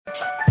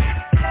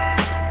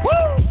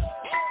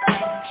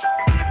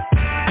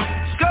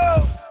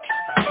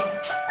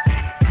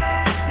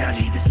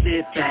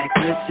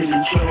listen,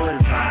 enjoy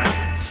the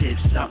ride. Sip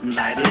something,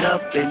 light it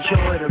up,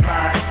 enjoy the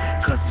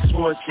ride. Cause the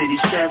Sports City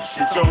Chefs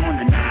is on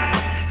the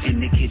night. In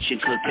the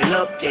kitchen cooking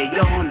up, they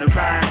on the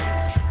ride.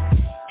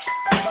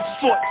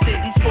 Sports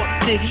City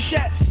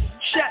Chefs,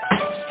 Chefs.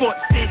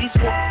 Sports City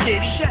Chefs,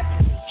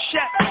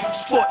 Chefs.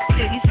 Sports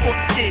City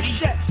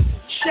Chefs,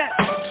 Chefs.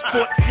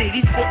 Sports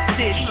City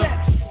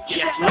Chefs.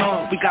 Yes,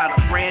 Lord, we got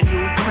a brand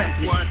new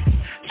president.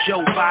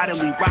 Joe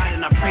Biden, we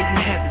riding, I pray you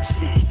heaven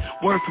sent.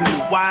 Word from the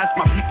wise,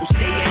 my people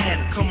stay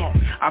ahead of. Come on,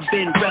 I've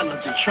been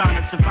relevant,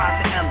 trying to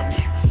survive the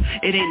elements.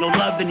 It ain't no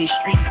love in these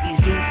streets, these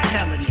dudes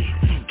telling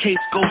it. Case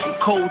go from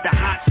cold to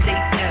hot,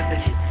 state's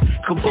evidence.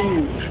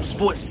 Kaboom,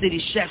 Sports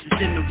City Chefs is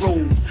in the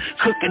room.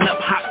 Cooking up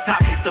hot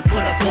topics to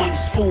put up on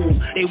your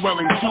spoon. They well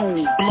in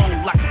tune,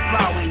 blown like a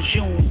flower in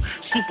June.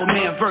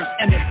 Superman verse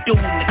MF Doom,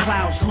 the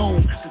clouds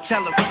loom. So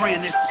tell a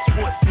friend it's the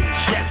Sports City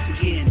Chefs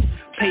again.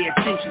 Pay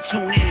attention,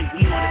 tune in,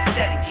 we on the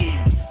set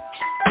again.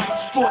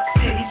 Sports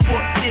City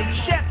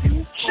Chefs,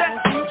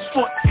 Chefs.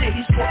 Sports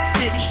City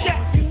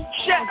Chefs,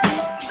 Chefs.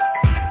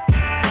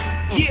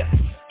 Yeah.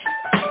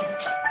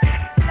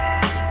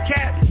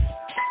 Cabin,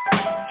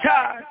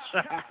 Taj.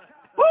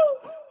 Woo!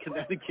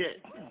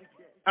 Connecticut.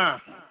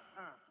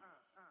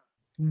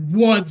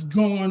 What's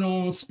going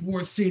on,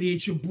 Sports City?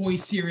 It's your boy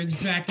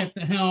Sirius back at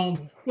the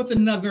helm with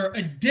another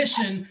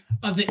edition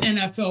of the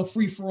NFL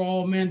Free for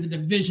All, man, the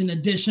division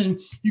edition.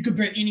 You could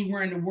bet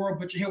anywhere in the world,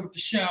 but you're here with the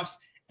Chefs,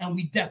 and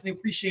we definitely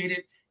appreciate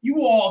it.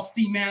 You all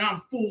see, man,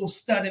 I'm full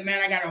studded,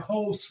 man. I got a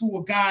whole slew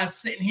of guys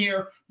sitting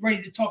here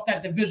ready to talk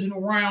that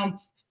divisional round.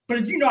 But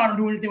if you know I don't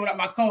do anything without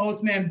my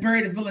co-host, man,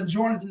 Barry the Villain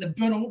Jordan's in the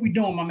building. What we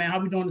doing, my man? How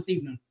we doing this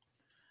evening?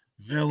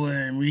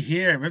 Villain, we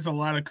here. There's a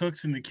lot of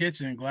cooks in the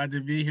kitchen. Glad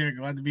to be here.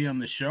 Glad to be on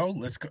the show.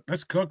 Let's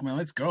cook, man.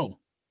 Let's go.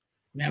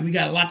 Man, we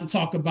got a lot to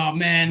talk about,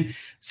 man.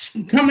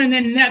 Coming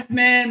in next,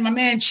 man, my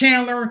man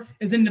Chandler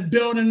is in the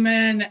building,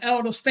 man. The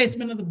elder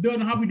statesman of the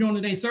building. How we doing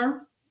today,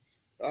 sir?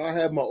 I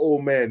have my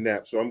old man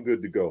nap, so I'm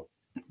good to go.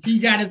 He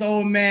got his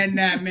old man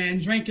nap, man.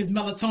 Drank his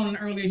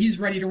melatonin earlier. He's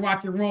ready to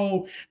rock and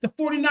roll. The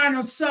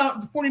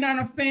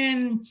 49er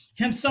fan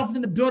himself is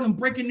in the building.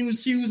 Breaking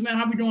news, Hughes, man.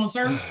 How we doing,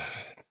 sir?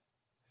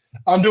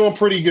 I'm doing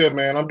pretty good,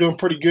 man. I'm doing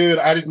pretty good.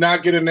 I did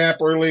not get a nap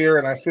earlier,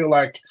 and I feel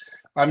like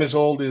I'm as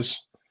old as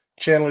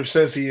Chandler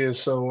says he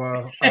is. So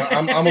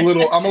I'm a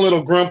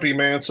little grumpy,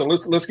 man. So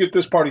let's get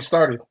this party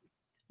started.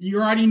 You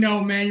already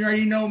know,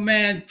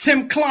 man.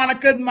 Tim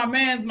Clonica, my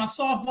man, my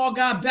softball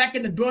guy, back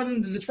in the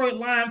building. The Detroit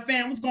Lion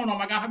fan. What's going on,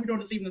 my guy? How we doing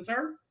this evening,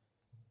 sir?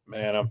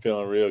 Man, I'm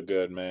feeling real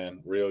good, man.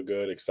 Real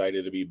good.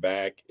 Excited to be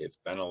back. It's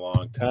been a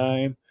long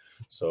time,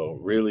 so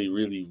really,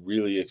 really,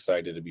 really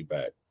excited to be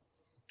back.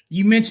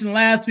 You mentioned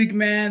last week,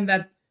 man,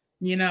 that,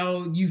 you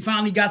know, you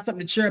finally got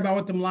something to cheer about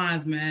with them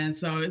Lions, man.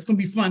 So it's going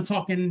to be fun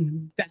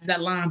talking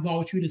that line ball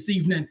with you this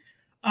evening.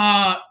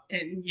 And,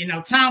 you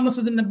know, Thomas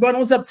is in the building.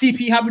 What's up,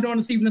 TP? How we doing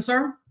this evening,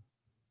 sir?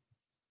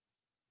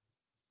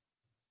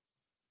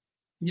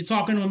 You're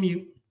talking on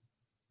mute.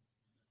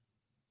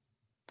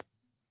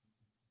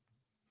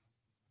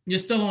 You're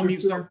still on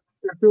mute, sir.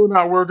 It's still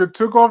not working.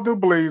 Took off the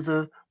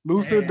blazer,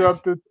 loosened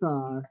up the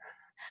tie,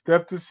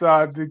 stepped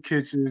aside the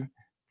kitchen.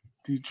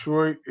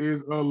 Detroit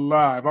is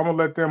alive. I'm going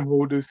to let them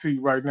hold this seat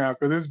right now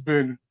because it's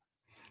been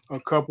a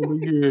couple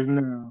of years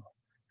now.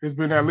 It's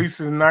been at least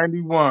since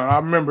 91. I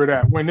remember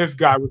that when this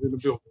guy was in the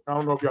building. I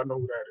don't know if y'all know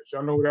who that is.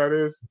 Y'all know who that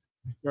is?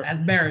 That's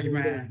Barry,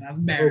 man. That's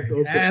Barry.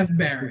 Okay. That's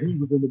Barry. He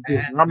was in the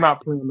building. I'm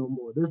not playing no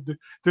more.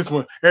 This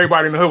one,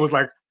 everybody in the hood was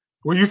like,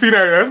 when you see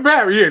that, that's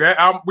Barry.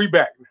 Yeah, we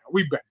back now.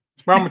 We back.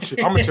 But I'm a chill.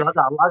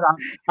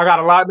 I got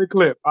a lot in the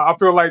clip. I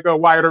feel like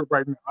Wyatt Earp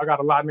right now. I got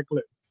a lot in the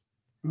clip.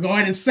 Go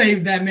ahead and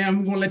save that, man.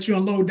 I'm going to let you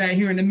unload that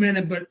here in a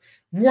minute. But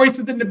Royce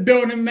is in the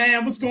building,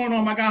 man. What's going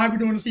on, my guy? How you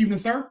doing this evening,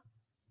 sir?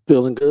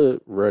 Feeling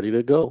good. Ready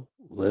to go.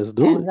 Let's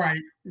do it. All right.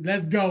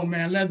 Let's go,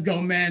 man. Let's go,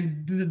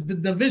 man. The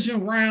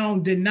division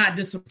round did not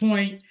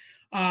disappoint.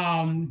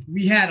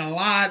 We had a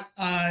lot.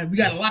 We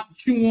got a lot to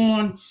chew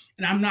on,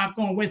 and I'm not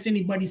going to waste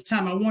anybody's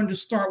time. I wanted to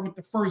start with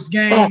the first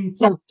game.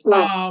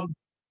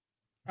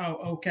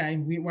 Okay.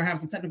 We're having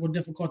some technical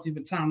difficulties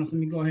with Thomas. Let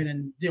me go ahead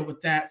and deal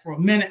with that for a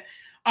minute.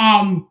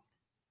 Man.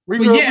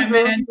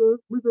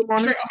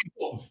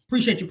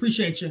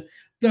 Appreciate you.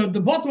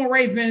 The Baltimore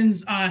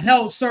Ravens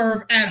held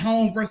serve at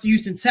home versus the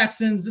Houston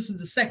Texans. This is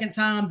the second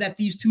time that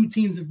these two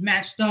teams have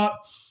matched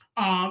up,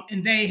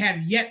 and they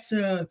have yet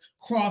to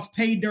cross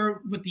pay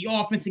dirt with the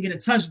offense and get a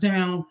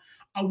touchdown.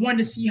 I wanted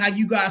to see how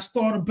you guys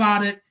thought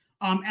about it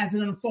as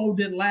it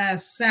unfolded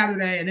last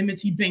Saturday at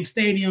M&T Bank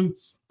Stadium.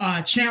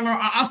 Chandler,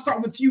 I'll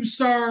start with you,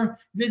 sir.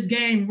 This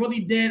game really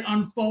did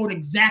unfold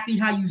exactly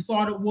how you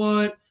thought it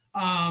would.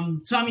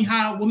 Tell me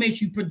what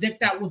makes you predict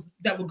that would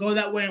go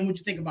that way, and what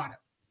you think about it.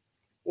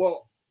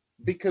 Well,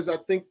 because I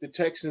think the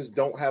Texans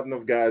don't have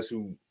enough guys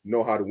who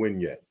know how to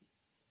win yet.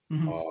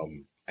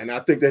 Mm-hmm. And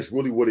I think that's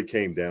really what it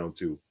came down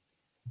to,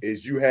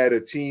 is you had a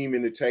team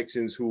in the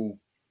Texans who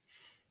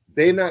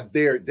they're not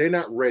there. They're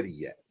not ready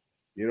yet.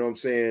 You know what I'm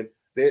saying?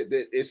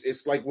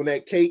 It's like when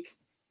that cake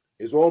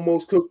is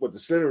almost cooked, but the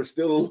center is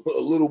still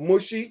a little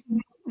mushy.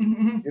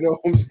 Mm-hmm. You know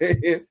what I'm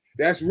saying?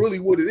 That's really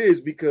what it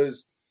is,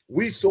 because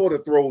we saw the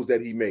throws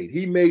that he made.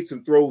 He made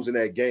some throws in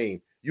that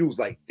game. You was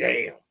like,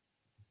 damn,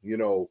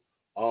 the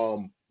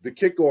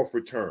kickoff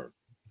return,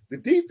 the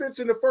defense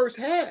in the first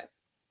half.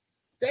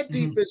 That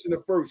defense in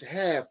the first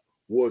half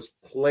was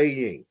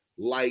playing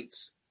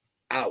lights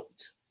out.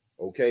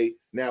 Okay.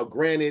 Now,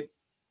 granted,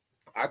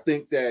 I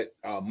think that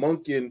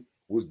Monken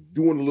was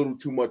doing a little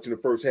too much in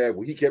the first half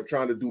where he kept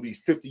trying to do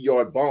these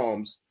 50-yard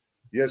bombs.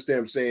 You understand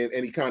what I'm saying?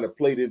 And he kind of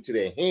played into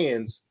their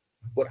hands.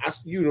 But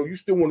you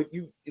still want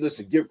to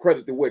listen, give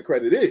credit to where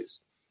credit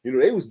is.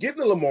 They was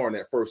getting to Lamar in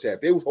that first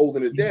half. They was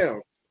holding it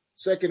down.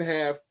 Second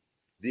half,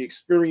 the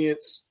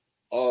experience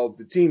of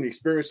the team, the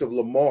experience of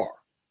Lamar,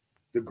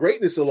 the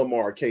greatness of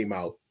Lamar came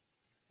out.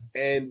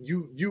 And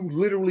you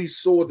literally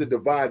saw the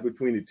divide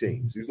between the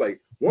teams. It's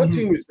like one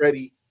team was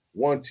ready,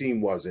 one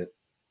team wasn't.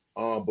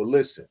 But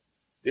listen,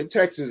 them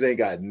Texans ain't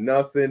got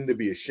nothing to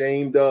be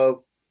ashamed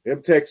of.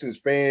 Them Texans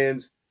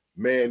fans,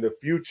 man, the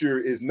future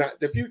is not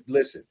the future.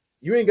 Listen,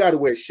 you ain't got to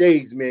wear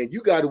shades, man.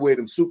 You got to wear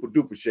them super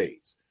duper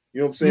shades. You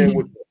know what I'm saying?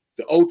 With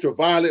the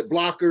ultraviolet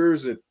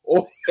blockers and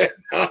all that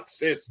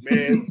nonsense,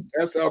 man.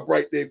 That's how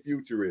bright their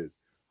future is.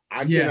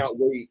 I cannot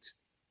wait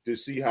to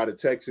see how the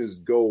Texans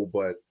go,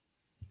 but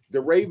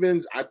the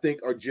Ravens, I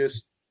think, are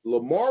just –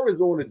 Lamar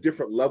is on a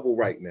different level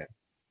right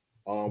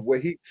now, where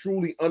he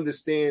truly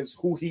understands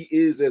who he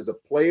is as a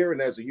player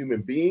and as a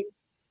human being,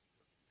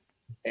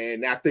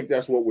 and I think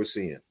that's what we're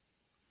seeing.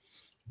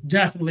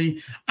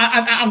 Definitely.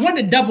 I want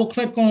to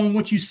double-click on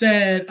what you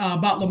said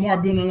about Lamar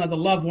being on another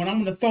level, and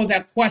I'm going to throw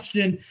that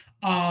question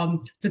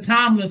to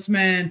Timeless,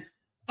 man.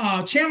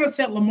 Chandler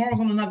said Lamar's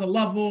on another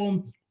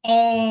level.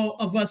 All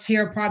of us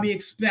here probably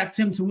expect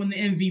him to win the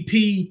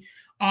MVP.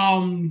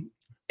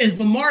 Is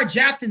Lamar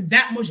Jackson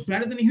that much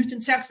better than the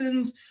Houston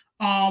Texans?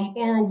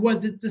 Or was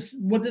this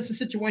a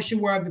situation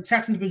where the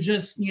Texans were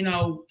just,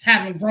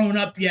 haven't grown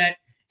up yet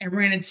and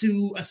ran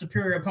into a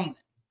superior opponent?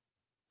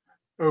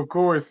 Of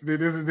course,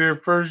 this is their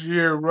first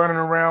year running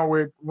around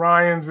with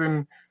Ryans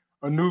and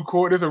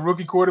there's a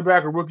rookie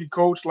quarterback, a rookie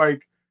coach.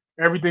 Like,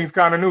 everything's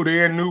kind of new.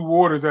 They're in new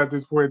waters at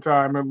this point in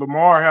time. And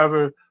Lamar has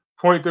a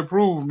point to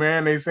prove,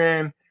 man. They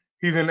saying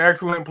he's an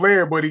excellent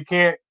player, but he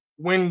can't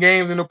win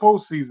games in the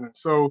postseason.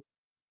 So,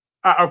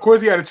 of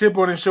course, he had a chip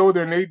on his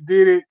shoulder, and they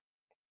did it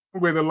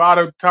with a lot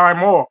of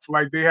time off.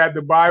 Like, they had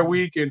the bye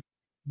week and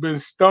been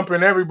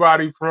stumping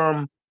everybody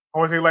from, I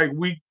want to say, like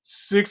week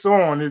 6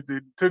 on. It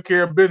took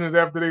care of business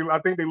after I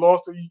think they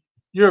lost to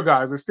your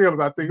guys, the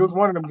Steelers. I think it was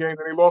one of them games,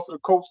 and they lost to the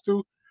Colts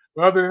too.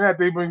 But other than that,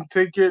 they've been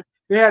take care.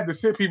 They had to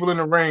sit people in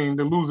the rain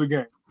to lose a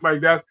game. Like,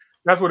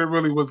 that's what it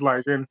really was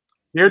like. And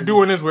they're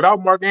doing this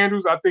without Mark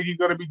Andrews. I think he's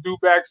going to be due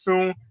back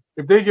soon.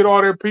 If they get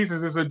all their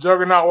pieces, it's a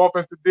juggernaut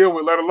offense to deal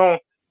with, let alone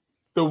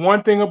the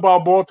one thing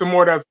about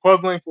Baltimore that's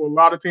puzzling for a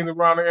lot of teams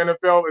around the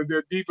NFL is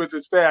their defense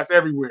is fast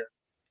everywhere.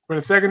 From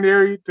the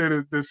secondary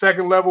to the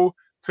second level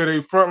to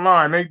the front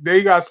line,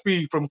 they got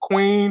speed from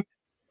Queen.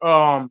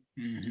 The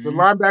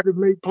linebackers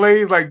make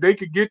plays like they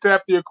could get to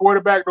after your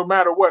quarterback no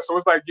matter what. So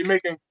it's like you're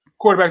making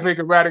quarterbacks make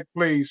erratic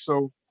plays.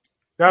 So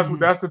that's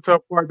the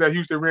tough part, that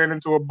Houston ran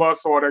into a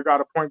buzzsaw that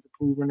got a point to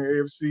prove in the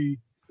AFC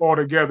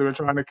altogether and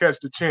trying to catch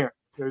the champ,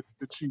 the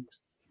Chiefs.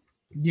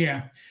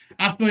 Yeah,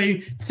 I feel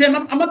you. Tim,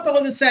 I'm going to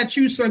throw this at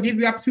you, so I'll give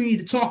you the opportunity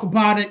to talk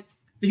about it.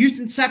 The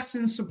Houston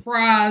Texans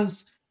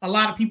surprised a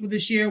lot of people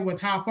this year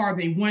with how far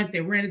they went.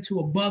 They ran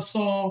into a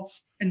buzzsaw,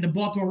 and the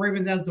Baltimore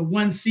Ravens as the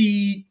 1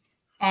 seed.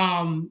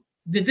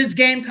 Did this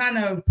game kind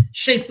of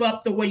shape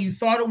up the way you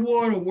thought it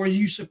would, or were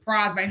you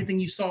surprised by anything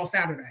you saw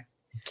Saturday?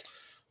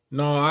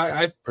 No,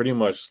 I pretty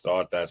much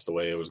thought that's the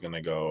way it was going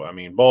to go. I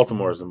mean,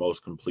 Baltimore is the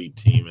most complete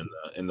team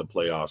in the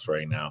playoffs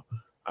right now.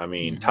 I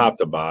mean, top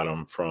to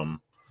bottom,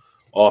 from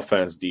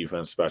offense,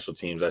 defense, special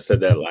teams. I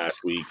said that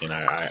last week, and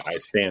I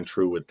stand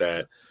true with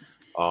that.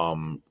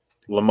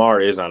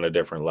 Lamar is on a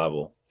different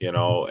level,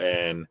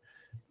 and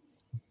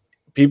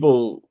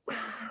people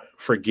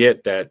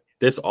forget that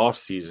this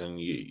offseason,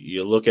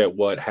 you look at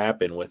what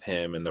happened with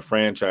him and the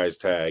franchise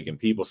tag, and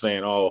people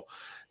saying, oh,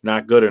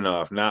 not good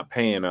enough, not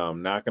paying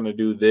him, not going to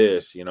do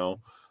this,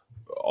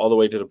 all the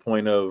way to the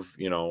point of,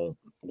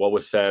 what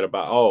was said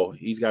about, oh,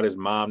 he's got his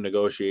mom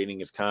negotiating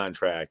his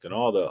contract and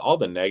all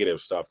the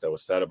negative stuff that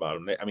was said about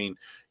him. I mean,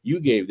 you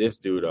gave this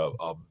dude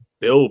a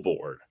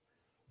billboard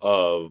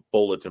of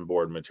bulletin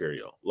board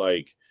material,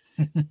 like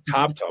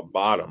top to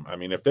bottom. I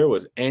mean, if there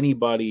was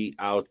anybody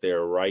out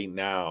there right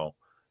now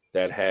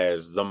that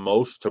has the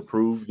most to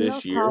prove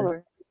this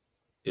year,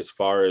 as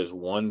far as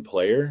one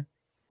player,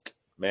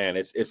 man,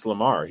 it's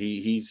Lamar.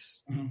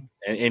 He's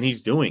and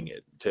he's doing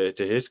it. To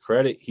his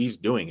credit, he's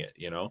doing it.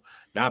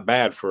 Not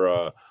bad for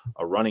a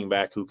running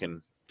back who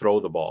can throw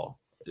the ball.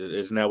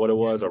 Isn't that what it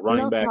was? A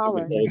running back who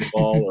can throw the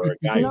ball, or a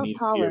guy who needs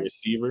to be a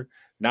receiver.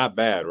 Not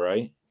bad,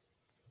 right?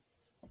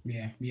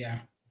 Yeah.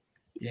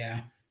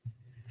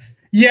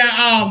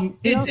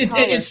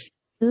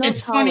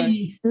 It's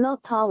funny. No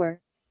power.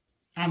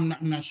 I'm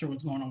not sure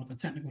what's going on with the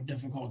technical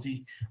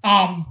difficulty.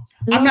 I'm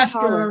not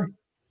sure.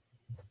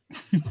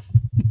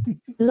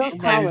 No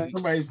power.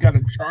 Somebody's got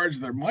to charge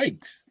their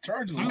mics.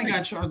 Somebody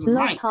got to charge their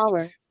mics.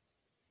 Power.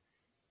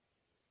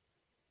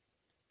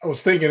 I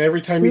was thinking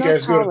every time you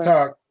guys go to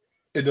talk,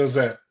 it does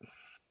that.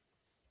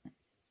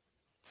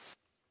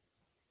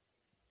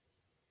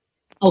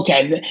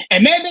 Okay,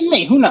 it may have been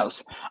me. Who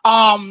knows?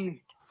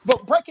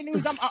 But breaking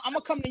news, I'm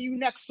gonna come to you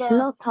next, sir.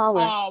 No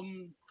power.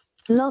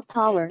 No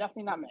power.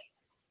 Definitely not me.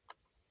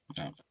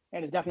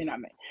 It is definitely not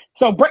me.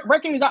 So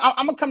breaking news,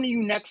 I'm gonna come to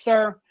you next,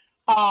 sir.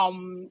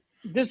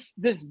 This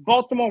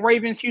Baltimore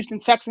Ravens Houston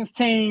Texans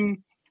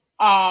team,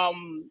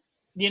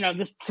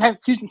 this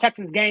Houston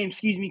Texans game,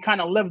 kind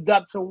of lived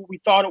up to what we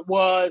thought it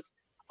was.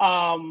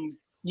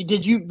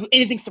 Did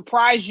anything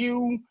surprise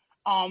you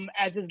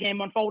as this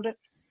game unfolded?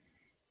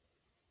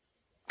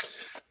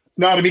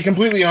 No, to be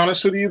completely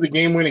honest with you, the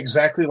game went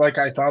exactly like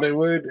I thought it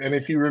would. And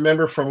if you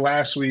remember from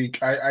last week,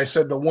 I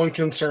said the one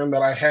concern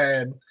that I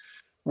had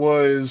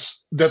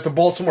was that the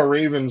Baltimore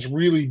Ravens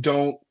really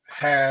don't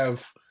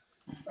have,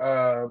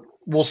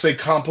 we'll say,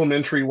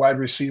 complementary wide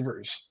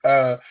receivers.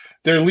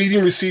 Their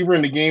leading receiver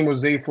in the game was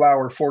Zay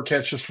Flower, 4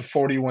 catches for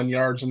 41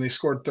 yards, and they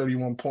scored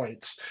 31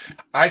 points.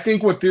 I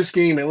think what this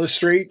game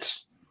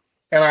illustrates,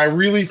 and I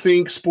really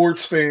think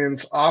sports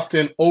fans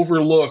often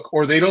overlook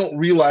or they don't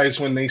realize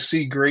when they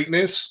see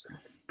greatness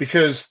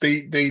because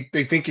they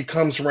think it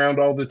comes around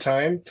all the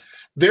time.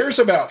 There's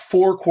about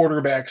 4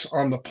 quarterbacks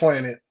on the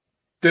planet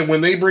that when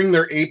they bring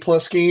their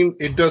A-plus game,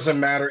 it doesn't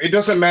matter. It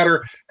doesn't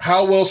matter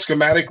how well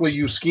schematically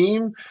you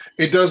scheme.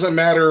 It doesn't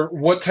matter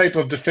what type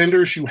of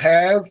defenders you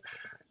have.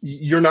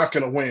 You're not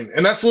going to win.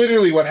 And that's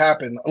literally what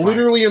happened. Right.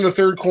 Literally in the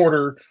third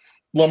quarter,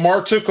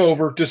 Lamar took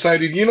over,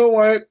 decided, you know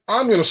what?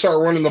 I'm going to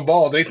start running the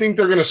ball. They think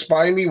they're going to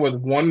spy me with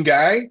one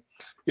guy.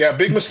 Yeah,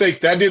 big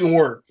mistake. That didn't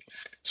work.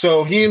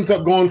 So he ends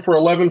up going for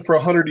 11 for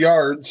 100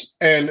 yards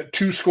and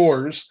 2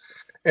 scores,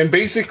 and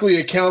basically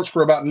accounts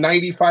for about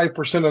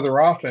 95% of their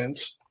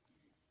offense.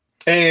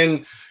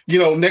 And,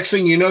 next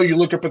thing you know, you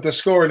look up at the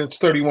score and it's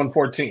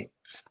 31-14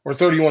 or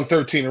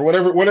 31-13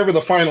 or whatever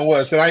the final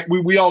was. And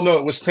we all know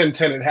it was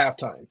 10-10 at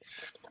halftime.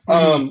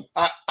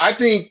 I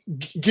think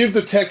give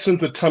the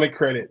Texans a ton of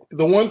credit.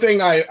 The one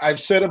thing I've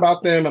said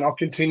about them, and I'll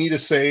continue to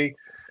say,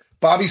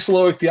 Bobby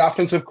Slowick, the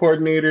offensive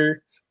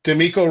coordinator,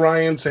 D'Amico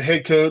Ryans, the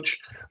head coach,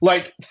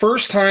 like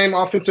first-time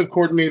offensive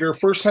coordinator,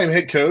 first-time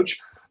head coach,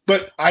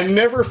 but I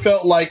never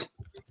felt like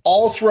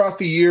all throughout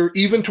the year,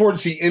 even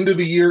towards the end of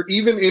the year,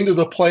 even into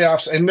the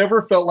playoffs, I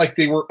never felt like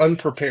they were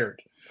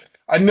unprepared.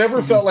 I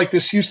never felt like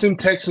this Houston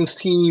Texans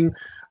team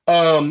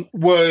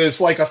was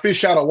like a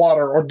fish out of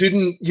water or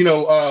didn't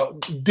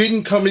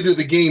come into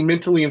the game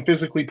mentally and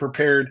physically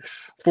prepared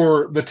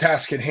for the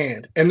task at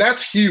hand. And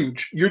that's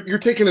huge. You're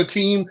taking a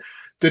team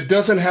that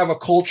doesn't have a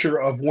culture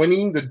of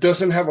winning, that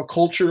doesn't have a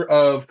culture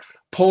of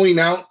pulling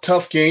out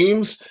tough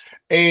games.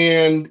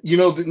 And,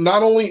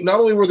 not only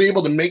were they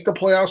able to make the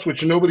playoffs,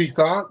 which nobody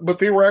thought, but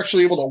they were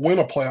actually able to win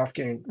a playoff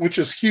game, which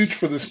is huge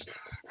for this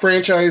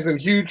franchise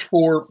and huge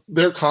for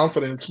their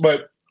confidence.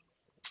 But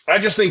I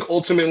just think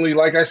ultimately,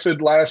 like I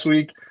said last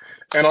week,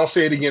 and I'll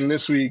say it again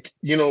this week,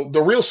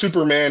 the real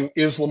Superman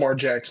is Lamar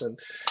Jackson.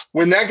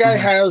 When that guy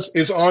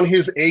is on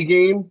his A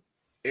game,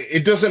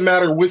 it doesn't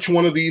matter which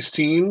one of these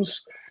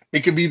teams.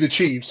 It could be the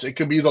Chiefs. It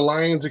could be the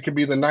Lions. It could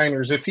be the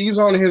Niners. If he's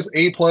on his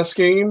A-plus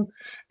game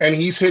and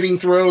he's hitting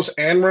throws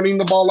and running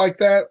the ball like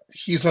that,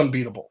 he's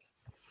unbeatable.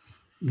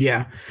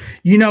 Yeah.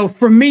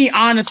 For me,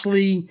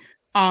 honestly,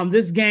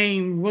 this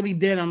game really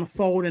did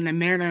unfold in the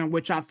manner in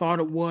which I thought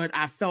it would.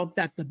 I felt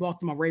that the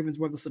Baltimore Ravens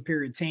were the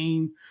superior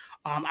team.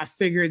 I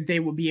figured they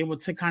would be able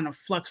to kind of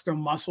flex their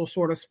muscle,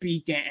 so to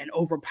speak, and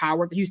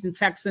overpower the Houston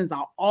Texans.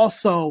 I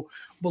also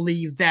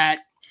believe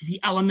that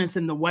the elements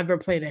in the weather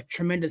played a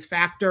tremendous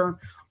factor,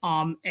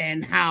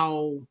 and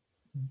how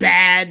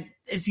bad,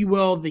 if you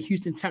will, the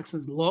Houston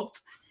Texans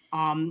looked.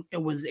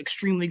 It was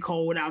extremely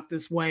cold out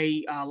this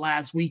way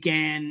last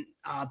weekend.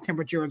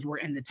 Temperatures were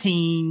in the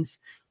teens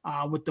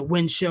with the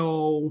wind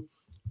chill.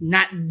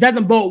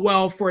 Doesn't bode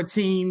well for a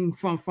team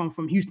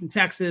from Houston,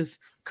 Texas,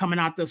 coming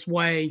out this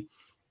way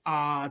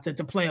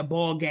to play a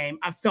ball game.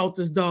 I felt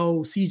as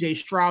though C.J.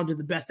 Stroud did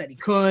the best that he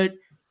could.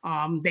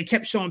 They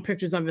kept showing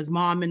pictures of his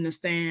mom in the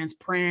stands,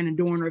 praying and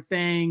doing her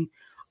thing.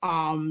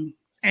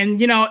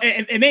 And,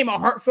 it made my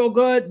heart feel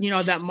good,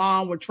 that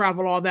mom would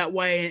travel all that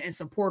way and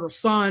support her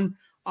son,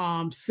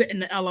 sit in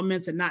the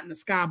elements and not in the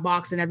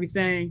skybox and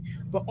everything.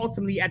 But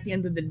ultimately, at the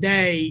end of the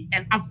day,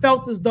 and I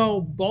felt as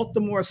though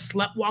Baltimore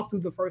sleptwalked through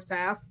the first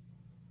half,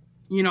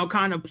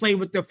 kind of played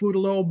with their food a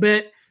little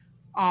bit.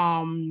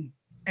 And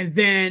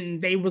then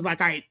they was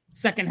like, all right,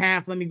 second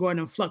half, let me go ahead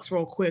and flex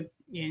real quick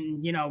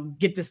and,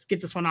 get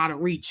this one out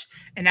of reach.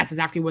 And that's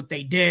exactly what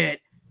they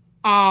did.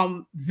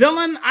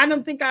 Villain, I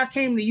don't think I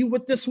came to you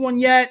with this one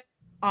yet.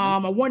 I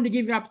wanted to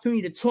give you an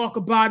opportunity to talk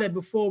about it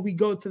before we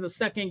go to the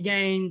second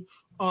game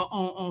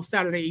on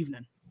Saturday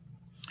evening.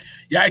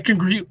 Yeah, I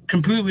can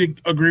completely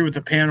agree with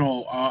the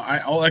panel.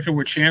 I'll echo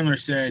what Chandler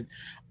said.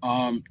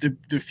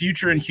 The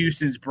future in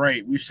Houston is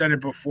bright. We've said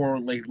it before.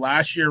 Like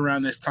last year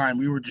around this time,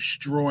 we were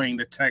destroying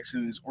the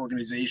Texans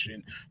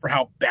organization for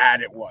how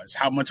bad it was,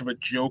 how much of a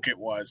joke it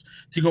was.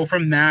 To go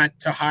from that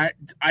to high,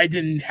 I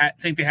didn't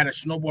think they had a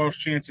snowball's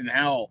chance in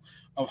hell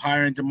of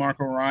hiring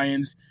DeMarco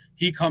Ryans.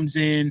 He comes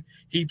in,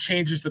 he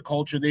changes the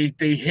culture.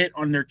 They hit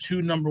on their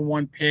 2 number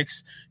 1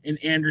 picks in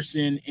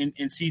Anderson and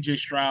CJ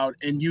Stroud,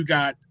 and you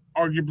got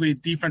arguably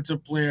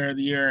defensive player of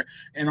the year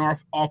and our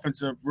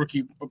offensive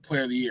rookie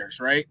player of the years,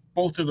 right?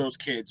 Both of those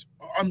kids,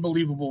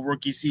 unbelievable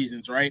rookie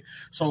seasons, right?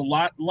 So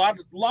a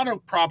lot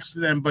of props to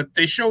them, but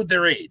they showed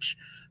their age.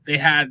 They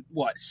had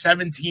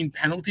 17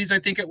 penalties, I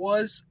think it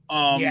was.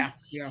 Yeah.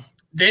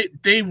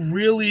 They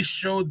really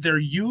showed their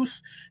youth,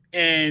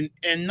 and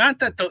not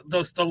that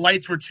the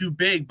lights were too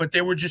big, but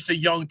they were just a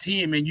young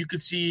team, and you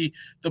could see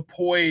the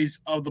poise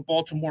of the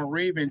Baltimore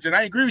Ravens. And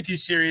I agree with you,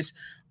 Sirius.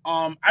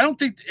 I don't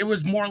think it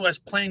was more or less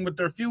playing with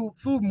their food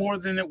more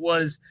than it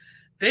was.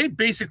 They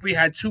basically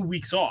had 2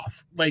 weeks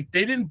off. Like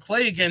they didn't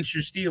play against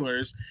your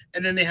Steelers,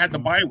 and then they had the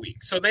bye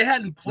week. So they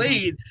hadn't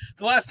played.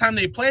 The last time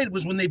they played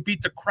was when they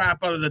beat the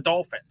crap out of the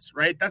Dolphins,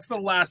 right? That's the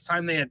last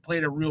time they had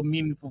played a real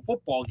meaningful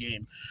football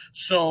game.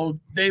 So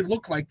they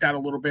looked like that a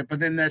little bit. But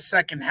then that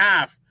second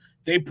half,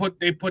 they put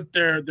their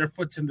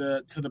foot to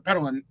the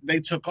pedal and they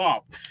took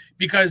off.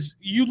 Because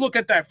you look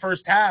at that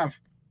first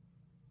half,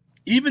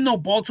 even though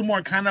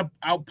Baltimore kind of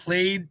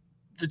outplayed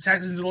the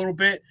Texans a little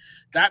bit,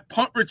 that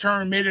punt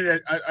return made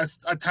it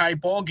a tie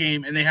ball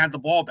game, and they had the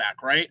ball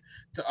back, right,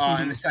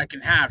 in the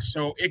second half.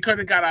 So it could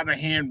have got out of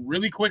hand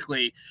really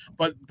quickly,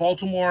 but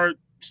Baltimore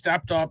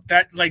stepped up.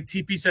 That, like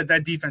TP said,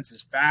 that defense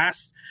is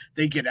fast.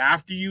 They get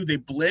after you. They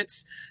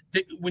blitz.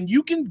 When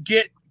you can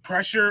get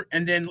pressure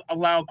and then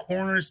allow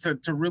corners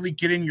to really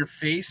get in your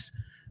face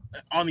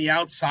on the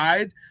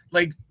outside,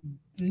 like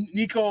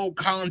Nico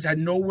Collins had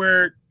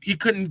nowhere. He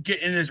couldn't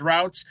get in his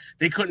routes.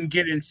 They couldn't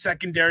get in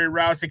secondary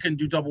routes. They couldn't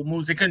do double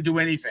moves. They couldn't do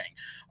anything.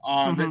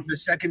 The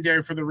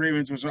secondary for the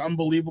Ravens was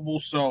unbelievable.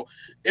 So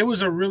it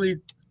was a really,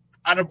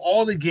 out of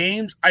all the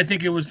games, I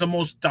think it was the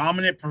most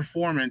dominant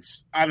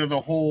performance out of the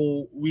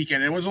whole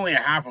weekend. It was only a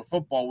half of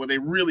football where they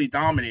really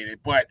dominated,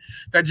 but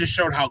that just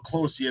showed how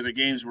close the other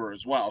games were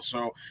as well.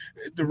 So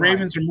the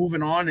Ravens are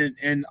moving on,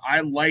 and I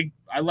like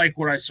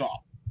what I saw.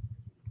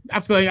 I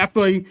feel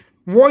you.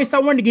 Royce, I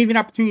wanted to give you an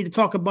opportunity to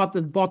talk about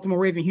the Baltimore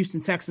Ravens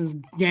Houston Texans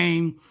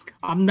game.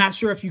 I'm not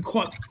sure if you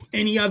caught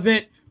any of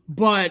it,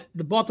 but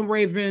the Baltimore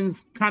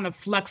Ravens kind of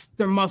flexed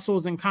their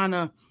muscles and kind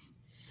of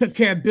took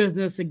care of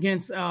business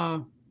against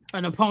an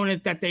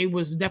opponent that they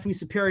was definitely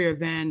superior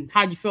than.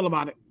 How'd you feel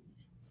about it?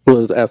 Well,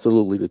 it's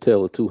absolutely the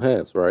tale of two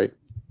halves, right?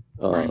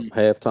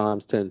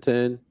 Halftime's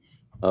 10-10.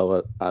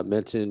 I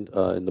mentioned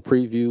in the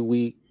preview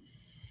week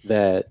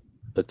that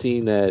a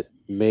team that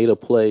made a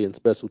play in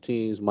special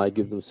teams might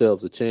give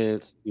themselves a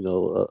chance.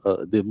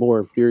 The more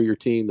inferior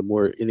team, the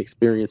more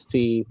inexperienced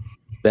team,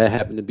 that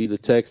happened to be the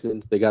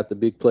Texans. They got the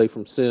big play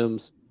from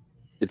Sims.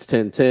 It's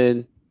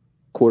 10-10.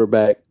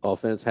 Quarterback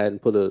offense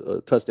hadn't put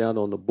a touchdown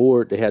on the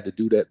board. They had to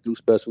do that through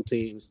special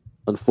teams.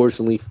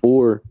 Unfortunately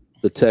for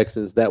the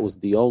Texans, that was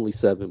the only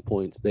 7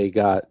 points they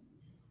got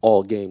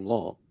all game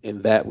long.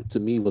 And that, to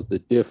me, was the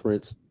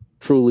difference.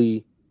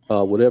 Truly,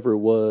 whatever it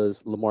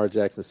was Lamar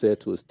Jackson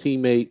said to his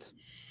teammates,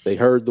 they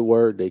heard the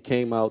word, they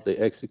came out, they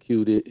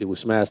executed. It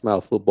was smash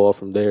mouth football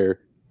from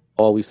there.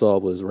 All we saw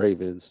was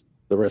Ravens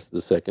the rest of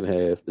the second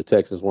half. The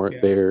Texans weren't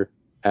there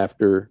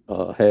after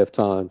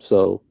halftime.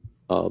 So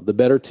the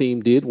better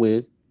team did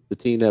win. The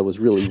team that was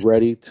really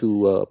ready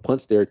to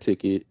punch their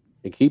ticket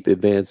and keep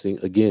advancing,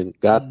 again,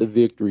 got the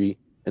victory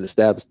and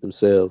established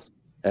themselves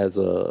as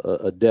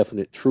a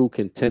definite true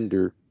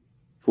contender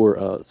for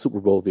a Super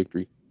Bowl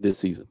victory this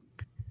season.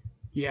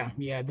 Yeah.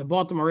 The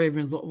Baltimore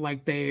Ravens look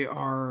like they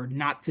are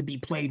not to be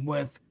played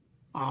with,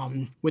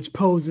 which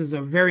poses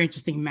a very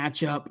interesting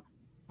matchup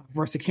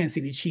versus the Kansas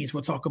City Chiefs.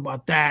 We'll talk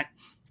about that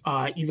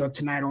either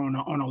tonight or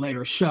on a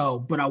later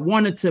show. But I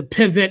wanted to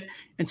pivot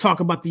and talk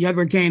about the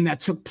other game that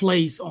took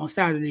place on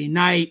Saturday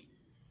night.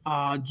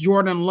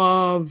 Jordan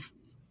Love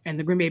and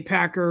the Green Bay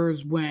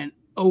Packers went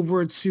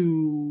over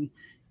to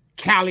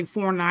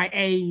California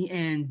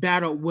and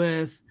battled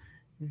with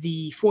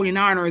the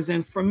 49ers.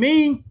 And for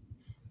me,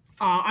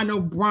 I know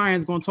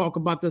Brian's going to talk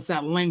about this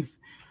at length.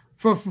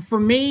 For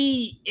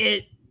me,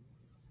 it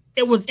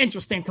was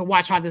interesting to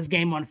watch how this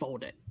game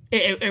unfolded.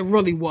 It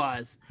really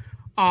was.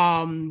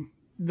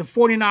 The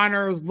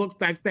 49ers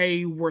looked like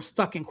they were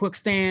stuck in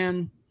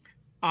quicksand.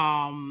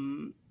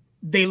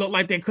 They looked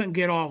like they couldn't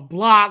get off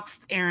blocks.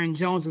 Aaron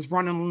Jones was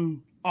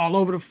running all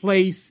over the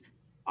place.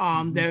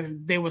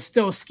 They were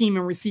still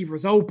scheming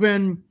receivers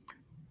open.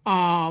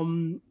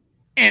 And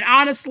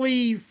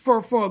honestly,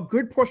 for a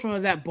good portion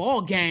of that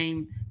ball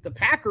game, the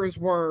Packers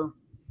were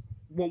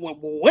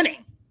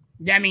winning.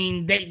 I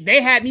mean,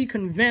 they had me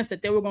convinced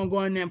that they were going to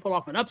go in there and pull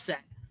off an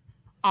upset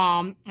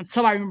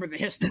until I remember the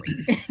history.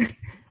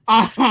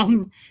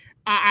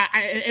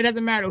 It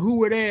doesn't matter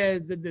who it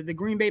is. The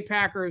Green Bay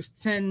Packers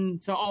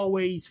tend to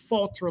always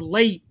falter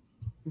late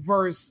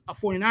versus a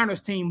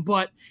 49ers team.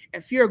 But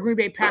if you're a Green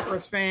Bay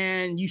Packers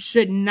fan, you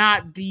should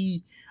not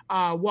be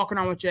walking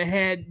on with your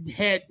head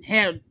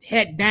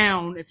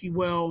down, if you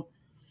will.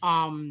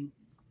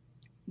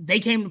 They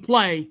came to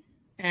play,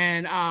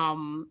 and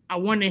I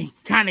want to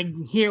kind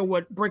of hear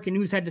what Breaking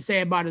News had to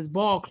say about his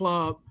ball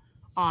club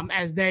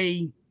as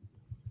they,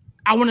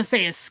 I want to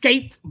say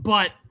escaped,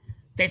 but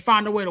they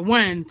found a way to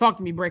win. Talk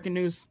to me, Breaking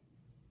News.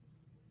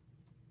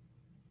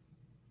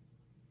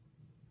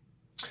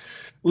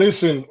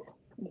 Listen,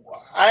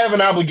 I have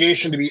an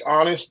obligation to be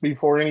honest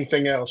before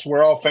anything else.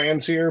 We're all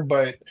fans here,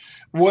 but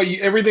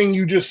everything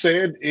you just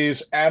said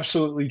is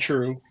absolutely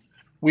true.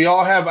 We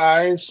all have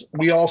eyes.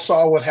 We all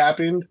saw what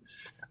happened.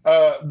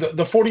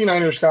 The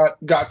 49ers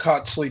got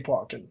caught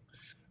sleepwalking.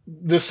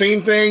 The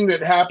same thing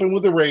that happened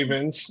with the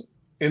Ravens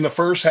in the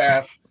first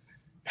half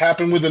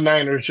happened with the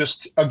Niners,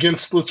 just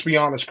against, let's be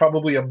honest,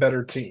 probably a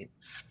better team.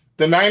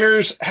 The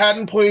Niners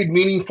hadn't played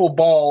meaningful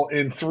ball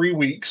in 3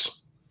 weeks.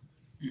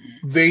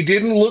 They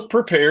didn't look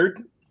prepared.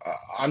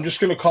 I'm just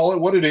going to call it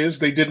what it is.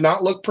 They did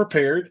not look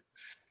prepared,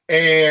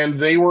 and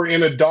they were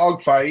in a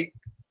dogfight,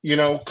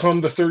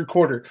 come the third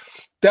quarter.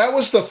 That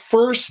was the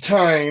first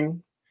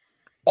time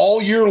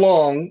all year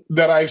long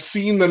that I've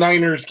seen the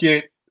Niners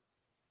get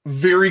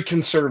very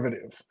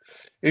conservative.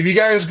 If you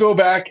guys go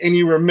back and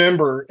you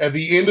remember at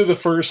the end of the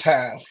first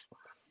half,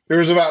 there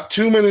was about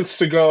 2 minutes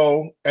to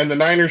go and the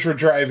Niners were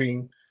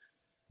driving.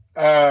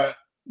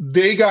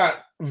 They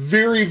got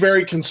very,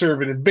 very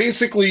conservative,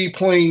 basically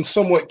playing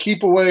somewhat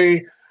keep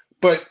away,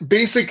 but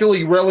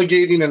basically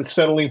relegating and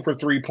settling for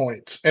 3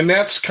 points. And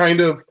that's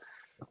kind of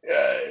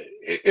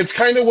it's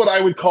kind of what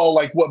I would call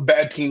like what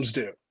bad teams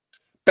do.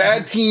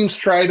 Bad teams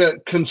try to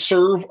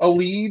conserve a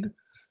lead.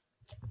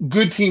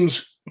 Good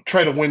teams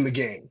try to win the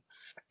game.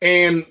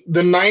 And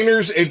the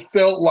Niners, it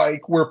felt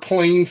like we're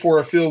playing for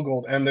a field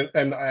goal. And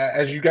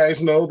as you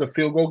guys know, the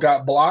field goal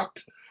got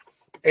blocked.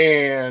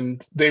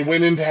 And they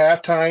went into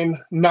halftime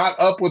not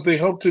up what they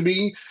hoped to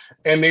be,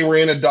 and they were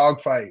in a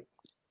dogfight.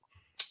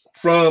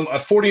 From a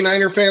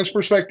 49er fan's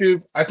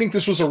perspective, I think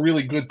this was a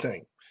really good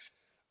thing.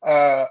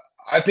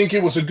 I think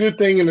it was a good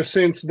thing in the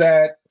sense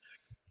that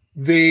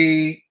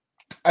we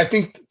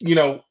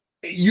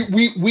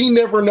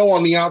never know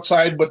on the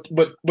outside, but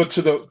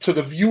to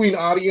the viewing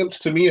audience,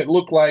 to me, it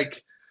looked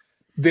like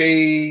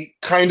they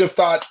kind of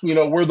thought,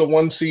 we're the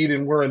 1 seed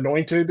and we're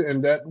anointed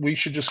and that we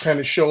should just kind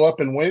of show up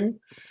and win.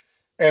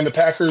 And the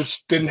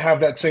Packers didn't have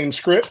that same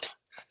script,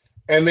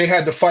 and they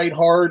had to fight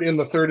hard in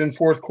the third and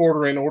fourth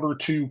quarter in order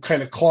to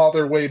kind of claw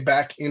their way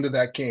back into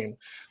that game.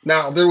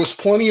 Now, there was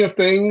plenty of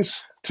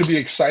things to be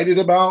excited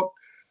about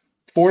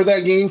for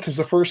that game because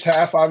the first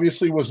half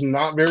obviously was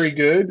not very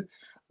good.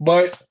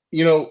 But,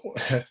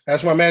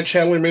 as my man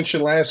Chandler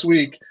mentioned last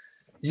week,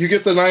 you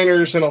get the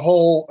Niners in a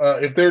hole.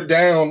 If they're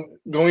down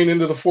going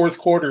into the fourth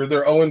quarter,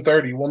 they're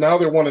 0-30. Well, now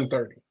they're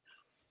 1-30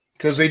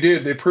 because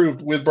they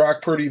proved with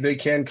Brock Purdy they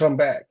can come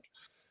back.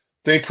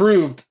 They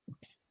proved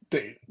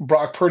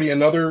Brock Purdy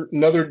another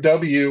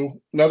W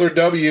in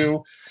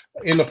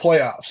the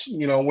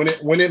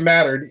playoffs. When it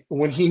mattered,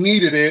 when he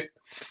needed it,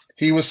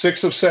 he was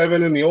 6 of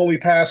 7, and the only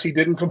pass he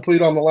didn't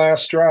complete on the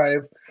last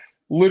drive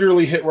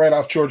literally hit right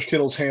off George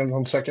Kittle's hands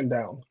on second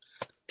down.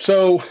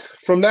 So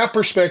from that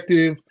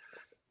perspective,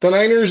 the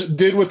Niners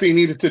did what they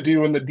needed to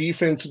do, and the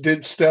defense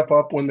did step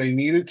up when they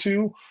needed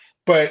to.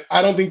 But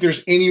I don't think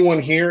there's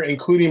anyone here,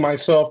 including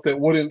myself, that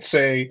wouldn't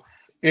say,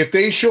 if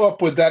they show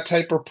up with that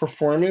type of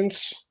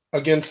performance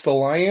against the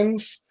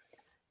Lions,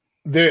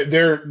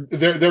 they're going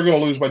to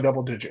lose by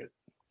double digit,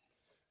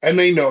 and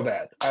they know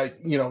that. I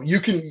don't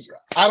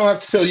have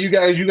to tell you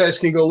guys. You guys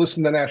can go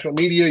listen to national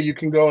media. You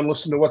can go and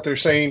listen to what they're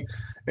saying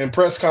in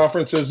press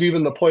conferences.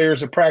 Even the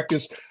players at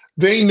practice,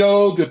 they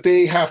know that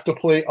they have to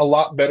play a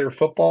lot better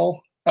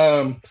football.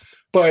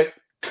 But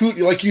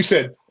like you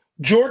said,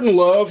 Jordan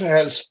Love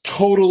has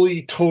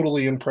totally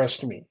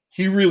impressed me.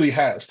 He really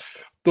has.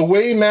 The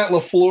way Matt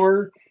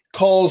LaFleur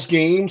calls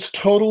games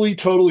totally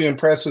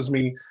impresses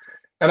me.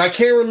 And I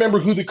can't remember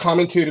who the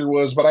commentator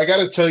was, but I got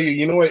to tell you,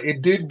 you know what?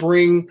 It did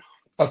bring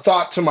a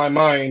thought to my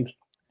mind.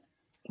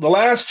 The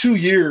last 2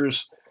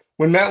 years,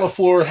 when Matt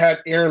LaFleur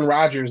had Aaron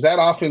Rodgers,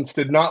 that offense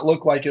did not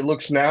look like it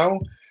looks now.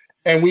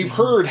 And we've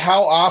heard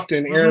how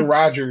often Aaron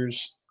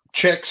Rodgers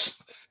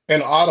checks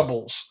and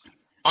audibles.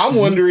 I'm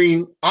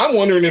wondering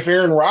if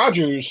Aaron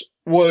Rodgers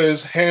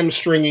was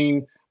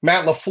hamstringing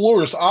Matt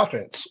LaFleur's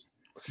offense.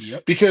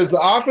 Yep. Because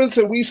the offense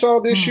that we saw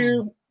this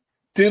year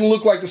didn't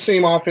look like the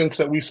same offense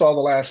that we saw the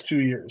last 2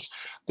 years.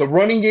 The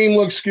running game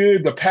looks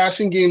good. The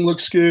passing game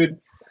looks good.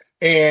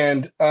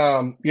 And,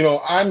 I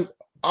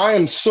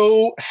am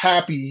so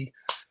happy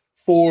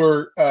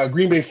for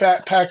Green Bay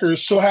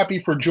Packers, so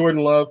happy for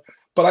Jordan Love.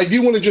 But I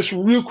do want to just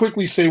real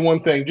quickly say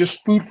one thing,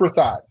 just food for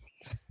thought.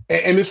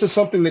 And this is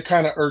something that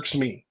kind of irks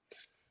me.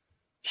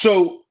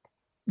 So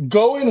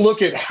go and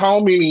look at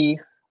how many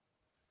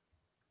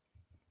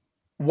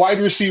wide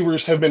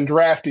receivers have been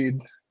drafted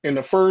in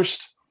the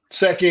first,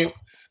 second,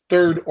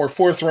 third, or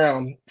fourth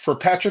round for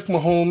Patrick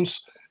Mahomes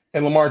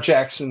and Lamar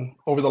Jackson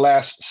over the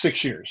last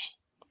 6 years.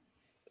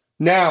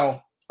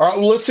 Now,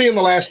 let's say in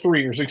the last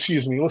 3 years,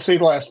 excuse me. Let's say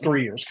the last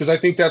 3 years, because I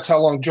think that's how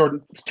long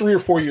 3 or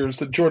 4 years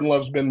that Jordan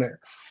Love's been there.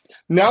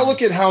 Now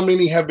look at how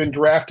many have been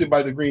drafted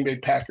by the Green Bay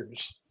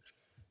Packers.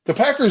 The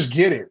Packers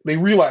get it. They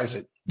realize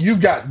it.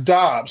 You've got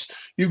Dobbs.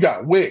 You've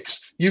got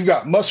Wicks. You've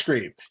got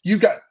Musgrave.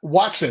 You've got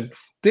Watson.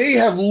 They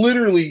have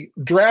literally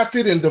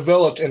drafted and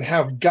developed and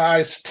have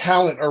guys'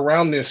 talent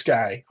around this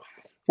guy,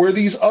 where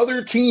these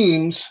other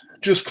teams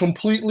just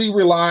completely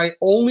rely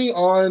only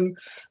on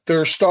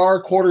their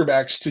star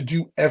quarterbacks to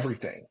do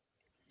everything.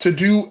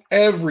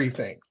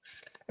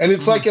 And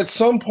it's like at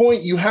some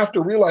point you have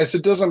to realize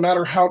it doesn't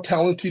matter how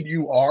talented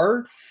you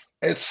are.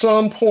 At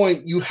some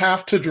point you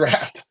have to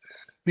draft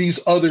these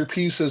other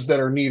pieces that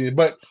are needed.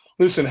 But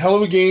listen, hell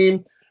of a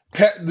game.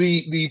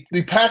 The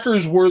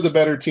Packers were the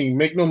better team.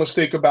 Make no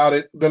mistake about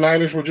it. The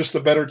Niners were just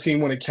the better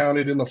team when it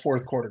counted in the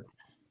fourth quarter.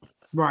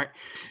 Right.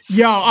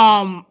 Yo,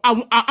 I'm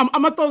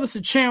gonna throw this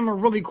to Chandler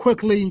really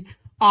quickly.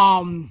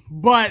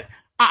 But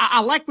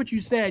I like what you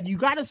said. You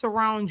got to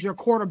surround your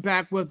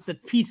quarterback with the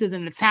pieces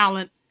and the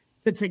talent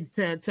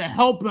to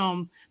help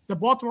him. The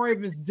Baltimore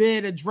Ravens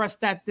did address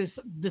that this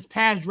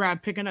past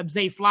draft, picking up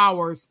Zay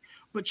Flowers.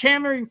 But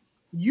Chandler,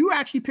 you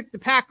actually picked the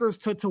Packers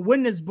to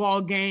win this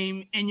ball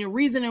game, and your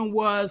reasoning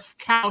was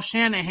Kyle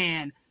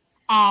Shanahan.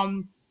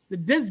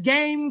 Did this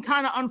game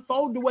kind of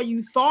unfold the way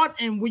you thought?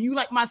 And were you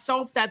like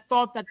myself that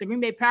thought that the Green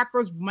Bay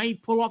Packers may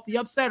pull off the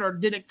upset, or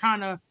did it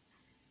kind of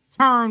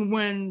turn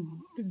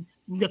when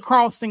the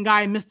Carlson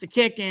guy missed the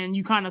kick and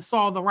you kind of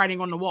saw the writing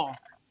on the wall?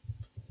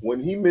 When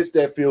he missed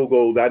that field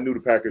goal, I knew the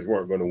Packers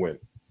weren't going to win.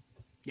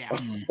 Yeah.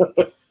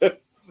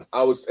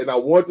 I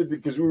wanted to,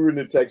 because we were in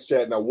the text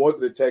chat, and I wanted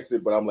to text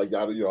it, but I'm like,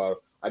 I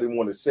didn't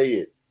want to say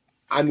it.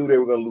 I knew they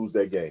were going to lose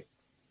that game.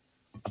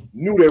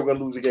 Knew they were going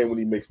to lose the game when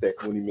he missed that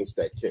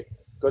kick.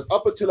 Because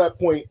up until that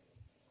point,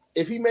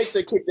 if he makes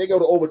that kick, they go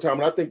to overtime,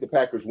 and I think the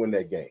Packers win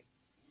that game.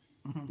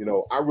 Mm-hmm.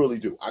 I really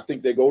do. I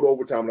think they go to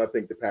overtime, and I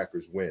think the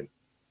Packers win.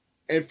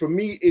 And for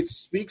me, it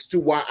speaks to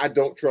why I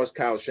don't trust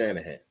Kyle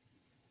Shanahan.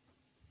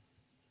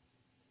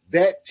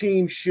 That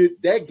game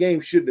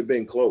shouldn't have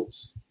been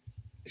close.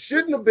 It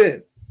shouldn't have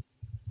been.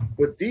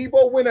 But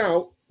Debo went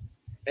out,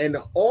 and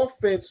the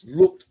offense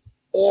looked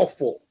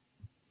awful.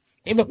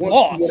 They looked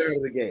lost. Went out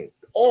of the game.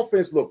 The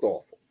offense looked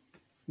awful.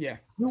 Yeah.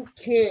 You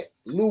can't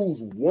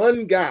lose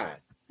one guy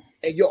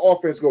and your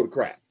offense go to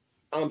crap.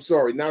 I'm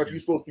sorry. Not if you're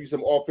supposed to be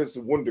some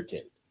offensive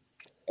wunderkind,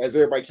 as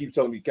everybody keeps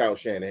telling me Kyle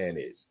Shanahan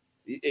is.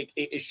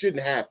 It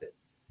shouldn't happen,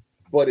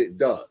 but it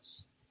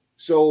does.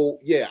 So,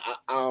 yeah,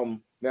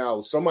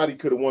 now somebody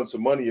could have won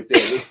some money if they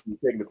had listened to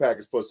taking the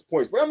Packers plus the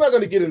points, but I'm not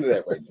going to get into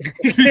that right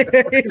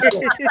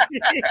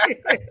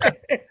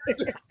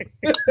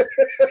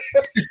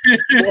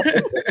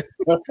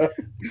now.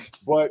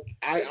 But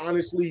I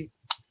honestly,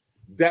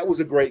 that was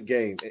a great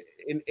game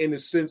in the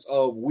sense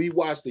of we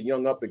watched the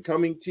young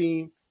up-and-coming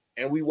team,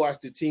 and we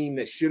watched the team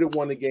that should have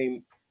won the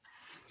game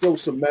show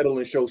some mettle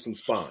and show some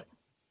spine,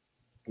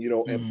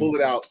 and pull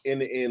it out in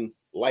the end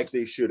like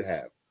they should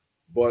have.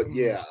 But,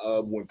 yeah,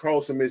 when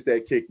Carlson missed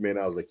that kick, man,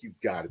 I was like, you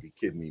got to be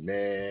kidding me,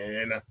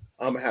 man.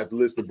 I'm going to have to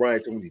listen to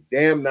Brian tell me the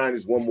damn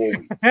Niners one more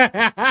week.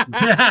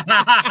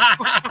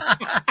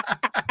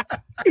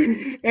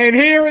 And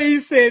here he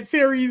sits.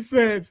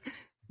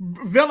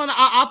 Villain,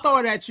 I'll throw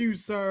it at you,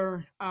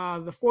 sir.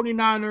 The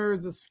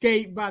 49ers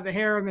escaped by the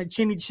hair of the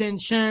chinny chin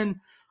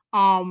chin.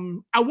 I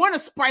want to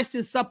spice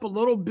this up a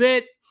little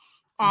bit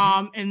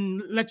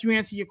and let you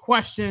answer your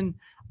question.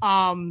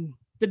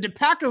 Did the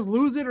Packers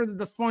lose it, or did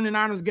the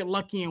 49ers get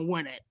lucky and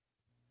win it?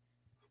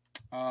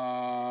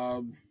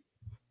 I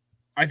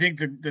think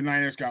the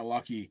Niners got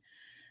lucky.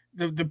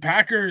 The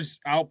Packers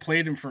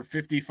outplayed them for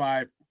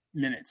 55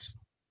 minutes.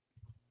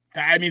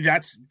 I mean,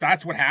 that's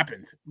what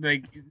happened.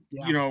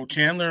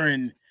 Chandler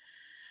and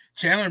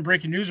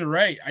Breaking News are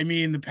right. I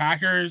mean, the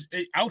Packers,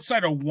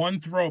 outside of one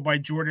throw by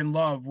Jordan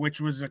Love,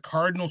 which was a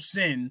cardinal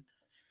sin,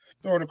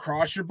 thrown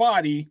across your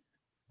body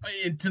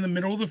into the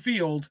middle of the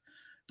field,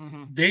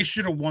 they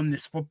should have won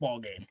this football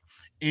game.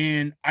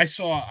 And I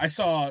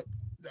saw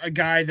a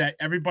guy that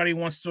everybody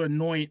wants to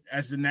anoint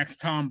as the next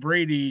Tom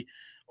Brady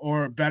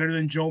or better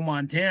than Joe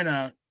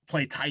Montana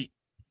play tight.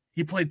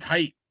 He played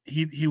tight.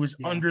 He was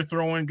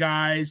underthrowing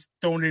guys,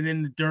 throwing it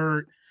in the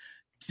dirt.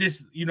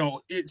 Just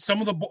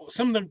some of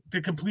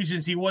the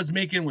completions he was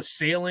making was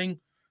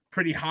sailing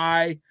pretty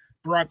high.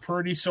 Brock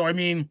Purdy. So I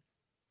mean,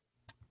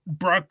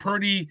 Brock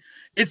Purdy,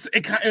 it's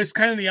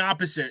kind of the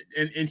opposite,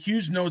 and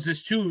Hughes knows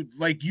this too.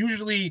 Like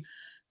usually,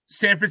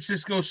 San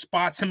Francisco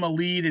spots him a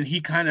lead, and he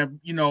kind of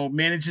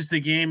manages the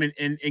game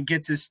and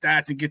gets his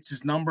stats and gets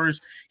his numbers.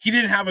 He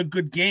didn't have a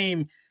good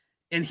game,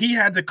 and he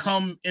had to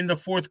come in the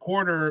fourth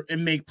quarter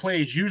and make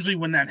plays. Usually,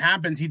 when that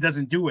happens, he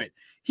doesn't do it.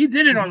 He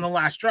did it on the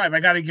last drive. I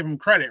got to give him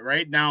credit,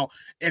 right? Now,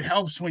 it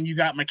helps when you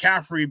got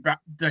McCaffrey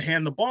to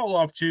hand the ball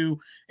off to,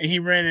 and he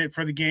ran it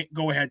for the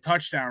go-ahead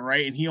touchdown,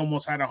 right? And he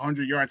almost had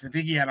 100 yards. I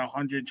think he had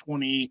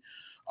 120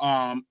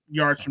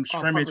 yards from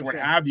scrimmage, what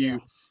have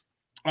you.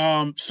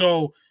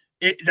 So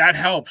that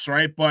helps,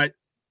 right? But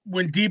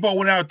when Debo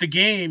went out the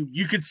game,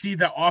 you could see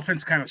the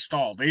offense kind of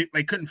stalled.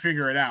 They couldn't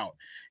figure it out.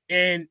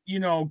 And,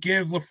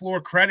 give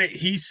LaFleur credit.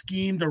 He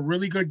schemed a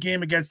really good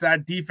game against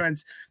that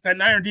defense. That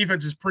Niner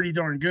defense is pretty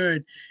darn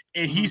good,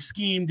 and he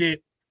schemed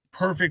it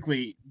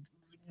perfectly.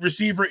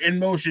 Receiver in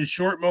motion,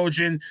 short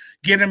motion,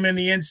 get him in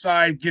the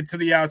inside, get to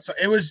the outside.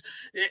 It was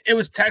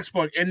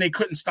textbook, and they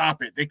couldn't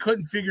stop it. They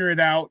couldn't figure it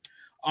out.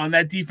 On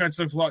that defense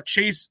looked a lot.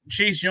 Chase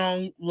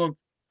Young looked.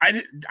 I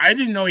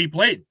didn't know he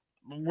played.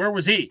 Where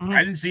was he?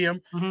 I didn't see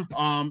him.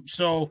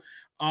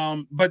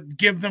 But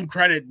give them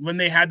credit when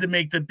they had to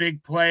make the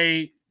big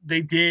play.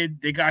 They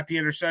did. They got the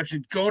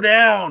interception. Go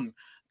down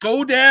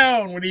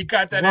when he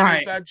got that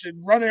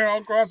interception, running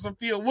across the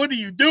field. What are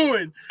you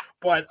doing?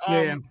 But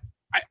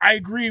I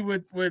agree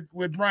with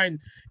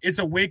Brian. It's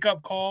a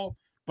wake-up call,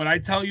 but I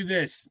tell you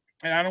this,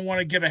 and I don't want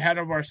to get ahead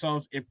of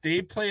ourselves. If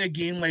they play a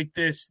game like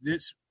this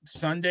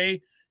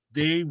Sunday,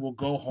 they will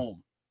go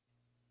home.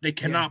 They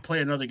cannot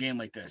play another game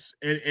like this.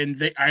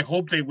 And I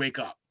hope they wake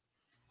up.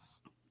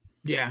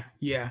 Yeah.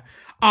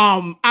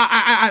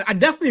 I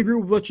definitely agree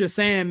with what you're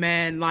saying,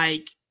 man.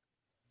 Like,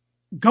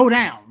 go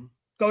down.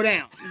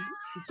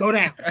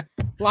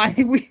 Like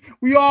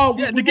we all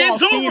the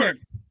game's over.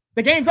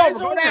 The game's over.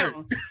 Go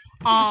down.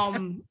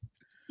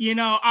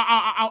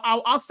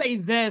 I'll say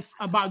this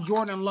about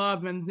Jordan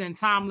Love and then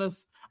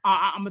Timeless.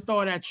 I'm gonna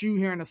throw it at you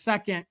here in a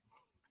second.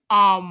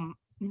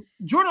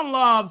 Jordan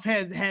Love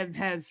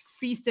has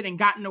feasted and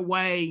gotten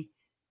away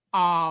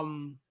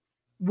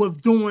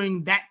with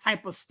doing that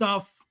type of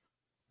stuff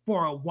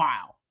for a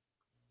while.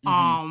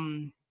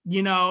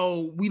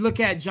 We look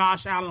at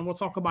Josh Allen, we'll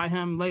talk about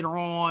him later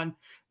on,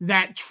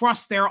 that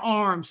trust their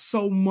arms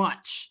so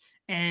much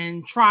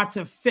and try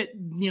to fit,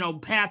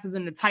 passes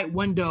in the tight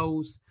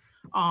windows.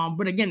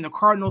 But again, the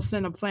Cardinals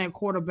center playing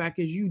quarterback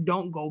is you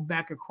don't go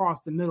back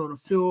across the middle of the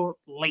field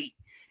late.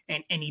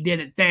 And he did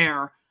it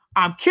there.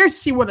 I'm curious to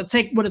see what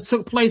it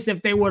took place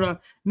if they would have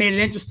made it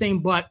interesting,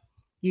 but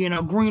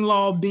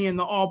Greenlaw being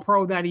the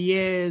all-pro that he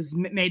is,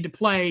 made the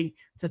play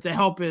to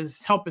help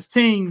his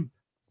team.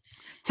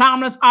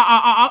 Thomas,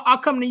 I'll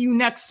come to you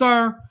next,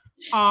 sir.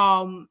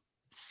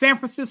 San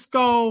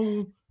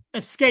Francisco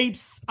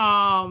escapes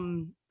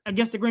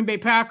against the Green Bay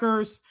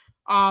Packers.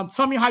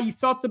 Tell me how you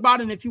felt about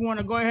it, and if you want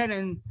to go ahead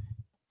and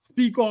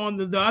speak on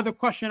the other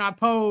question I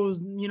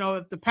posed,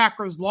 if the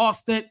Packers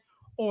lost it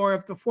or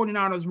if the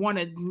 49ers won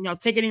it.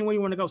 Take it any way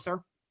you want to go,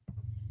 sir.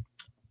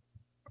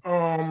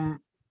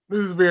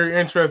 This is very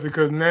interesting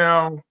because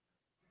now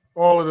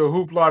all of the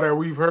hoopla that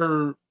we've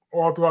heard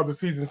all throughout the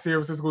season, San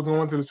Francisco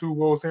going to the Super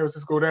Bowl, San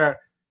Francisco that,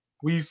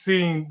 we've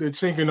seen the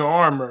chink in the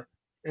armor.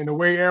 And the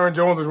way Aaron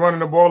Jones is running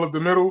the ball up the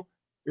middle,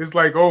 it's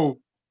like, oh,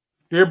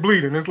 they're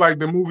bleeding. It's like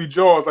the movie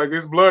Jaws, like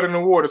there's blood in the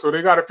water. So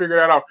they got to figure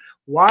that out.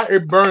 Why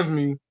it burns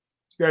me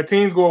that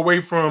teams go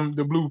away from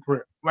the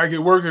blueprint. Like it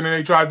works and then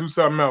they try to do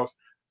something else.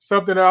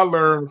 Something that I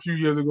learned a few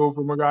years ago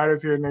from a guy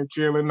that's here named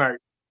Chandler Knight.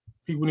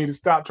 People need to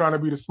stop trying to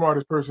be the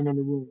smartest person in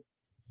the room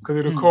because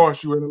it'll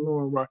cost you in the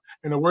long run.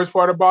 And the worst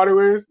part about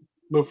it is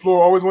LaFleur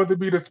always wanted to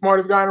be the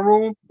smartest guy in the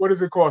room. What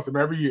does it cost him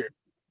every year?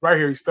 Right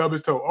here, he stubbed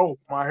his toe. Oh,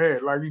 my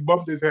head. Like he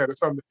bumped his head or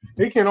something.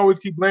 They can't always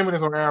keep blaming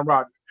this on Aaron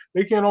Rodgers.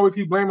 They can't always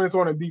keep blaming this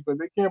on the defense.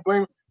 They can't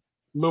blame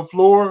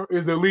LaFleur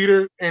is the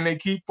leader, and they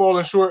keep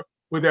falling short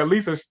with at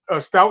least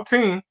a stout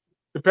team.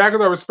 The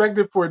Packers are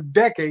respected for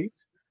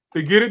decades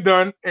to get it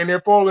done, and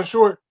they're falling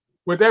short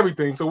with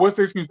everything. So what's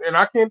the excuse? And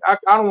I don't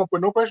want to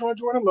put no pressure on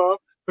Jordan Love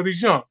because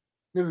he's young.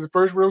 This is his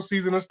first real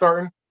season of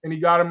starting, and he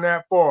got him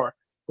that far.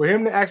 For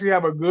him to actually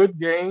have a good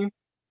game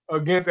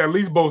against at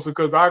least Bosa,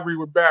 because I agree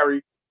with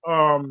Barry,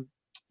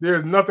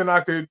 there's nothing I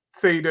could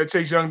say that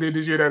Chase Young did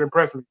this year that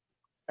impressed me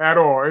at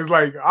all. It's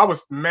like I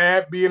was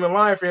mad being a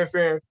Lion fan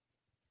saying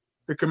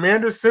the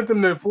Commanders sent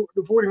him to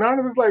the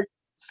 49ers. It's like,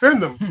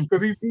 send him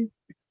because he's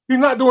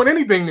not doing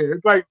anything there.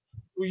 It's like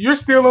you're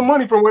stealing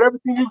money from whatever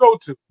team you go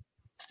to.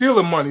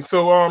 Stealing money.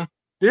 So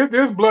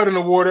there's blood in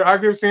the water. I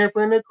give San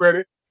Fran their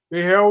credit.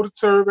 They held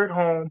serve at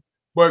home,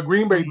 but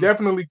Green Bay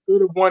definitely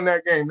could have won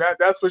that game.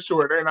 That's for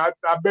sure. And I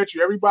bet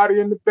you everybody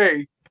in the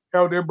Bay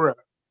held their breath.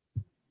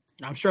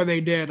 I'm sure they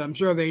did.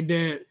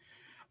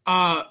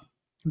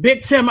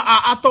 Big Tim,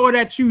 I throw it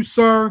at you,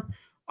 sir.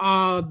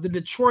 The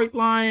Detroit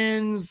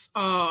Lions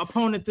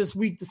opponent this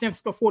week, the San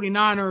Francisco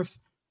 49ers,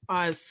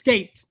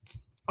 escaped.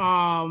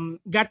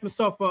 Got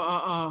themselves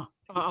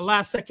a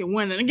last-second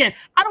win. And again,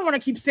 I don't want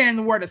to keep saying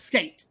the word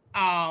escaped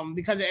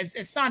because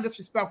it sounds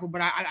disrespectful,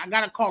 but I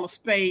got to call a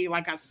spade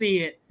like I see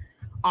it.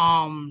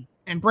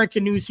 And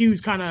breaking news, Hughes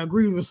kind of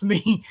agreed with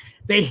me.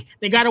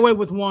 They got away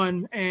with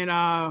one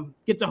and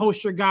get to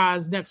host your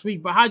guys next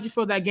week. But how'd you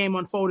feel that game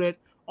unfolded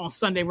on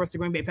Sunday versus the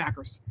Green Bay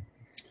Packers?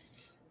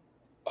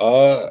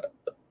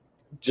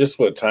 Just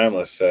what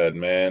Timeless said,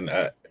 man.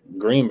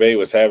 Green Bay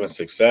was having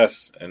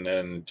success and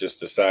then just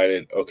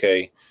decided,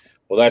 okay,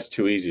 well, that's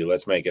too easy.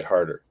 Let's make it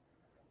harder.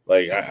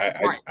 Like,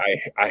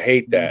 I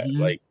hate that.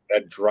 Mm-hmm. Like,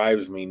 that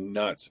drives me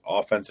nuts.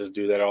 Offenses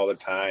do that all the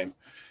time.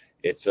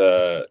 It's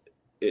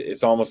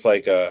almost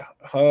like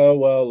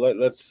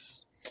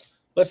let's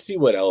see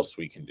what else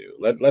we can do.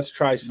 Let's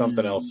try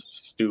something else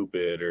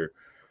stupid or,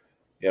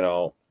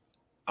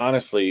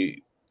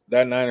 honestly,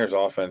 that Niners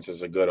offense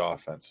is a good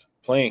offense.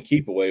 Playing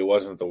keep away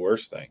wasn't the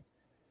worst thing.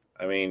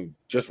 I mean,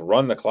 just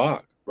run the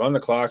clock,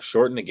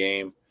 shorten the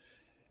game.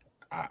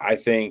 I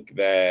think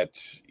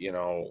that,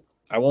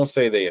 I won't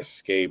say they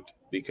escaped,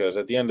 because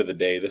at the end of the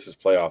day, this is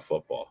playoff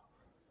football.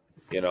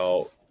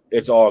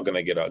 It's all going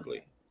to get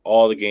ugly.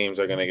 All the games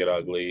are going to get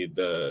ugly.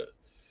 The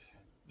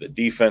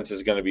defense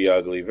is going to be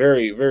ugly.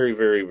 Very, very,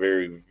 very,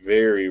 very,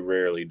 very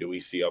rarely do we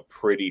see a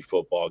pretty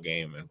football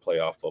game in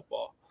playoff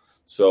football.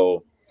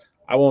 So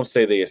I won't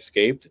say they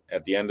escaped.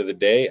 At the end of the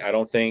day, I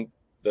don't think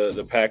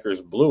the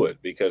Packers blew it,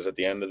 because at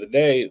the end of the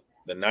day,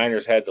 the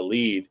Niners had the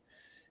lead,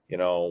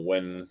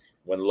 when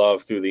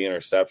Love threw the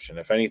interception.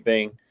 If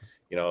anything,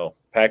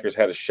 Packers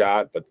had a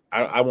shot, but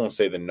I won't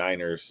say the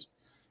Niners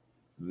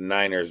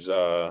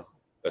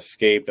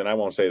escaped, and I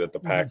won't say that the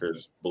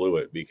Packers blew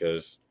it,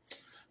 because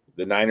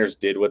the Niners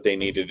did what they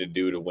needed to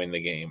do to win the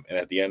game. And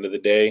at the end of the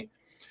day,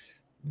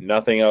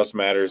 nothing else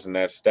matters in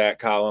that stat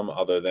column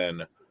other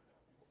than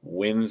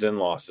wins and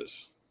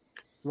losses.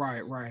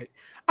 Right.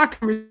 I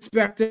can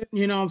respect it.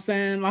 You know what I'm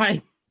saying?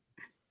 Like,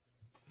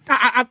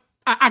 I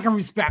can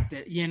respect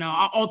it.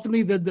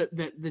 Ultimately,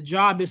 the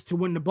job is to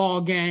win the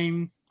ball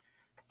game.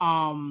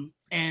 And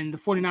the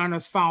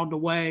 49ers found a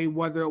way,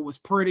 whether it was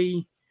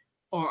pretty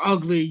or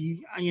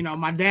ugly.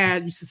 My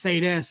dad used to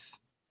say this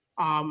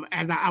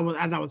as I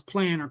was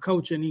playing or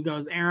coaching. He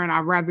goes, "Aaron,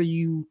 I'd rather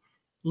you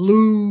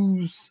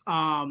lose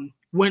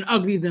win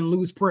ugly than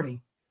lose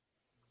pretty."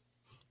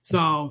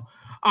 So,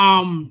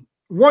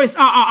 Royce,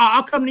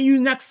 I'll come to you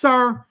next,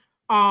 sir.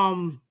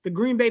 The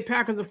Green Bay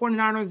Packers and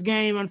 49ers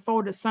game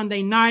unfolded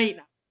Sunday night.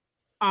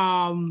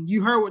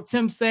 You heard what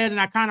Tim said,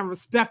 and I kind of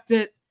respect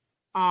it.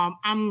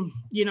 I'm,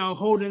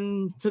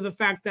 holding to the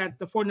fact that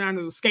the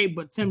 49ers escaped,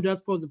 but Tim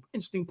does pose an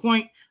interesting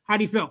point. How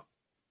do you feel?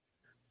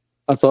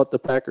 I thought the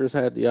Packers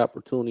had the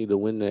opportunity to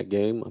win that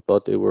game. I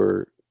thought they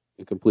were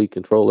in complete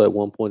control at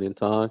one point in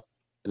time.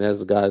 And as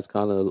the guys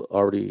kind of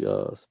already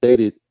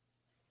stated,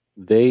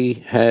 they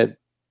had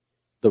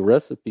the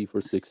recipe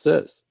for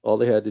success. All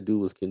they had to do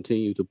was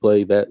continue to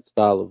play that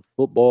style of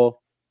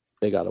football.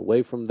 They got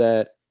away from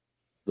that.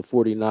 The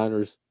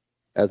 49ers,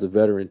 as a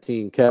veteran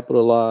team,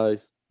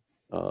 capitalized.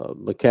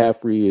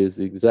 McCaffrey is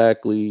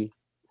exactly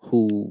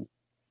who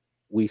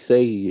we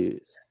say he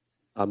is.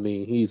 I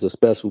mean, he's a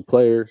special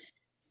player.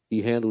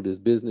 He handled his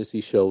business.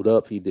 He showed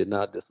up. He did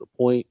not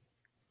disappoint.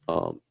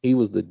 He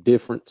was the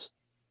difference,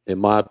 in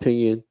my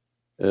opinion,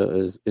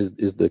 is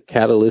the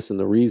catalyst and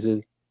the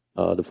reason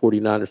the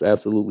 49ers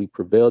absolutely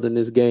prevailed in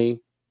this game.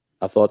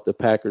 I thought the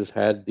Packers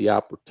had the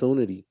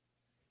opportunity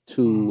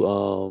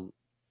to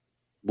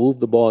move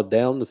the ball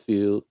down the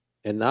field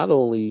and not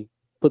only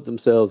put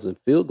themselves in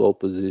field goal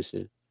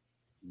position,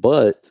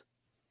 but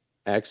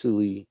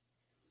actually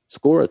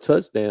score a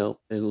touchdown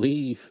and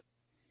leave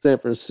San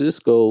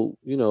Francisco,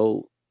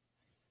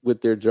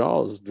 with their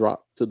jaws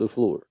dropped to the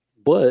floor.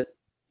 But,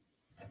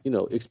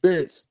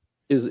 experience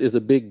is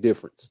a big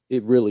difference.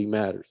 It really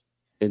matters.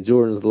 And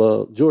Jordan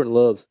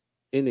Love's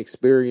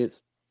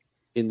inexperience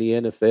in the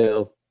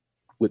NFL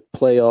with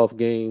playoff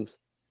games,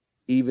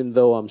 even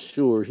though I'm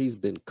sure he's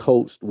been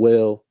coached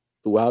well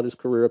throughout his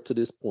career up to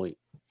this point,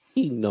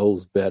 he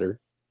knows better.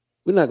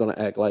 We're not going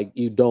to act like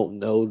you don't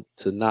know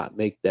to not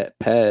make that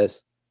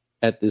pass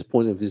at this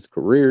point of his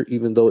career,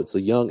 even though it's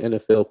a young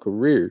NFL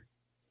career.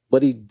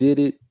 But he did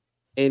it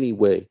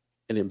anyway.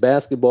 And in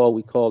basketball,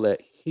 we call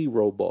that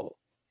hero ball.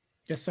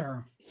 Yes,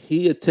 sir.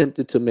 He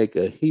attempted to make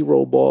a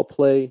hero ball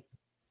play,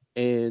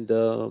 and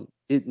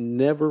it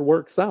never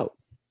works out,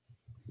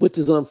 which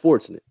is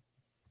unfortunate.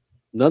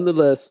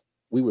 Nonetheless,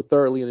 we were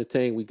thoroughly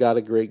entertained. We got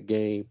a great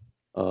game.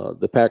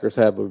 The Packers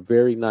have a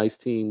very nice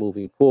team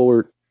moving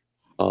forward.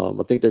 I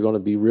think they're going to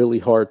be really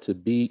hard to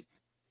beat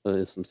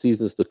in some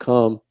seasons to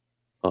come.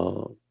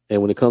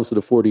 And when it comes to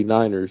the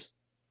 49ers,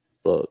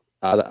 look,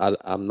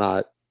 I'm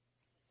not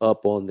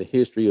up on the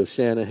history of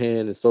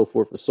Shanahan and so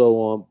forth and so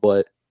on,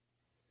 but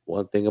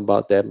one thing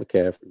about that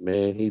McCaffrey,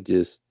 man, he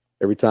just,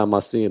 every time I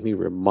see him, he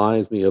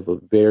reminds me of a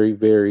very,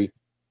 very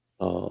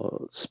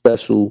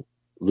special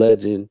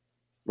legend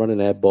running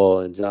that ball,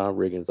 and John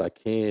Riggins. I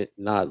can't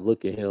not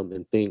look at him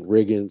and think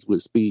Riggins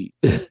with speed.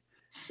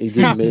 He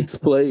just makes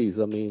plays.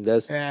 I mean,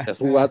 that's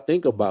who I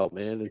think about,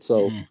 man. And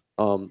so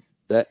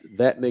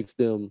that makes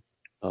them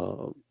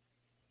a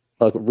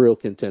real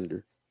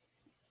contender.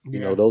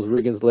 Those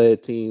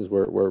Riggins-led teams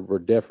were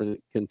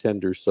definite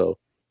contenders. So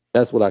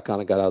that's what I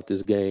kind of got out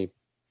this game.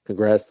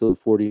 Congrats to the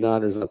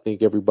 49ers. I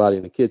think everybody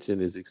in the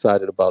kitchen is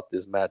excited about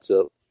this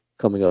matchup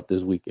coming up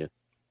this weekend.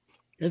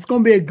 It's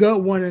going to be a good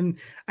one, and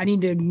I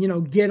need to,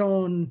 get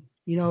on,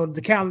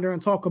 the calendar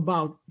and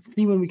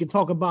see when we can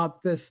talk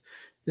about this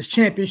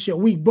championship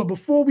week. But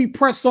before we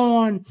press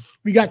on,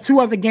 we got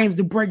two other games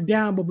to break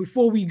down. But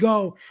before we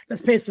go,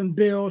 let's pay some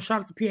bills.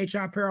 Shout out to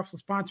PHI Apparel for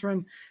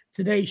sponsoring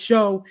today's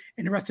show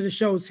and the rest of the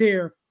shows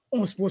here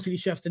on Sports City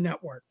Chefs, the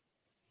network.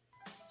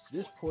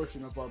 This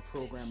portion of our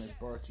program is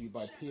brought to you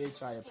by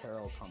PHI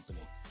Apparel Company.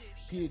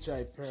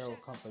 PHI Apparel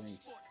Company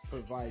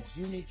provides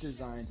unique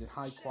designs and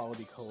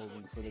high-quality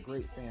clothing for the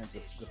great fans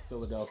of the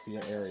Philadelphia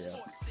area.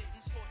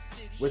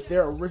 With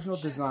their original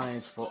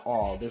designs for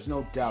all, there's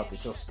no doubt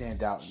that you'll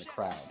stand out in the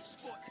crowd.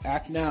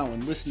 Act now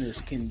and listeners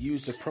can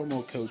use the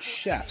promo code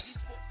CHEFS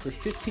for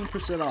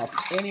 15%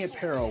 off any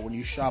apparel when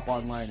you shop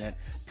online at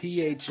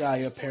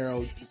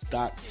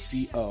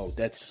phiapparel.co.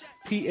 That's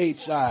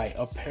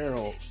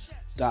phiapparel.co.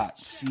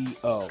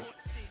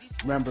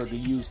 Remember to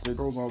use the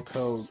promo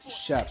code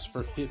CHEFS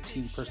for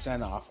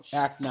 15% off.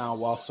 Act now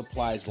while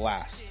supplies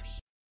last.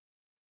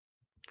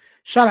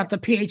 Shout out to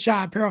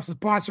PHI Apparel for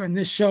sponsoring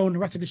this show and the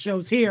rest of the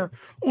shows here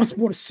on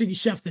Sports City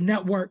Chefs, the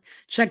network.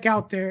 Check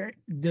out the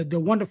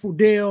wonderful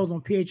deals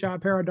on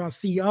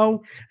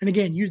phiapparel.co. And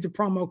again, use the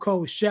promo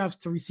code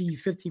CHEFS to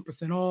receive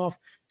 15% off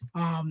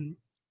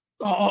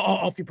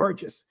your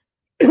purchase.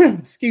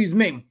 Excuse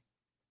me.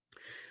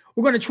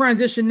 We're going to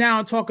transition now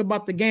and talk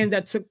about the game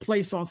that took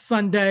place on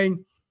Sunday.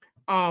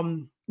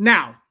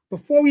 Now,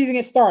 before we even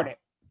get started,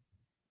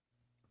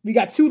 we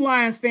got two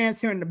Lions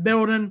fans here in the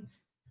building.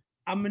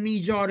 I'm gonna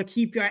need y'all to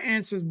keep your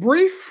answers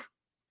brief.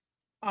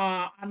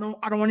 I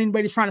don't want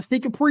anybody trying to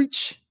sneak and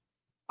preach.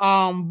 But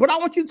I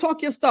want you to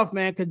talk your stuff,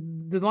 man, because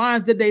the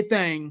Lions did their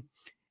thing.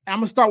 And I'm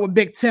gonna start with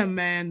Big Tim,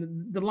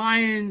 man. The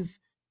Lions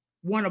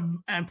won an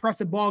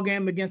impressive ball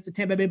game against the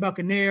Tampa Bay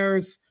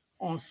Buccaneers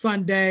on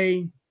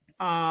Sunday.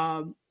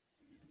 I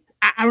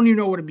don't even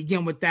know where to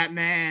begin with that,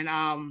 man.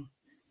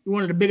 You're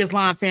one of the biggest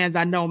Lion fans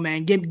I know,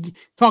 man.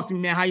 Talk to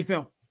me, man. How you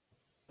feel?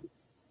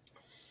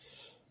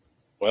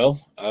 Well,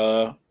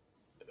 I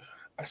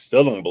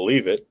still don't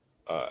believe it.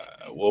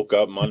 I woke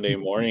up Monday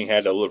morning,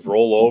 had to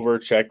roll over,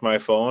 check my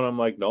phone. I'm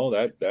like, no,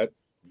 that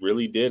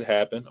really did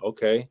happen.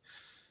 Okay.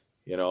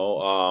 You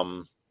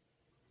know,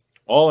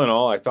 all in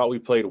all, I thought we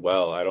played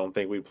well. I don't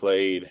think we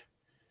played,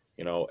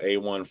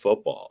 A1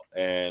 football.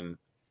 And,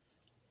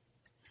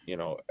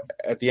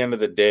 at the end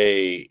of the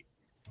day,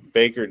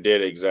 Baker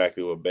did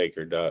exactly what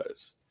Baker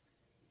does.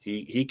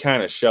 He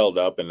kind of shelled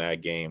up in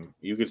that game.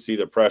 You could see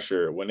the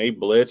pressure. When they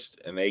blitzed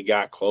and they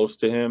got close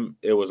to him,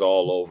 it was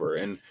all over.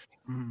 And,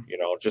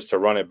 just to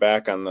run it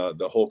back on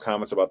the whole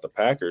comments about the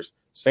Packers,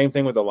 same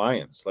thing with the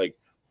Lions. Like,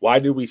 why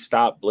did we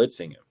stop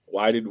blitzing him?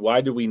 Why did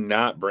we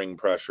not bring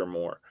pressure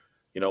more?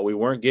 We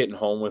weren't getting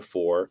home with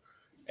 4,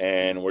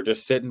 and we're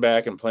just sitting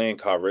back and playing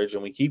coverage,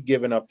 and we keep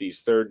giving up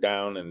these 3rd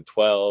down and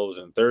 12s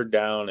and 3rd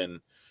down and,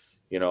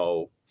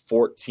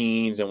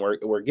 14s, and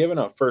we're giving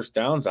up first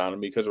downs on them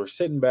because we're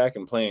sitting back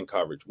and playing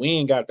coverage. We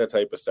ain't got that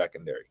type of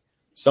secondary.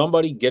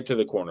 Somebody get to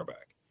the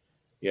cornerback.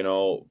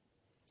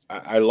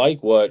 I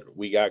like what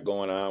we got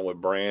going on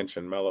with Branch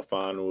and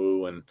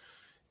Melifonwu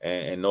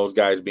and those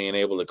guys being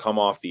able to come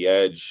off the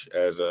edge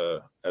as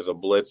a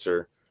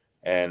blitzer,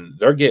 and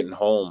they're getting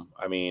home.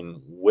 I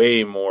mean,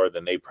 way more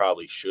than they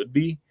probably should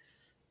be.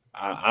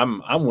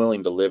 I'm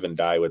willing to live and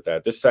die with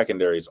that. This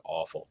secondary is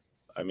awful.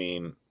 I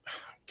mean,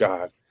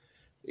 God.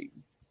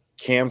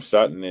 Cam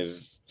Sutton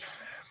is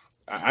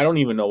 – I don't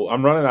even know.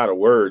 I'm running out of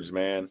words,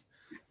 man.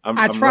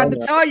 I tried to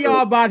tell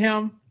y'all about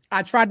him.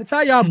 I tried to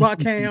tell y'all about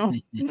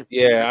Cam.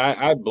 Yeah,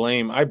 I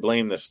blame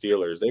the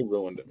Steelers. They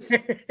ruined him.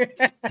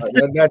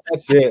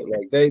 That's it.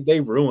 Like they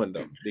ruined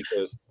him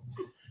because,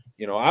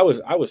 I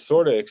was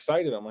sort of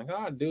excited. I'm like,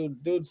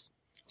 dude's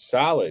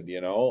solid.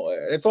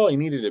 That's all he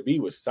needed to be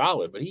was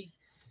solid. But I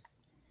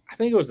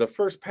think it was the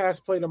first pass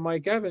play to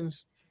Mike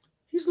Evans.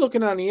 He's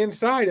looking on the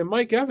inside, and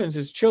Mike Evans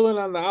is chilling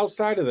on the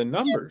outside of the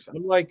numbers.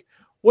 I'm like,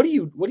 what are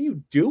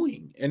you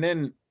doing? And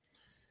then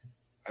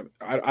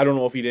I don't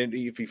know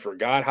if he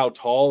forgot how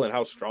tall and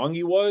how strong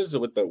he was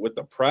with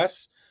the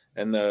press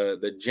and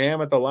the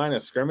jam at the line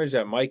of scrimmage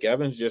that Mike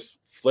Evans just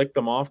flicked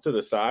them off to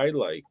the side,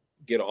 like,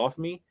 get off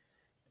me.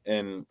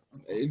 And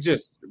it's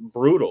just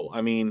brutal.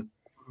 I mean,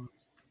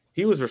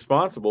 he was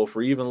responsible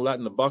for even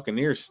letting the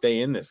Buccaneers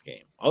stay in this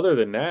game. Other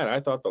than that, I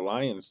thought the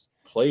Lions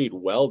played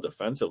well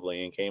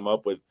defensively and came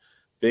up with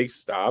big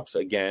stops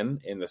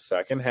again in the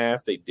second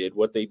half. They did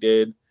what they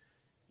did,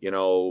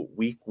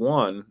 week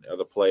 1 of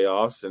the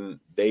playoffs, and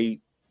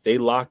they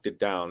locked it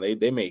down.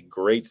 They made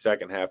great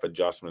second half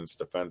adjustments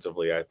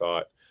defensively, I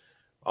thought,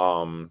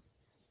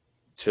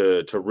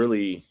 to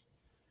really,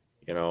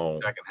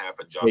 second half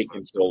adjustments take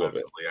control of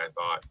it. I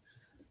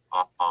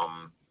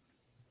thought.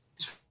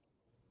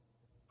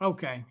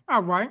 Okay,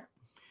 all right.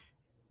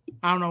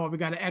 I don't know what we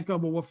got to echo,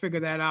 but we'll figure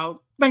that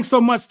out. Thanks so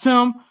much,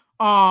 Tim.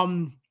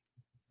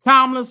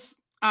 Timeless.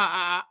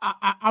 I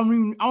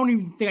don't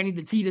even think I need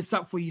to tee this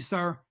up for you,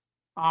 sir.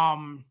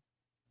 Lions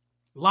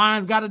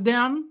got it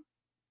down.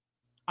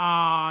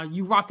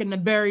 You rocking the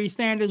Barry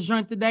Sanders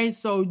joint today,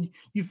 so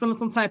you feeling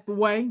some type of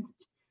way.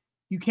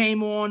 You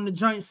came on the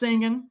joint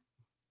singing.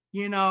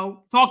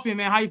 Talk to me,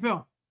 man. How you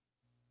feel?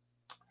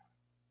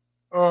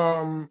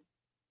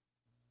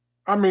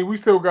 I mean, we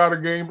still got a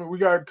game, but we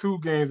got 2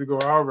 games to go.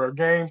 However, a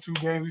game, 2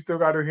 games, we still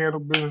got to handle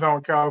business out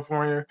in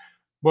California.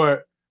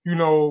 But,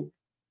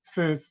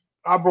 since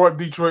I brought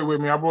Detroit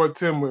with me, I brought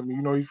Tim with me.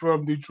 He's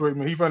from Detroit,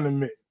 man. He's from the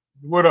Mid.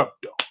 What up,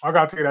 though? I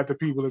gotta say that to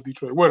people in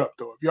Detroit. What up,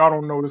 though? If y'all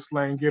don't know the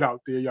slang, get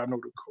out there. Y'all know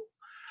the code.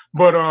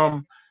 But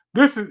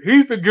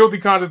he's the guilty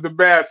conscience, the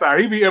bad side.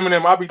 He be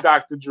Eminem, I be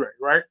Dr. Dre,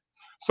 right?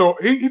 So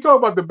he talk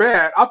about the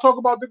bad, I'll talk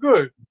about the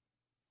good.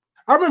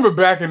 I remember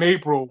back in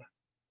April,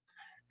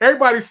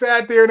 everybody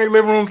sat there in their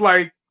living rooms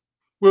like,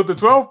 will the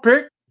 12th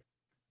pick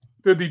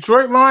the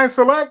Detroit Lions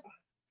select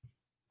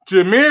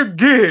Jahmyr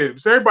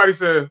Gibbs? Everybody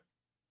said,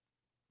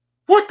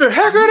 what the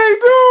heck are they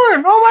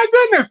doing? Oh my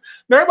goodness.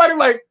 And everybody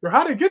like,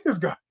 how did they get this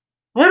guy?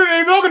 What are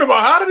they talking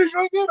about? How did they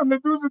try to get him? The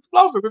dude's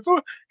explosive.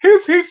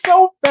 He's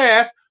so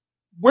fast.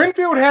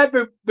 Winfield had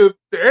the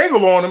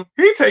angle on him.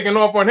 He taking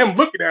off on him,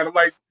 looking at him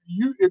like,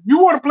 if you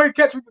want to play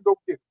catch, we can go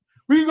get it.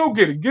 We can go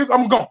get it. Gibbs,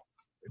 I'm gone.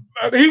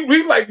 He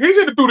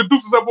should have threw the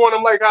deuces up on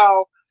him like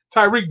how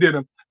Tyreek did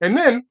him. And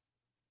then,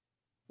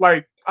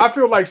 like, I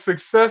feel like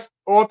success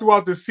all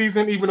throughout the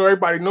season, even though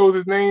everybody knows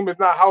his name, is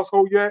not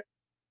household yet.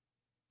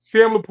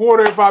 Sam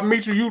Laporta, if I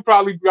meet you, you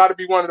probably got to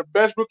be one of the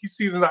best rookie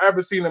seasons I've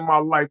ever seen in my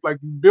life. Like,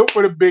 built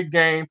for the big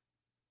game,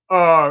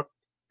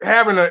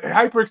 having a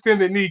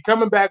hyperextended knee,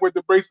 coming back with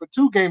the brace for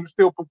 2 games,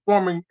 still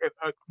performing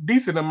a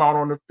decent amount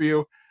on the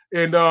field.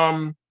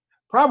 And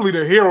probably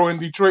the hero in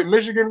Detroit,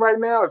 Michigan right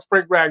now is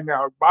Frank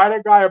Ragnow. Buy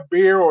that guy a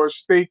beer or a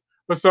steak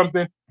or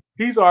something.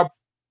 He's our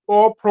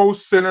all-pro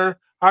center.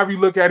 However you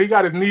look at it, he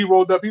got his knee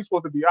rolled up. He's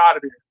supposed to be out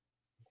of there.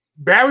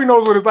 Barry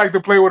knows what it's like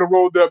to play with a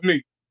rolled up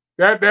knee.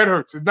 That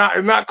hurts. It's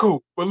not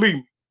cool. Believe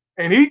me.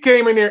 And he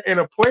came in there in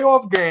a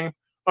playoff game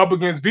up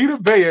against Vita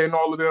Vea and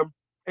all of them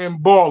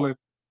and balling.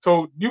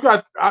 So you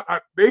got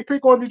they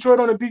pick on Detroit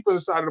on the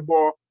defensive side of the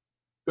ball.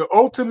 The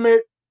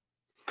ultimate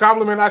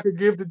compliment I could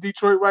give to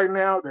Detroit right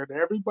now that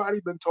everybody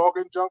been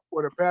talking junk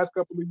for the past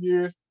couple of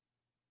years,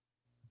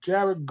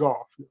 Jared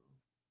Goff.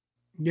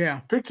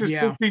 Yeah. Picture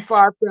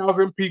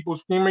 65,000 people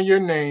screaming your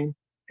name,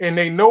 and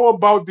they know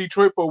about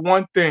Detroit for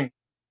one thing,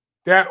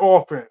 that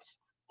offense.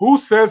 Who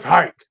says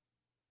hike?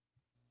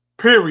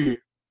 Period.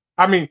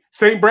 I mean,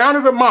 St. Brown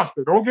is a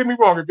monster. Don't get me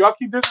wrong. If y'all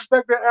keep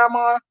disrespecting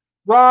Amon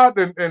Rod,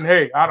 then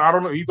hey, I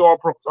don't know. He's all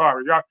pro.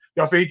 Sorry,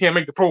 y'all say he can't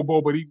make the Pro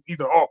Bowl, but he's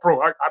an all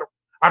pro.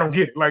 I don't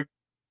get it. Like,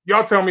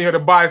 y'all tell me how the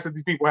bias that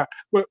these people have,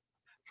 but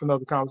it's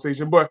another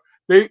conversation. But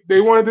they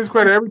want to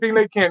discredit everything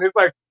they can. It's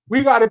like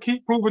we got to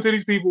keep proving to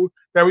these people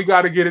that we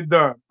got to get it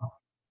done.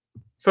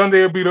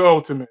 Sunday will be the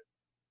ultimate.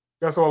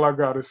 That's all I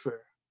got to say.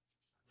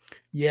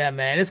 Yeah,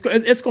 man, it's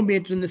going to be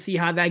interesting to see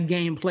how that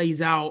game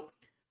plays out.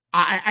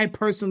 I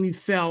personally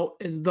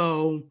felt as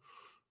though,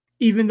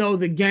 even though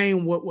the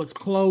game was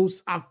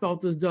close, I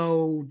felt as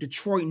though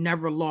Detroit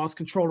never lost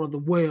control of the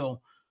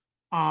wheel.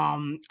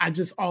 I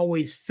just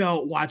always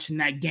felt watching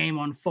that game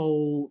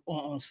unfold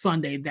on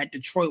Sunday that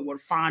Detroit would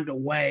find a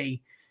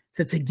way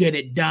to get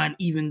it done,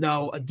 even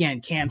though, again,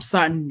 Cam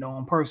Sutton, know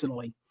him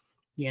personally,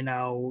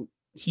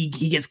 he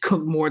gets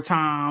cooked more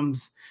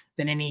times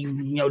than any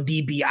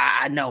DB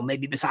I know,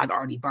 maybe besides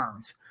Artie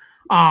Burns.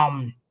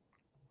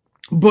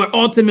 But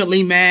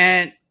ultimately,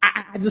 man,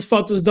 I just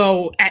felt as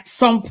though at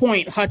some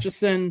point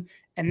Hutchinson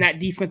and that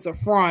defensive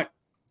front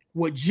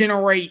would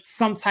generate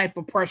some type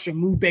of pressure,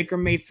 move Baker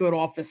Mayfield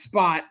off his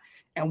spot.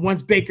 And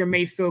once Baker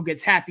Mayfield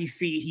gets happy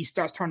feet, he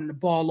starts turning the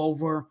ball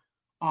over.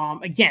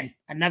 Again,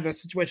 another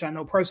situation I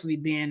know personally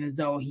being as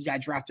though he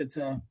got drafted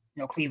to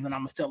Cleveland.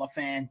 I'm still a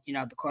fan.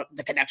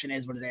 The connection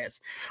is what it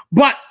is.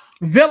 But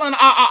Villain,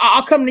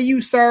 I'll come to you,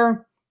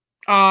 sir.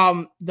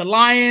 The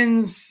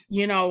Lions,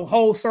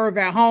 hold serve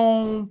at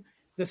home.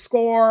 The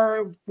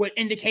score would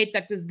indicate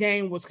that this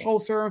game was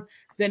closer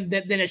than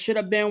it should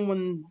have been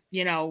when,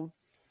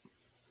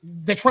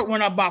 Detroit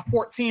went up by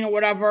 14 or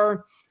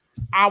whatever.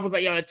 I was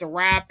like, it's a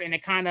wrap, and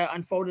it kind of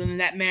unfolded in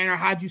that manner.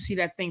 How'd you see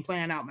that thing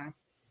playing out, man?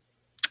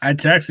 I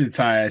texted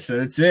Ty. I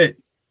said, "That's it.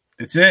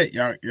 It's it.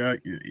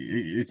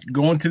 It's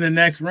going to the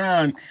next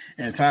round."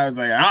 And Ty was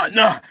like,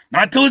 "No,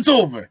 not till it's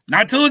over.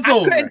 Not till it's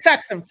over." I couldn't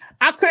text him.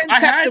 I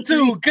had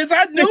to because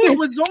I knew it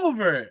was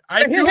over.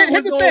 I knew it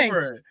was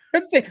over.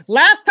 Here's the thing.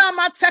 Last time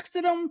I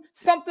texted him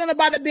something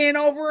about it being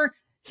over,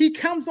 he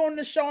comes on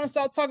the show and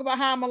starts talking about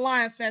how I'm a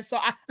Lions fan. So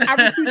I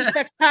refuse to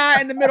text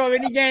Ty in the middle of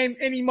any game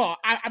anymore.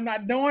 I'm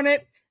not doing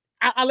it.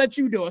 I'll let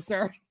you do it,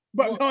 sir.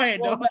 But go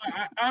ahead.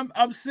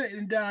 I'm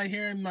sitting down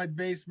here in my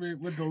basement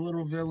with the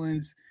little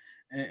villains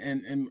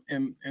and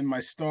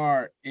my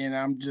star, and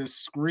I'm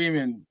just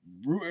screaming,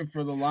 rooting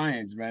for the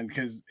Lions, man,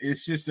 because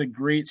it's just a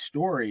great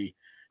story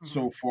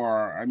so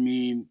far. I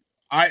mean,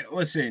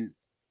 listen.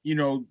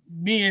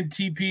 Me and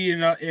TP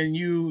and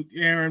you,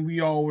 Aaron,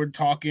 we all were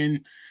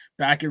talking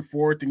back and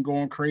forth and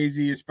going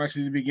crazy,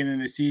 especially at the beginning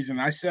of the season.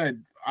 I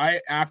said,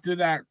 after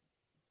that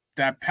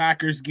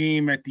Packers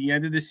game at the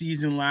end of the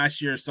season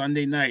last year,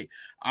 Sunday night,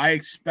 I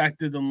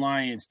expected the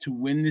Lions to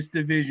win this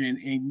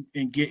division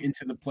and get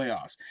into the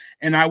playoffs.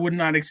 And I would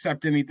not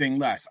accept anything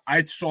less.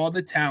 I saw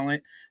the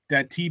talent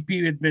that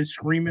TP had been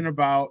screaming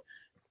about,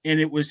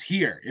 and it was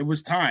here. It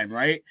was time,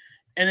 right?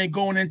 And then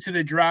going into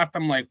the draft,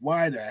 I'm like,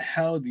 why the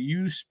hell do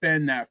you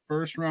spend that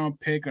first-round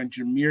pick on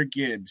Jahmyr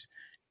Gibbs?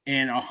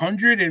 And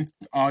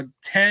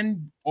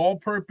 110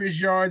 all-purpose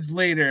yards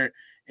later,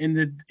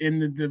 in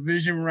the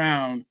division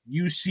round,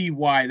 you see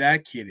why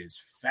that kid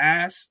is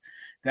fast.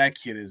 That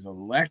kid is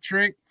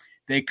electric.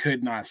 They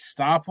could not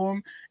stop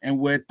him. And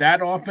with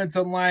that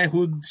offensive line,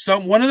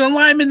 one of the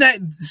linemen that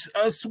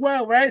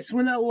swell, right?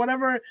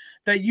 Whatever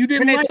that you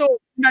didn't like.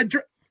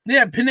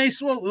 Penei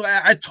Sewell.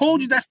 I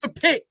told you that's the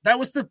pick. That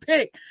was the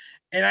pick.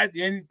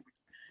 And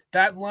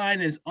that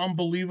line is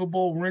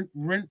unbelievable.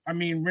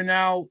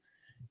 Renal,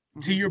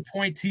 to your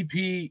point,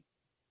 TP,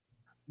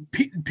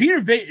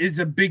 Peter Vea is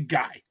a big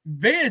guy.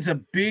 Vea is a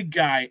big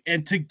guy.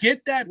 And to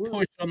get that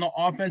push on the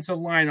offensive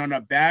line on a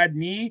bad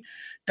knee,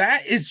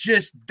 that is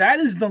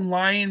the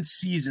Lions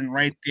season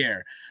right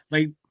there.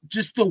 Like,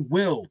 just the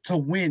will to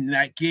win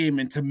that game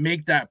and to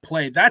make that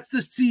play. That's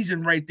the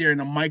season right there in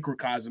a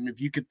microcosm,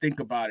 if you could think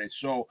about it.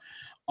 So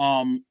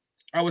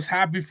I was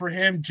happy for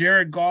him.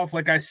 Jared Goff,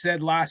 like I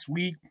said last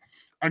week,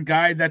 a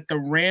guy that the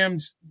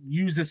Rams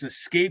use as a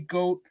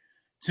scapegoat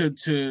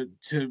to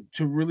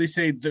really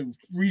say the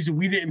reason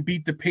we didn't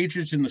beat the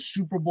Patriots in the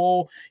Super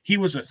Bowl. He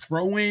was a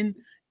throw-in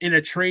in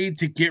a trade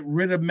to get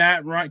rid of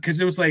Matt Ryan, because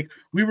it was like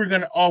we were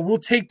going to, we'll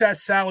take that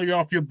salary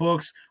off your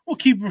books. We'll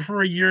keep it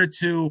for a year or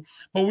two,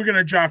 but we're going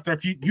to draft our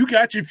future. You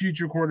got your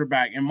future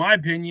quarterback. In my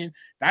opinion,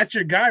 that's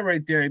your guy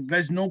right there.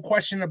 There's no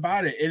question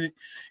about it. And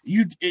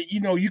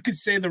you could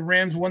say the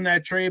Rams won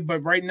that trade,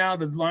 but right now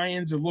the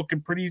Lions are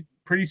looking pretty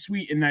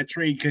sweet in that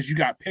trade because you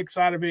got picks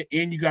out of it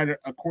and you got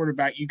a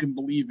quarterback you can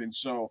believe in.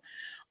 So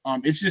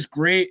it's just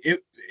great.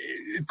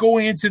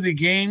 Going into the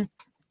game,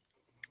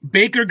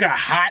 Baker got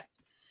hot.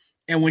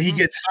 And when he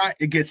gets hot,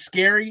 it gets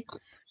scary.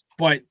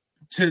 But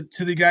to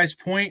the guy's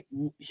point,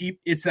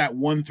 it's that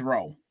one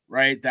throw,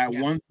 right?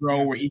 One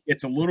throw where he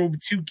gets a little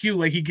too cute,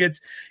 like he gets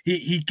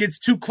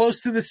too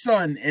close to the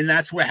sun, and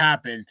that's what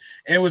happened.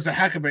 And it was a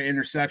heck of an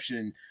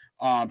interception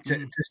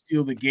to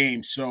steal the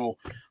game. So,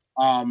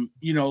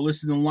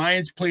 listen, the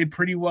Lions played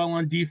pretty well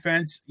on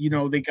defense.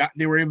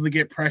 They were able to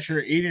get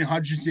pressure. Aiden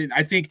Hutchinson,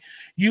 I think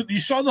you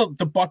saw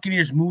the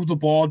Buccaneers move the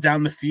ball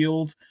down the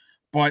field.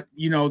 But,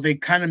 they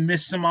kind of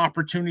missed some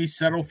opportunities,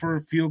 settle for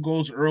field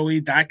goals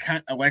early.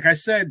 Like I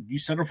said, you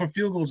settle for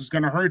field goals, it's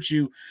going to hurt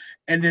you.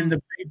 And then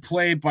the big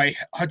play by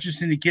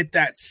Hutchinson to get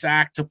that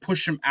sack to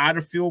push him out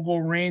of field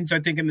goal range, I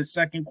think in the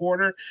second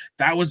quarter,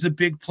 that was a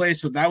big play.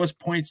 So that was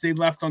points they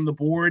left on the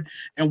board.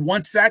 And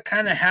once that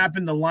kind of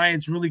happened, the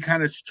Lions really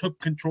kind of took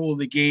control of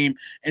the game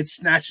and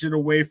snatched it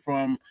away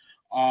from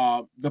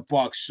the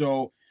Bucs.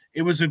 So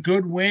it was a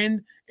good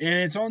win, and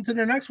it's on to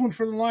the next one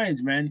for the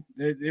Lions, man.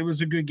 It was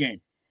a good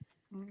game.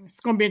 It's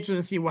going to be interesting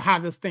to see how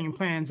this thing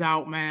plans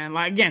out, man.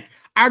 Like, again,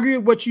 I agree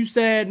with what you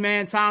said,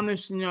 man.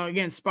 Thomas,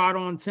 again, spot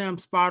on, Tim,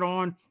 spot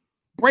on.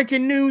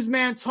 Breaking news,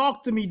 man.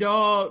 Talk to me,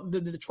 dog.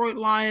 The Detroit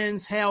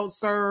Lions held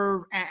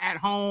serve at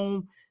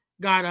home,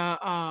 got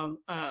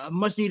a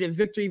much-needed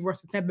victory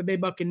versus the Tampa Bay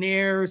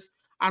Buccaneers.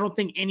 I don't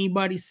think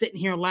anybody sitting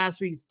here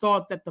last week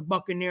thought that the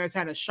Buccaneers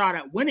had a shot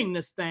at winning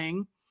this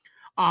thing.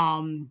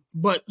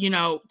 But,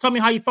 tell me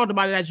how you felt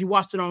about it as you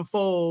watched it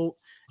unfold,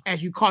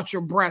 as you caught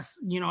your breath,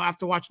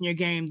 after watching your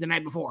game the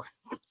night before.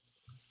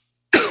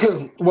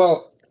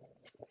 Well,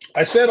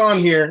 I said on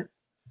here,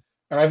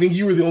 and I think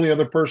you were the only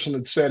other person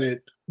that said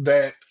it,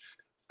 that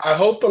I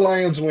hope the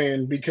Lions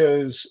win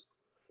because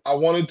I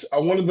wanted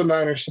the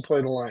Niners to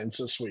play the Lions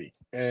this week.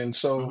 And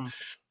so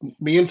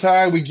me and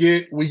Ty, we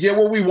get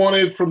what we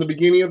wanted from the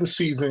beginning of the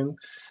season.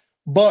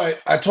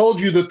 But I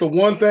told you that the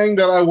one thing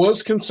that I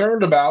was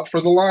concerned about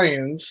for the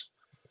Lions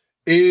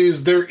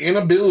is their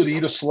inability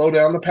to slow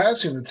down the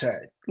passing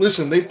attack.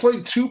 Listen, they've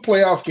played 2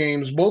 playoff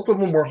games. Both of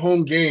them were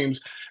home games,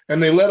 and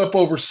they let up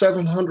over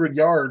 700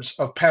 yards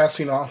of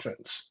passing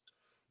offense.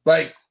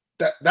 Like,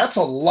 that's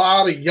a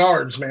lot of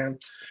yards, man.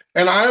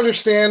 And I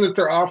understand that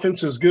their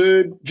offense is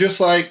good. Just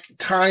like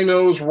Ty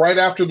knows, right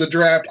after the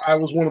draft, I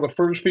was one of the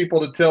first people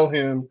to tell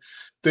him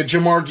that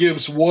Jamar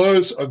Gibbs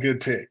was a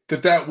good pick,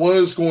 that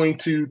was going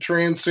to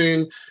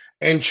transcend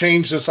and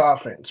change this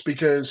offense.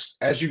 Because,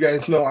 as you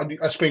guys know,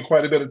 I spent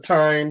quite a bit of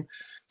time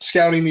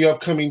scouting the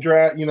upcoming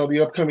draft,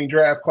 the upcoming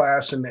draft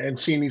class and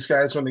seeing these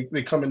guys when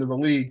they come into the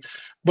league.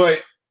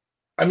 But,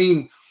 I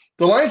mean,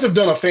 the Lions have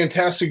done a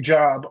fantastic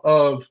job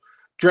of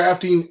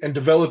drafting and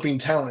developing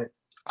talent.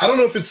 I don't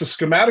know if it's a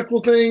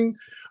schematical thing.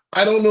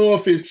 I don't know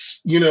if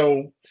it's,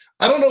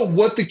 I don't know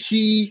what the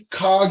key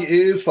cog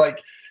is.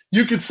 Like,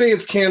 you could say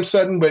it's Cam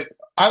Sutton, but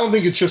I don't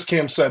think it's just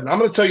Cam Sutton. I'm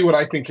going to tell you what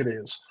I think it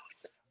is.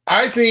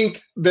 I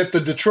think that the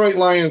Detroit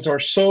Lions are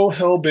so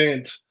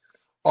hell-bent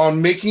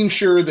on making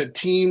sure that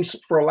teams,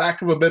 for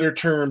lack of a better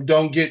term,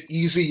 don't get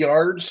easy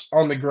yards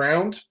on the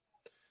ground.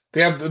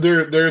 They're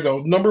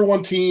the number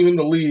 1 team in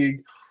the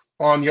league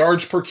on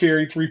yards per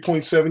carry,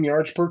 3.7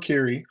 yards per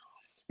carry.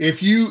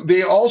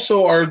 They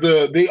also are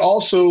the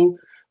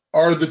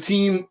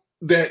team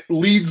that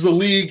leads the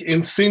league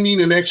in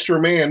sending an extra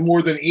man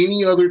more than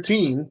any other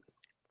team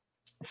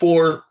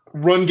for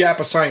run gap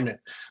assignment,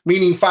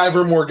 meaning 5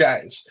 or more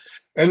guys.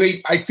 And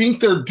I think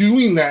they're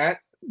doing that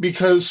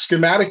because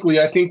schematically,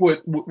 I think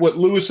what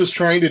Lewis is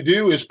trying to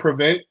do is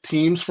prevent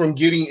teams from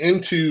getting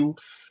into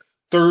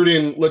 3rd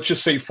and, let's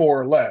just say,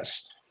 4 or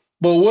less.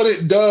 But what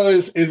it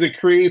does is it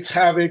creates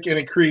havoc and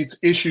it creates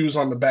issues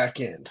on the back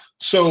end.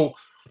 So,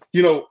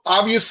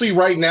 obviously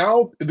right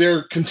now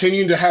they're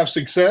continuing to have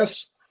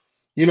success.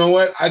 You know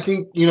what? I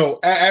think,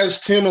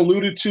 as Tim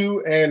alluded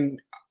to, and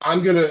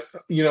I'm going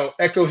to,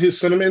 echo his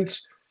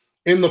sentiments,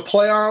 in the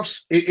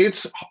playoffs,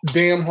 it's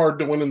damn hard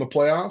to win in the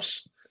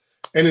playoffs.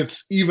 And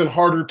it's even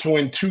harder to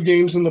win 2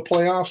 games in the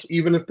playoffs,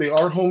 even if they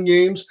are home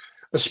games,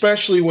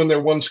 especially when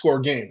they're 1-score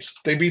games.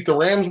 They beat the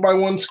Rams by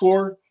 1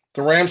 score.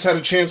 The Rams had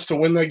a chance to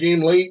win that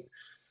game late.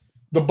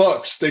 The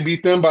Bucks, they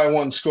beat them by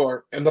 1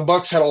 score. And the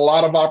Bucks had a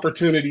lot of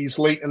opportunities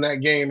late in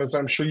that game, as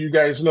I'm sure you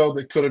guys know,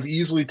 that could have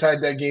easily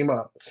tied that game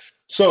up.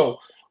 So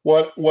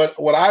what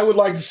I would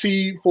like to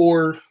see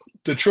for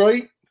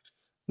Detroit,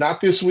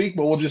 not this week,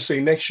 but we'll just say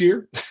next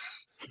year,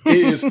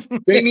 is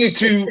they need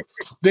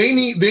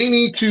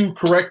to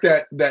correct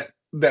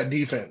that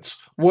defense.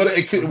 Whether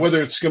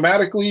it's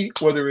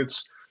schematically, whether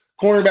it's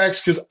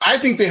cornerbacks, because I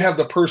think they have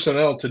the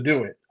personnel to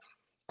do it.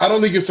 I don't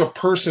think it's a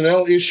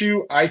personnel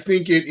issue. I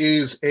think it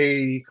is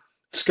a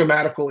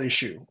schematical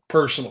issue,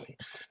 personally.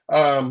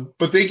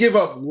 But they give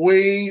up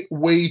way,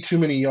 way too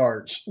many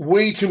yards.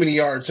 Way too many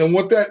yards. And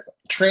what that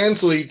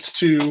translates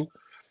to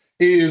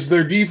is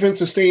their defense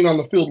is staying on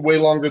the field way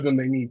longer than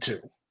they need to.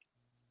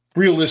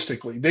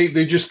 Realistically,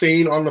 they just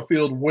staying on the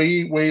field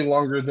way, way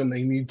longer than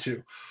they need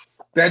to.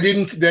 That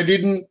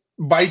didn't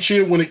bite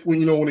you when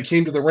it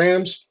came to the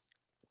Rams.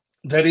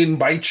 That didn't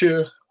bite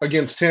you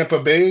against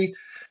Tampa Bay.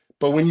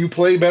 But when you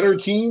play better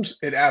teams,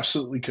 it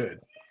absolutely could.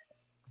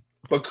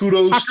 But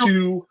kudos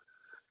to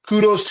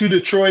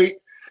Detroit.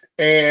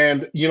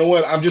 And you know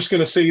what? I'm just going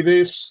to say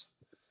this.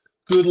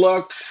 Good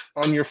luck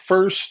on your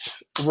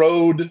first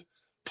road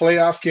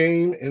playoff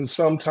game in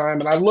some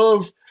time. And I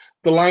love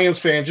the Lions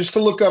fan just to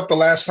look up the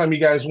last time you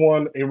guys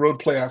won a road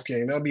playoff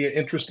game. That'll be an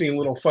interesting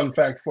little fun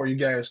fact for you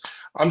guys.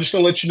 I'm just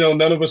going to let you know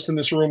none of us in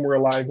this room were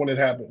alive when it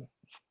happened.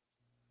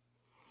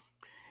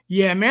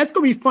 Yeah, man, it's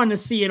going to be fun to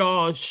see it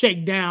all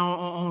shake down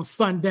on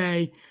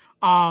Sunday.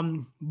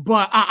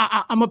 But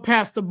I'm going to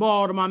pass the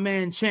ball to my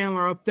man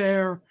Chandler up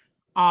there.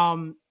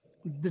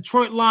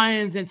 Detroit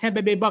Lions and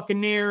Tampa Bay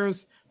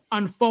Buccaneers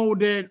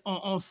unfolded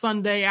on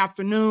Sunday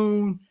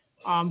afternoon,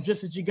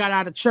 just as you got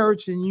out of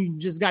church and you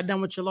just got done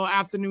with your little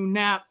afternoon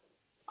nap.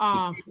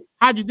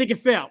 How'd you think it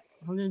felt?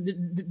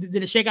 Did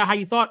it shake out how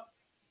you thought?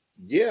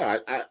 Yeah,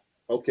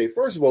 okay,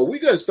 first of all, we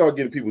got to start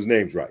getting people's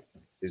names right.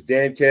 It's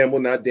Dan Campbell,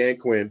 not Dan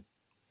Quinn.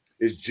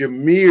 It's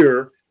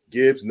Jameer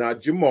Gibbs, not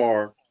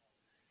Jamar.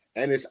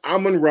 And it's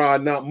Amon-Ra,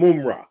 not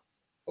Mumra.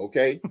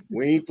 Okay?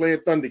 We ain't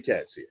playing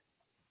Thundercats here.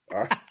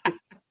 All right.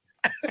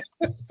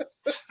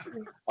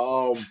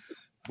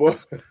 But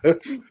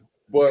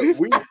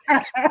we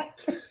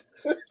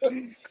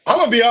I'm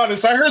gonna be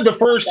honest. I heard the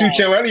first 2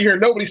 channels. I didn't hear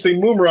nobody say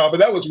Mumra, but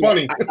that was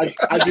funny.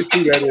 I just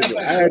threw that in there.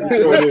 I had to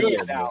throw it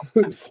in there.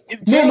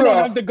 You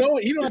don't have to go.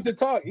 You don't have to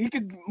talk. You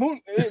could move.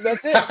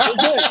 That's it.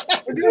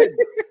 We're good.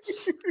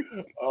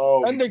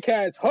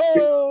 Thundercats.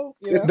 Ho!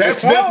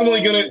 That's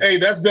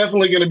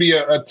definitely gonna be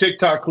a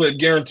TikTok clip,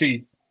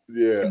 guaranteed.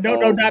 Yeah.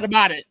 No doubt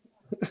about it.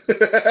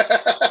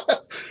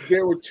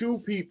 There were 2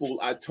 people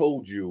I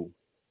told you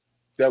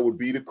that would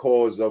be the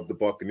cause of the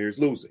Buccaneers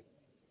losing.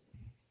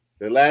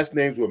 Their last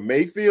names were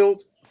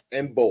Mayfield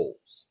and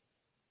Bowles.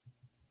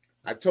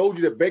 I told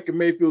you that Baker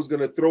Mayfield's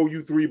going to throw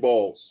you 3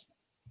 balls.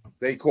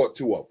 They caught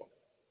 2 of them.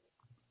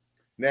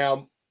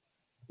 Now,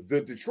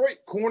 the Detroit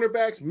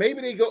cornerbacks,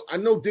 maybe they go. I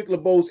know Dick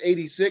LeBeau's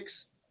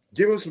 86.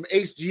 Give him some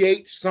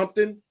HGH,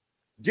 something.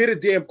 Get a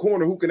damn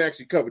corner who can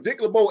actually cover.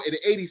 Dick LeBeau at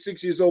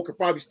 86 years old could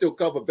probably still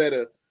cover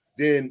better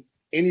than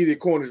any of the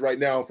corners right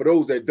now. And for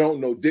those that don't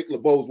know, Dick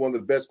LeBeau is one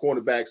of the best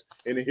cornerbacks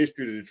in the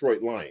history of the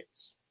Detroit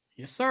Lions.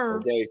 Yes, sir.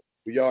 Okay,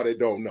 for y'all that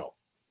don't know.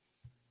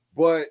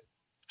 But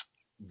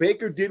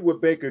Baker did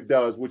what Baker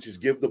does, which is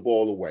give the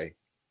ball away.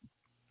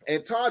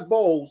 And Todd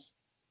Bowles,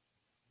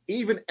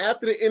 even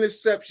after the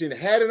interception,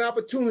 had an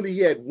opportunity. He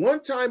had 1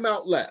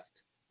 timeout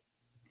left.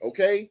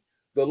 Okay?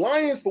 The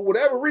Lions, for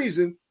whatever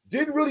reason,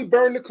 didn't really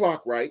burn the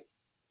clock right.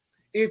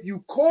 If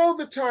you call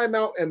the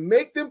timeout and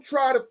make them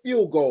try the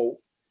field goal,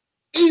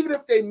 even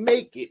if they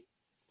make it,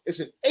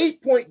 it's an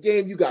 8-point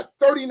game. You got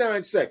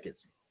 39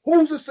 seconds.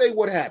 Who's to say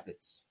what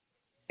happens?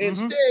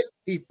 Instead,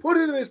 he put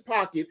it in his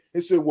pocket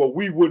and said, well,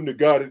 we wouldn't have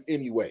got it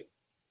anyway.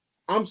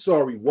 I'm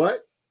sorry,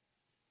 what?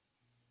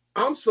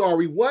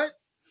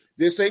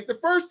 This ain't the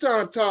first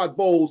time Todd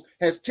Bowles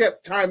has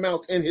kept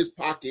timeouts in his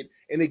pocket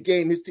in a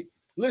game. His team.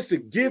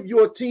 Listen, give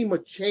your team a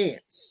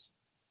chance.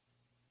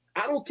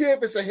 I don't care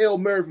if it's a Hail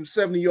Mary from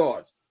 70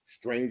 yards.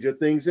 Stranger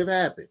things have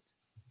happened.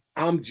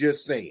 I'm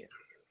just saying.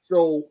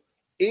 So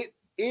it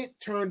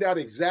turned out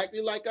exactly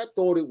like I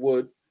thought it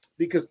would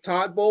because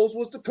Todd Bowles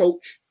was the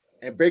coach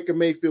and Baker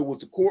Mayfield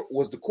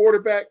was the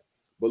quarterback.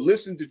 But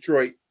listen,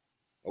 Detroit,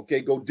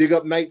 okay, go dig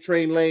up Night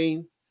Train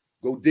Lane.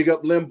 Go dig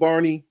up Lim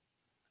Barney.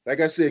 Like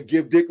I said,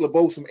 give Dick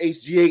LeBeau some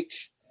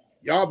HGH.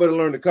 Y'all better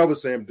learn to cover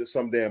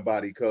some damn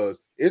body because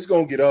it's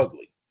going to get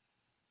ugly.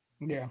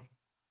 Yeah.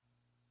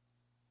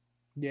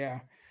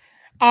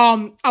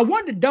 I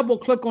wanted to double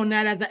click on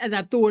that as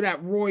I threw it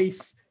at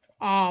Royce.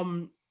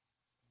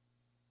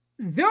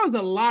 There's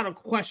a lot of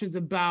questions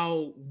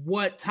about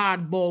what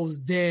Todd Bowles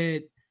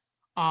did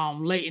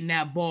late in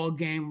that ball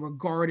game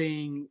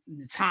regarding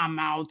the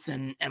timeouts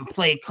and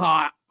play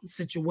clock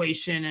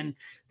situation, and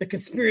the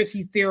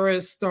conspiracy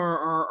theorists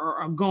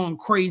are going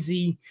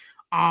crazy.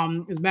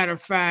 As a matter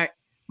of fact,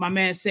 my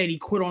man said he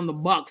quit on the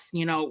Bucks.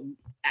 You know,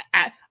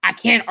 I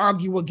can't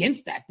argue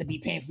against that, to be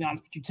painfully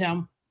honest with you,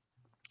 Tim.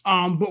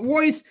 But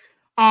Royce,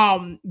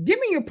 give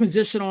me your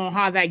position on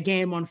how that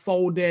game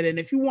unfolded, and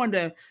if you want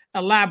to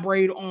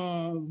elaborate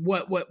on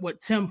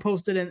what Tim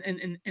posted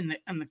in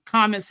the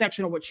comment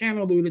section, or what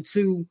Chandler alluded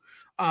to,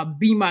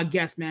 be my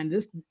guest, man.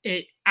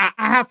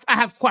 I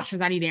have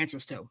questions I need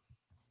answers to.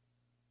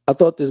 I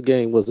thought this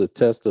game was a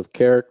test of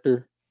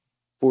character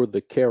for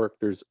the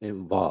characters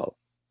involved,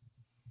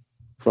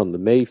 from the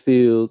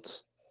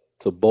Mayfields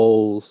to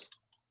Bowles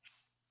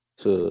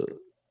to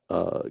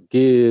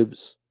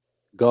Gibbs,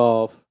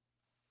 Goff,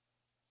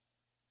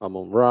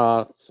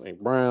 Amon-Ra,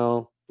 St.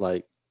 Brown,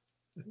 like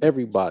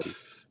everybody.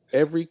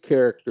 Every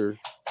character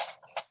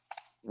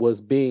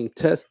was being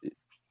tested.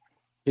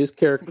 His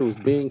character was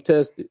being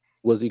tested.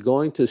 Was he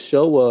going to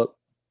show up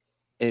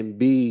and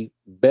be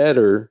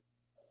better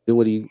than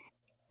what he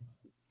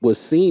was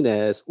seen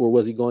as, or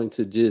was he going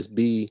to just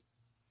be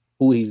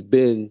who he's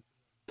been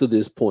to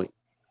this point?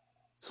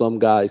 Some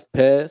guys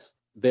passed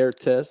their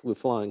test with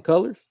flying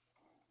colors,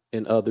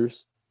 and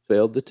others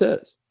failed the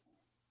test.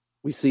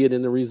 We see it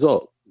in the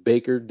result.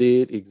 Baker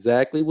did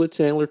exactly what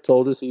Chandler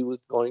told us he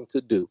was going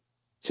to do.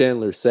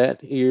 Chandler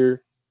sat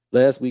here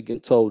last week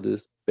and told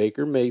us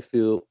Baker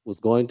Mayfield was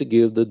going to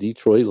give the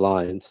Detroit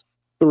Lions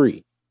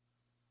 3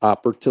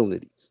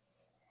 opportunities.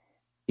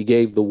 He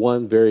gave the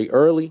one very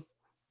early.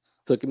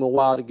 Took him a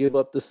while to give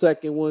up the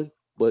second one,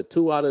 but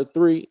 2 out of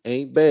 3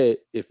 ain't bad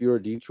if you're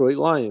a Detroit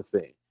Lion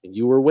fan, and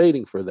you were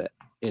waiting for that,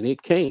 and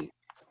it came.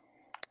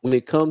 When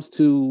it comes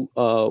to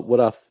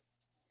what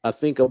I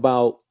think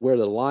about where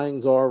the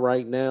Lions are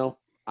right now,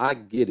 I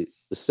get it.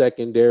 The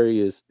secondary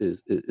is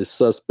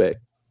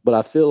suspect, but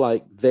I feel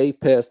like they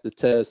passed the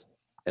test,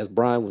 as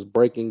Brian was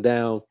breaking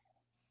down,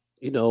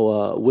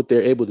 what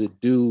they're able to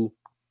do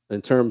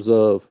in terms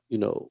of,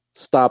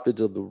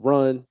 stoppage of the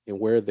run and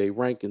where they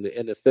rank in the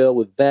NFL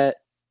with that.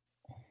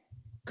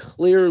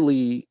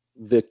 Clearly,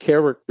 the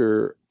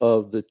character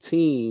of the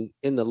team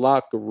in the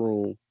locker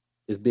room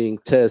is being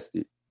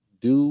tested.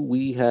 Do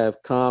we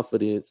have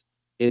confidence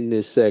in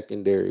this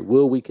secondary?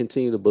 Will we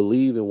continue to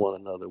believe in one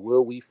another?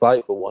 Will we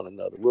fight for one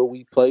another? Will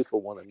we play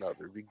for one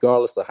another,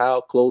 regardless of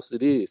how close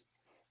it is?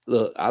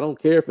 Look, I don't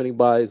care if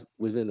anybody's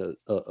within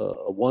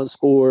a one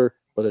score,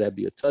 whether that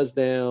be a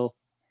touchdown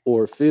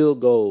or a field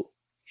goal.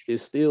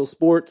 It's still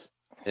sports.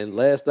 And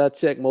last I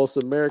checked, most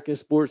American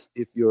sports,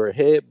 if you're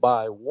ahead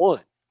by 1,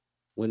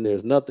 when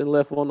there's nothing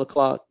left on the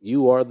clock,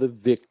 you are the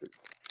victor.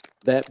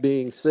 That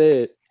being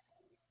said,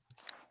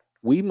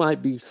 we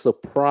might be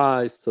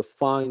surprised to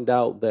find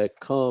out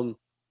that come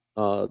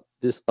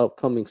this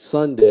upcoming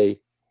Sunday,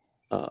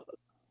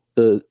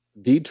 the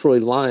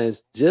Detroit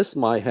Lions just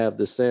might have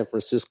the San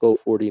Francisco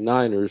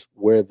 49ers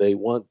where they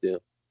want them.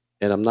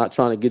 And I'm not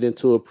trying to get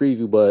into a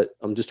preview, but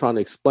I'm just trying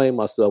to explain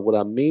myself. What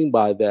I mean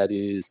by that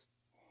is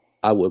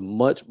I would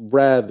much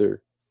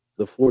rather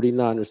the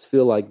 49ers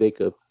feel like they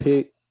could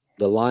pick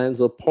the Lions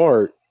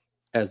apart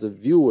as a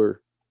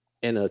viewer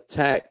and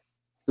attack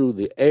through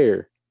the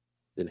air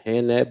than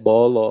hand that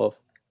ball off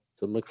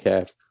to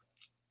McCaffrey.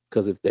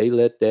 Because if they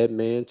let that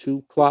man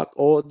chew clock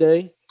all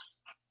day,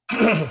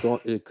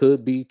 it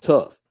could be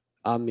tough.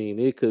 I mean,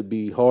 it could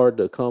be hard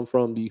to come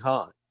from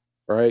behind,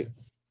 right?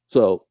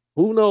 So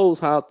who knows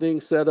how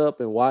things set up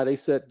and why they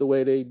set the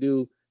way they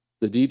do.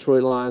 The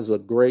Detroit Lions are a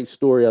great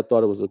story. I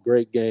thought it was a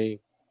great game.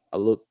 I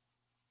look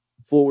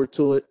forward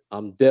to it.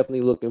 I'm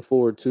definitely looking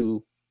forward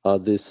to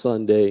this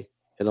Sunday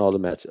and all the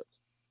matchups.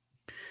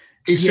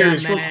 Hey,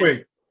 Sirius, real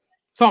quick.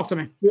 Talk to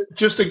me.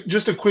 Just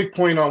a quick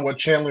point on what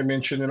Chandler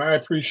mentioned, and I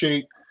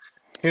appreciate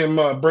him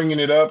bringing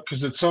it up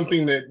because it's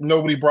something that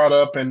nobody brought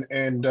up,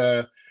 and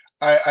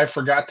I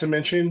forgot to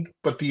mention.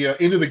 But the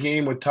end of the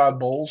game with Todd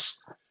Bowles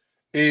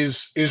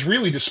is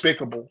really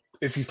despicable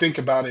if you think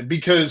about it,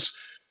 because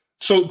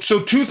so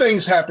 2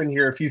 things happen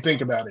here if you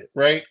think about it,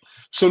 right?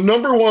 So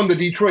number 1, the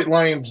Detroit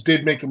Lions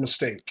did make a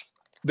mistake.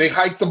 They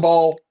hiked the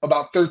ball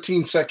about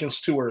 13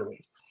 seconds too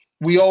early.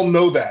 We all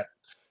know that.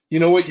 You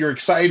know what? You're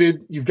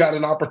excited. You've got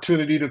an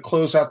opportunity to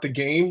close out the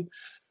game.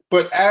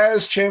 But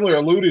as Chandler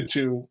alluded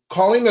to,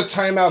 calling a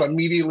timeout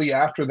immediately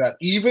after that,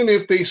 even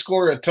if they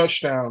score a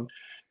touchdown,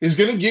 is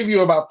going to give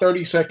you about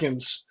 30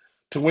 seconds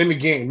to win the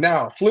game.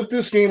 Now, flip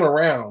this game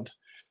around.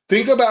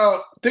 Think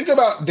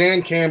about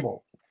Dan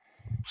Campbell.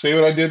 Say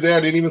what I did there.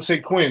 I didn't even say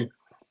Quinn.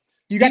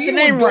 You got the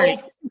name right.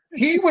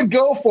 He would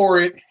go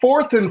for it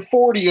 4th and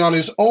 40 on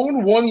his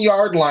own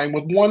 1-yard line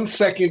with 1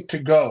 second to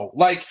go.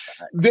 Like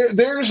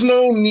there's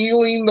no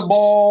kneeling the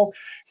ball.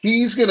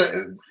 He's going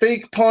to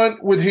fake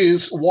punt with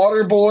his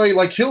water boy.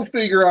 Like he'll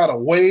figure out a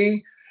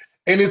way.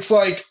 And it's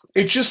like,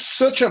 it's just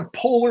such a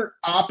polar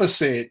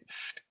opposite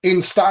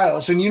in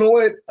styles. And you know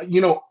what?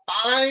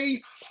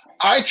 I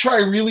I try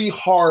really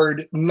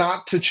hard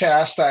not to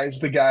chastise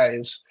the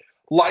guys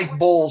like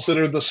Bowles that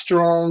are the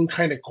strong,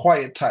 kind of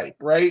quiet type,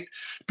 right?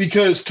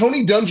 Because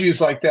Tony Dungy is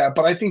like that,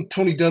 but I think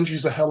Tony Dungy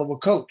is a hell of a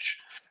coach.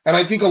 And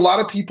I think a lot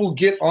of people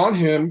get on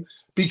him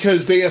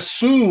because they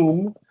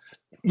assume,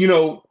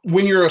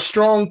 when you're a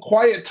strong,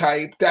 quiet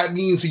type, that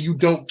means that you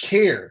don't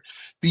care.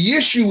 The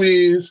issue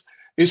is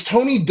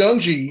Tony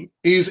Dungy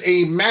is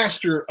a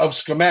master of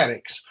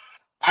schematics.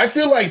 I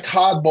feel like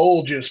Todd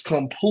Bowles just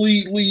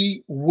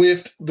completely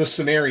whiffed the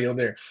scenario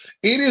there.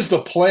 It is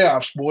the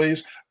playoffs,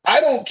 boys. I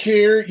don't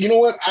care. You know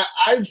what?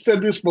 I've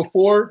said this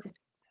before.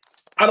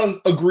 I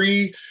don't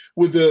agree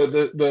with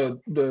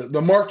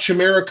the Mark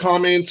Chimera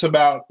comments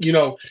about,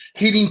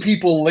 hitting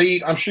people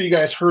late. I'm sure you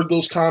guys heard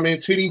those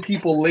comments, hitting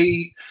people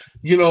late,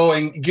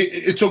 and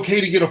it's okay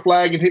to get a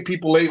flag and hit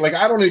people late. Like,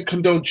 I don't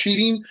condone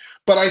cheating,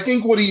 but I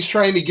think what he's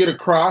trying to get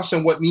across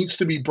and what needs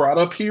to be brought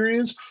up here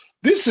is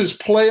this is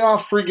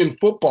playoff friggin'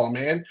 football,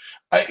 man.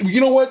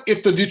 You know what?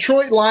 If the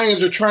Detroit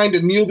Lions are trying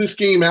to kneel this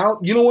game out,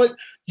 you know what?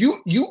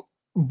 You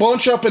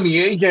bunch up in the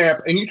A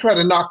gap and you try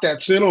to knock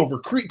that sin over.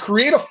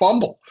 Create a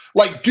fumble.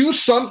 Like, do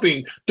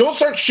something. Don't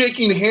start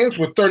shaking hands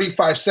with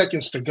 35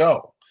 seconds to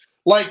go.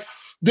 Like,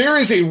 there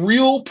is a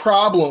real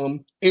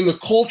problem in the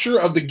culture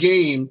of the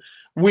game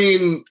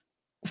when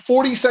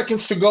 40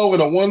 seconds to go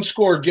in a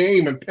one-score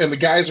game and the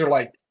guys are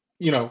like,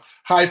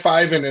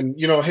 high-fiving and,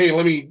 hey,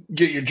 let me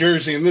get your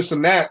jersey and this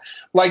and that.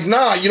 Like,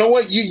 nah, you know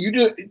what?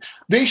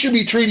 They should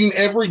be treating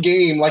every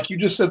game like you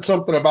just said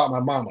something about my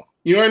mama.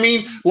 You know what I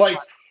mean? Like,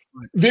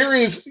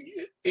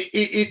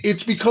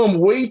 it's become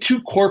way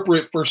too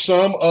corporate for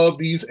some of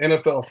these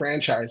NFL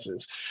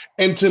franchises.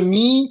 And to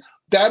me,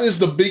 that is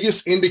the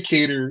biggest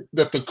indicator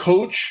that the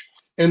coach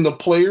and the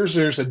players,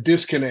 there's a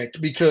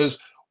disconnect, because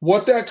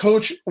what the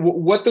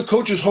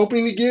coach is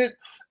hoping to get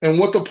and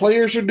what the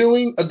players are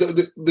doing,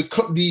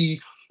 the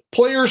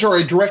players are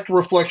a direct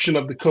reflection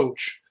of the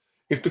coach.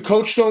 If the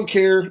coach don't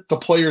care, the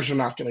players are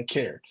not going to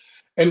care.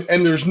 And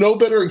there's no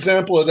better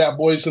example of that,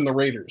 boys, than the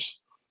Raiders.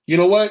 You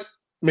know what?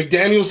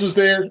 McDaniels is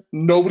there.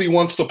 Nobody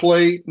wants to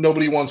play.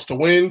 Nobody wants to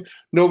win.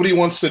 Nobody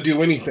wants to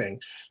do anything.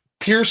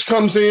 Pierce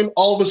comes in.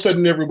 All of a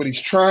sudden, everybody's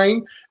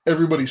trying.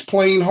 Everybody's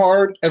playing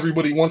hard.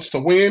 Everybody wants to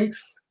win.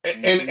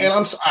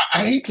 And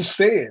I hate to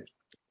say it,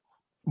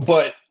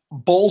 but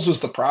Bowles is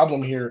the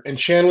problem here. And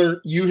Chandler,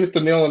 you hit the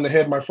nail on the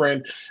head, my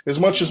friend. As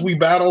much as we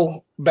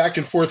battle back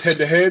and forth head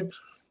to head,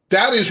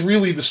 that is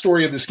really the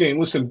story of this game.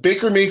 Listen,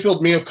 Baker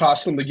Mayfield may have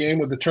cost them the game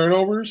with the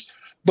turnovers,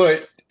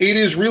 but it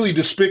is really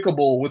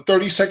despicable with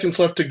 30 seconds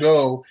left to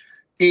go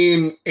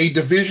in a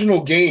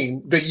divisional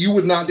game that you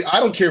would not do. I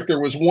don't care if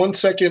there was 1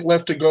 second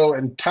left to go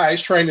and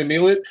Ty's trying to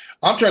nail it.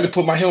 I'm trying to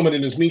put my helmet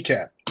in his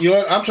kneecap. You know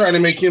what? I'm trying to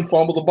make him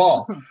fumble the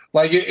ball.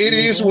 Like, it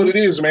is what it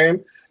is,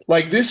 man.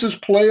 Like, this is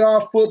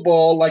playoff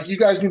football. Like, you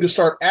guys need to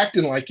start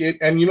acting like it.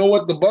 And you know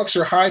what? The Bucs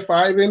are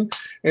high-fiving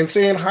and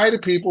saying hi to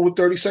people with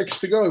 30 seconds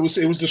to go. It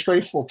was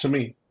disgraceful to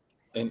me.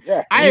 And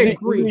yeah, I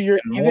agree.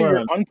 Either you're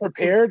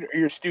unprepared or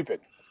you're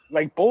stupid.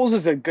 Like, Bowles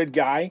is a good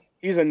guy.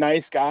 He's a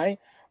nice guy.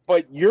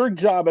 But your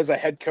job as a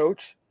head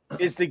coach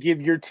is to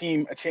give your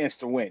team a chance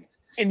to win.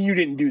 And you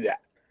didn't do that.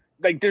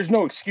 Like, there's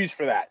no excuse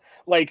for that.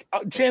 Like,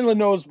 Chandler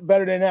knows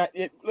better than that.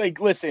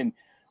 Listen,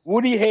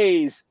 Woody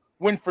Hayes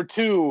went for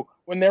 2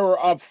 when they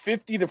were up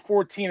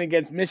 50-14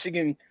 against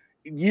Michigan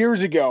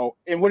years ago.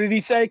 And what did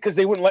he say? Because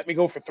they wouldn't let me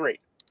go for 3.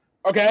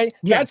 Okay?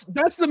 Yeah.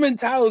 That's the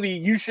mentality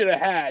you should have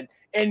had.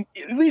 And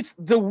at least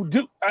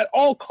at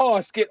all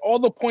costs, get all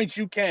the points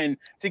you can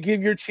to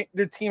give your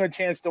team a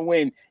chance to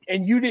win.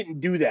 And you didn't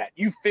do that.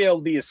 You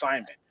failed the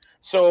assignment.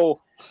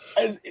 So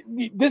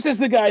this is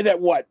the guy that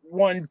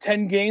won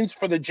 10 games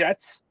for the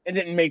Jets and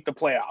didn't make the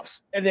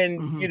playoffs. And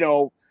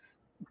then,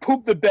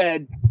 pooped the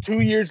bed 2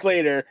 years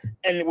later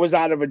and it was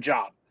out of a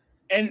job.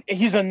 And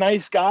he's a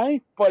nice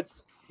guy, but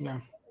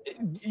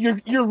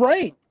you're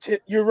right.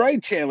 You're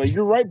right, Chandler.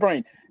 You're right,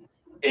 Brian.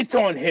 It's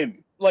on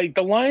him. Like,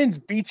 the Lions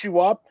beat you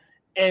up,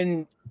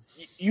 and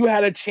you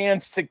had a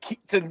chance to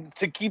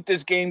keep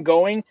this game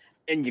going,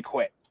 and you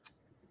quit.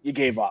 You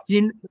gave up.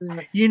 I'm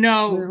hearing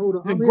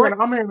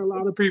a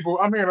lot of people.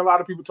 I'm hearing a lot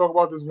of people talk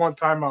about this one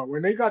timeout.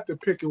 When they got the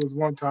pick, it was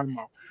one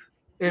timeout,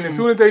 and as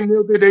soon as they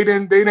knew that they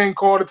didn't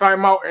call the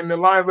timeout, and the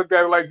Lions looked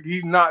at it like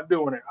he's not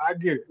doing it. I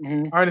get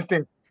it. I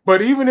understand.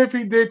 But even if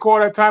he did call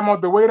that timeout,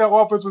 the way that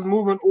offense was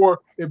moving, or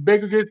if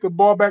Baker gets the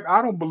ball back,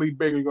 I don't believe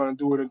Baker's going to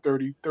do it in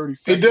 30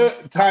 seconds.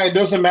 It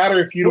doesn't matter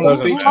if you don't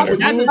think he would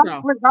do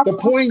it. The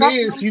point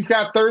is, he's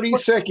got 30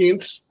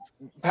 seconds.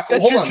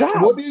 That's your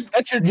job.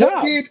 That's your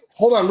job.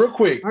 Hold on, real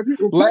quick.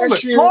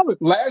 Last year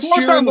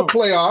in the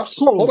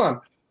playoffs,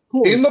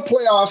 in the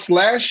playoffs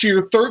last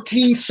year,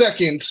 13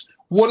 seconds.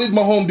 What did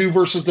Mahomes do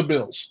versus the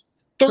Bills?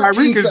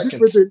 13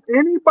 seconds.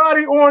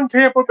 Anybody on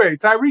Tampa Bay,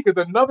 Tyreek is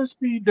another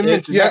speed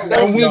dimension.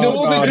 And we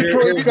know that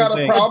Detroit's got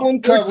a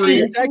problem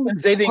covering.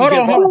 Hold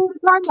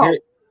on.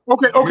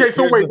 Okay.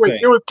 So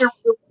wait. It was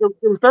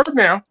third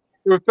down.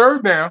 It was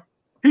third down.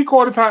 He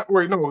called the time.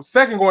 Wait, no,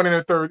 second going in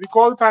the third. He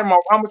called the timeout.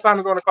 How much time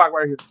is on the clock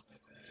right here?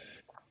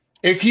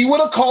 If he would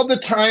have called the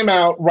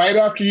timeout right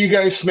after you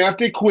guys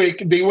snapped it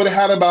quick, they would have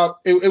had about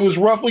it was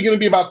roughly going to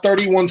be about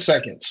 31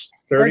 seconds.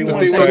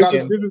 31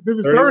 seconds. This is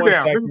third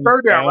down. This is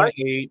third down, right?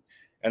 8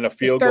 and a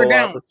field goal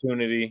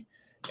opportunity.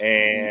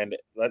 And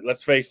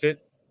let's face it,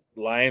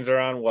 Lions are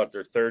on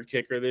their third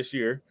kicker this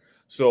year.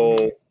 So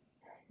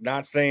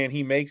not saying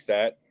he makes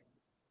that.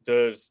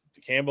 Does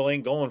Campbell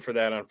ain't going for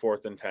that on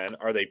 4th and 10?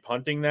 Are they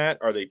punting that?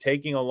 Are they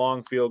taking a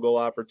long field goal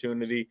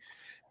opportunity?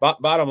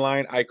 Bottom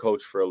line, I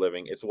coach for a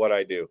living. It's what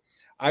I do.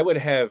 I would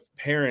have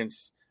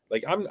parents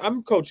like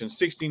I'm coaching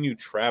 16U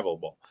travel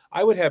ball.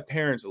 I would have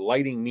parents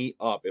lighting me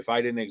up if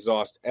I didn't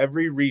exhaust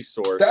every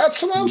resource.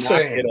 That's what I'm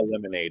saying. Get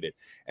eliminated.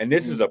 And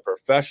this is a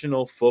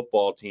professional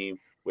football team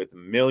with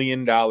 $1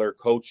 million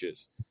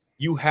coaches.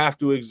 You have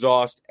to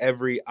exhaust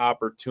every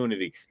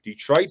opportunity.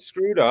 Detroit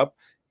screwed up.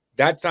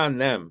 That's on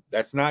them.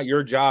 That's not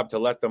your job to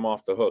let them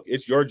off the hook.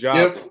 It's your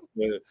job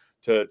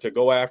to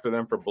go after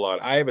them for blood.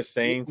 I have a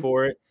saying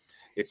for it.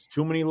 It's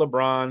too many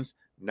LeBrons,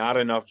 not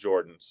enough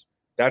Jordans.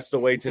 That's the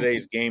way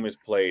today's game is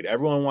played.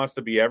 Everyone wants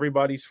to be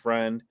everybody's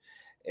friend,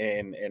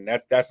 and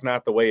that's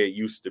not the way it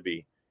used to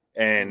be.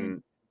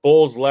 And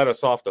Bulls let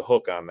us off the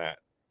hook on that.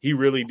 He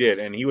really did.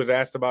 And he was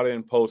asked about it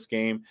in post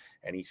game,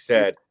 and he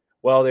said,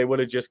 well, they would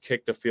have just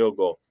kicked a field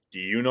goal. Do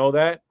you know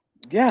that?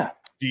 Yeah.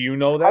 Do you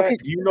know that?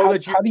 Do you know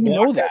that? How do you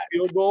know that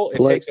field goal? It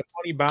takes a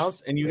funny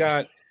bounce, and you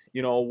got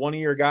one of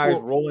your guys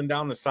rolling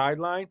down the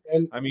sideline.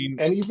 And even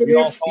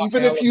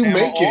if you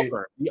make it,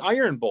 the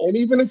Iron Bowl, and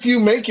even if you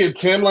make it,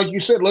 Tim, like you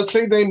said, let's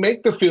say they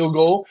make the field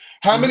goal.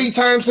 How many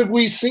times have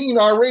we seen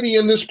already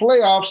in this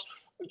playoffs,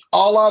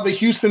 a la the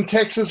Houston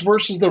Texas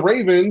versus the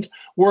Ravens,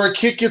 where a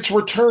kick gets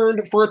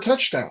returned for a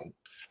touchdown?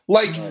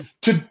 Like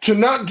to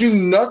not do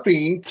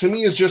nothing to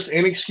me is just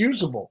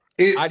inexcusable.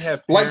 I'd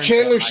have like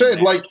Chandler said,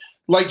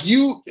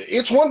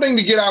 it's one thing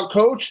to get out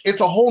coached.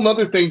 It's a whole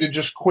nother thing to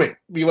just quit.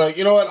 Be like,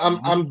 you know what,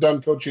 I'm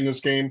done coaching this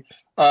game.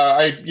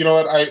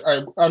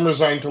 I'm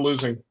resigned to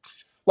losing.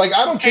 Like,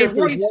 I don't care if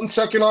there's 1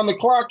 second on the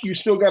clock, you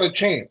still got a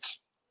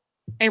chance.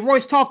 Hey,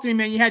 Royce, talk to me,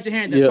 man. You had your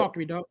hand there. Talk to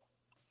me, dog.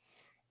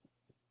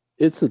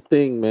 It's a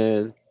thing,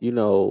 man.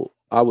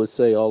 I would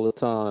say all the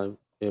time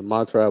in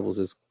my travels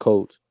as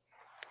coach,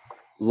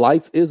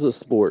 life is a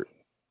sport.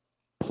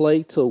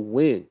 Play to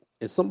win.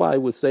 And somebody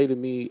would say to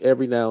me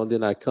every now and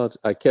then, I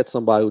catch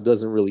somebody who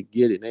doesn't really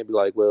get it. And they'd be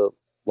like, well,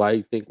 why do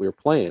you think we're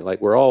playing? Like,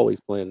 we're always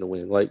playing to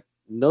win. Like,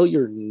 no,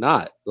 you're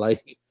not.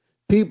 Like,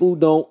 people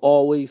don't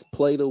always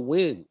play to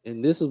win.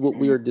 And this is what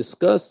we are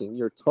discussing.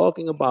 You're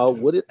talking about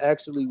what it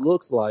actually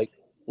looks like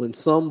when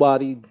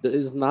somebody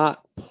does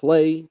not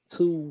play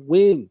to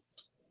win.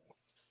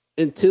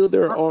 Until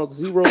there are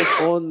zeros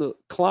on the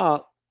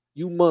clock,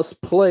 you must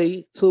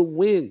play to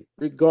win,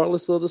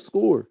 regardless of the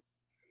score.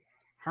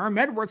 Herm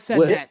Edwards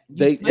said that.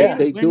 They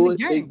do it.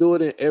 They do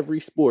it in every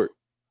sport.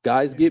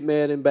 Guys get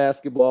mad in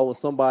basketball when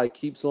somebody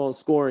keeps on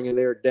scoring and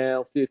they're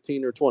down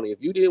 15 or 20. If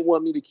you didn't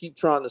want me to keep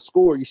trying to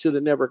score, you should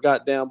have never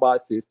got down by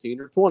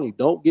 15 or 20.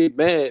 Don't get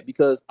mad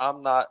because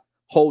I'm not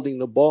holding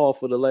the ball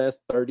for the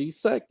last 30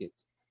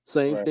 seconds.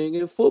 Same thing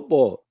in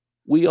football.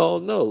 We all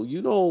know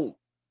you don't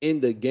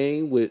end the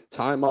game with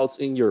timeouts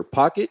in your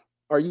pocket.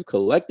 Are you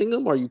collecting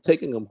them? Are you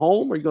taking them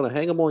home? Are you going to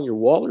hang them on your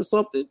wall or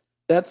something?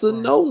 That's a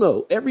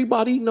no-no.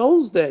 Everybody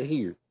knows that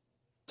here.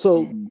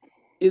 So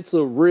it's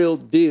a real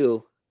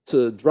deal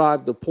to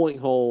drive the point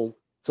home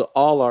to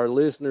all our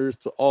listeners,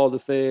 to all the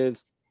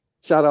fans.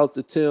 Shout out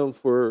to Tim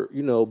for,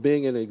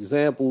 being an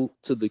example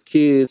to the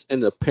kids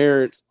and the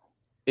parents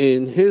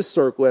in his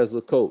circle as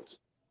a coach.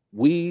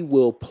 We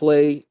will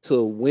play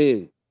to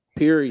win,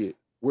 period.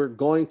 We're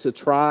going to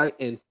try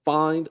and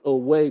find a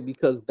way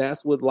because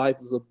that's what life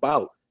is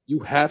about. You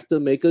have to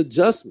make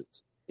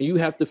adjustments. And you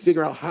have to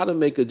figure out how to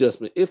make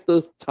adjustment. If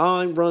the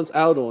time runs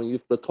out on you,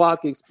 if the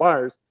clock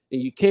expires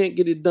and you can't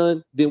get it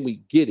done, then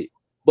we get it.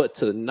 But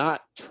to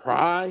not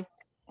try,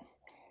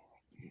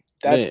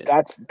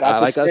 that's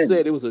like I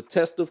said, it was a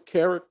test of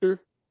character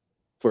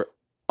for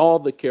all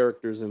the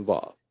characters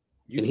involved.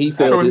 And he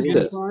failed his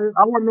test.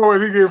 I want to know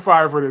if he get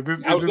fired for this.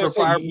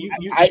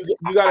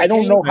 I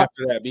don't know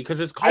after that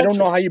because it's culture. I don't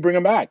know how you bring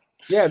him back.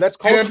 Yeah, that's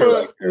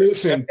culture.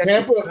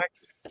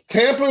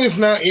 Tampa is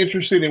not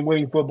interested in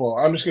winning football.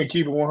 I'm just going to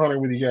keep it 100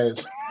 with you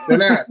guys. They're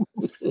not.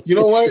 You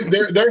know what?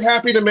 They're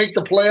happy to make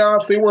the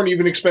playoffs. They weren't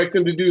even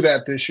expecting to do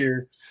that this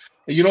year.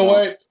 You know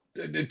what?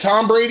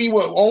 Tom Brady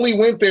only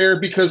went there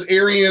because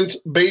Arians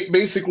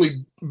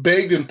basically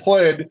begged and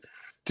pled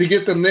to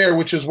get them there,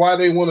 which is why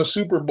they won a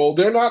Super Bowl.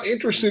 They're not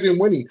interested in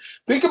winning.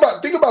 Think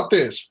about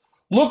this.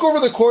 Look over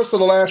the course of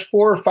the last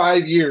 4 or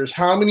 5 years,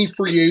 how many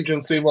free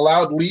agents they've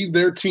allowed leave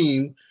their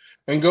team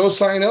and go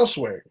sign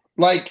elsewhere.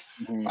 Like,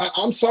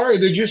 I'm sorry,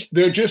 they're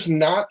just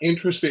not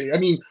interested. I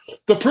mean,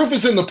 the proof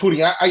is in the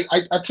pudding.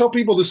 I tell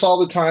people this all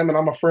the time, and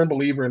I'm a firm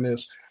believer in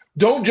this.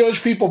 Don't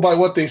judge people by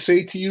what they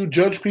say to you.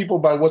 Judge people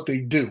by what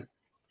they do.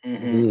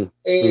 And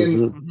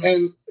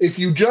if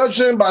you judge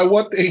them by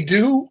what they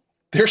do,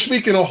 they're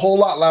speaking a whole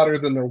lot louder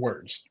than their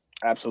words.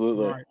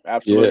 Absolutely.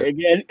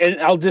 Yeah. And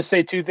I'll just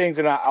say 2 things,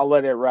 and I'll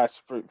let it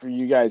rest for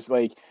you guys.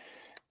 Like,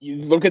 you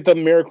look at the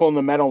Miracle in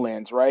the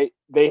Meadowlands, right?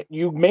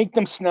 You make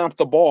them snap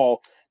the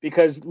ball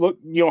because look,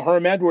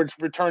 Herm Edwards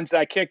returns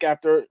that kick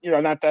after,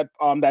 not that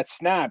that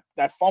snap,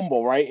 that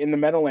fumble, right, in the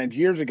Meadowlands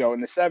years ago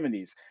in the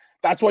 70s.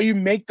 That's why you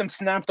make them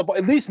snap the ball.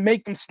 At least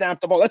make them snap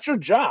the ball. That's your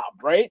job,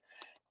 right?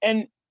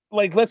 And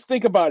like, let's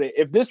think about it.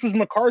 If this was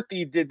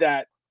McCarthy did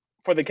that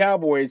for the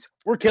Cowboys,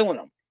 we're killing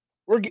him.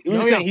 We're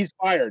saying he's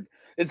fired.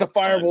 It's a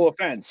fireable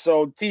offense.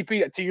 So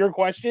TP, to your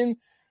question,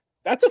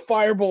 that's a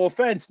fireable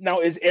offense. Now,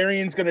 is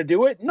Arians going to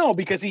do it? No,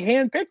 because he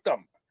handpicked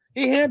him.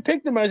 He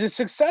handpicked him as his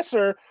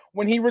successor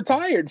when he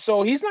retired.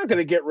 So he's not going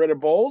to get rid of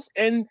Bowles.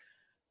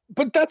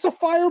 But that's a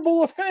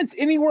fireable offense.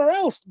 Anywhere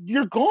else,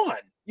 you're gone.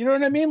 You know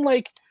what I mean?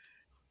 Like,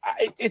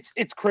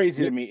 it's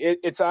crazy to me.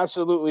 It's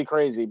absolutely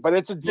crazy. But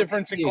it's a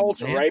difference in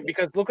culture, right?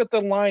 Because look at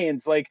the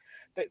Lions. Like,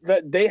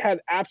 they had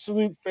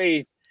absolute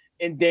faith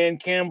in Dan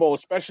Campbell,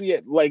 especially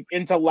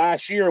into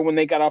last year when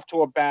they got off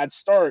to a bad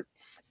start.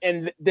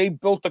 And they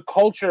built a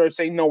culture of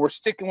saying, no, we're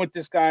sticking with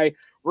this guy.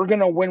 We're going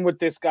to win with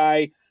this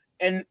guy.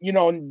 And,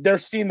 they're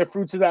seeing the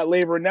fruits of that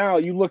labor now.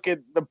 You look at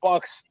the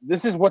Bucs.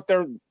 This is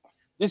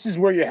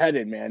where you're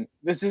headed, man.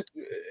 It's a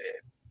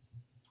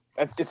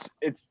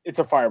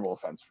fireable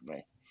offense for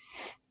me.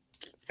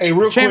 Hey,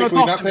 real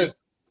quickly,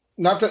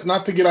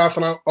 not to get off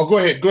and go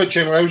ahead. Go ahead,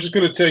 Chandler. I was just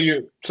going to tell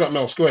you something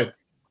else. Go ahead.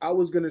 I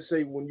was going to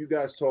say, when you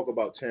guys talk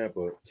about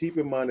Tampa, keep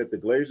in mind that the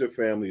Glazer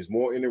family is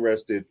more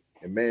interested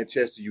in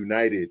Manchester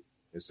United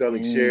and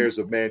selling shares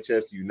of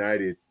Manchester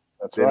United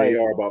than they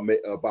are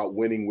about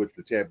winning with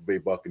the Tampa Bay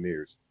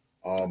Buccaneers.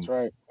 That's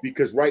right.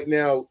 Because right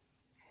now,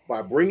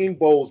 by bringing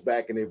Bowles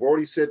back, and they've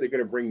already said they're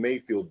going to bring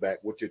Mayfield back,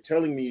 what you're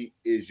telling me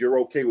is you're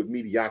okay with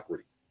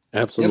mediocrity.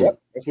 Absolutely. Yep.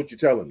 That's what you're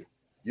telling me.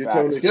 You're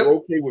telling me you're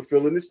okay with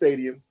filling the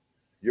stadium.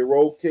 You're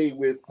okay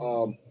with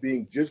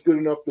being just good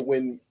enough to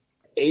win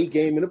a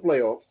game in the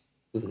playoffs.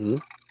 Mm-hmm.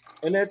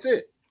 And that's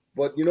it.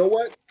 But you know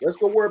what? Let's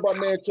go worry about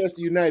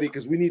Manchester United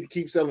because we need to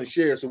keep selling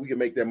shares so we can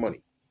make that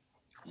money.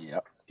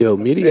 Yep. Yo,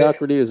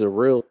 mediocrity is a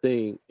real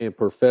thing in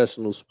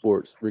professional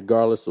sports,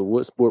 regardless of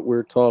what sport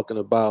we're talking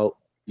about.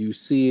 You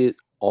see it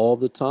all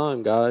the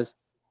time, guys.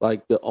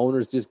 Like, the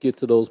owners just get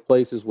to those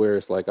places where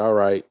it's like, all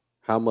right,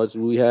 how much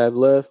do we have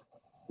left?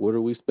 What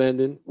are we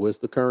spending? What's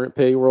the current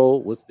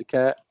payroll? What's the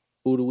cap?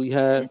 Who do we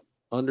have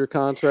under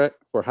contract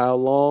for how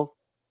long?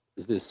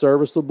 Is this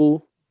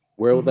serviceable?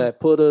 Where will that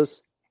put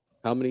us?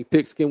 How many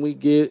picks can we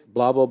get?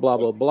 Blah, blah, blah,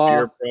 blah,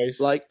 blah.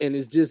 Like, and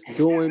it's just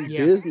doing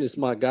business,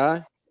 my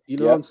guy. You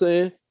know what I'm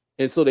saying?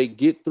 And so they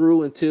get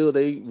through until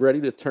they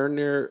ready to turn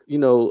their,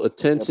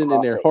 attention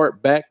and their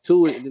heart back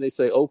to it. And then they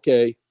say,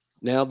 okay,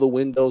 now the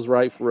window's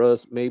right for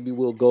us. Maybe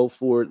we'll go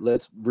for it.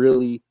 Let's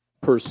really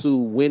pursue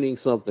winning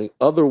something.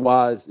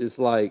 Otherwise, it's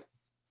like,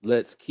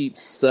 let's keep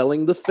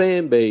selling the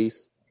fan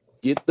base,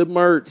 get the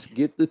merch,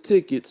 get the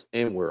tickets,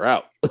 and we're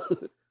out.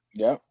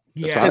 Yeah.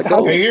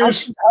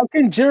 How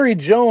can Jerry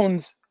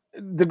Jones,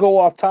 to go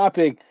off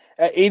topic,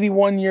 at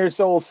 81 years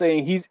old,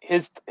 saying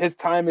his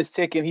time is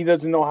ticking, he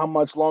doesn't know how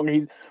much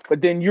longer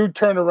but then you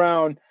turn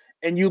around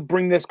and you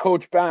bring this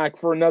coach back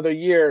for another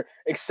year,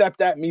 accept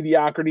that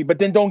mediocrity, but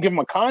then don't give him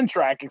a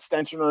contract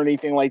extension or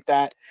anything like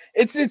that.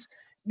 It's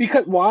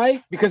because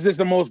why? Because it's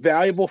the most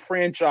valuable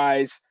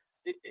franchise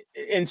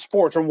in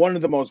sports, or one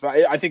of the most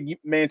valuable. I think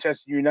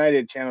Manchester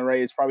United, Chandler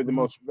Ray, is probably the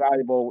most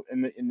valuable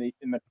in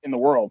the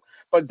world.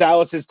 But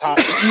Dallas is top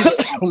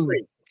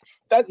three.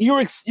 That you're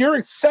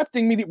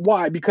accepting me.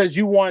 Why? Because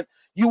you want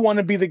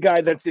to be the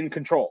guy that's in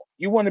control.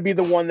 You want to be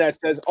the one that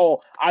says,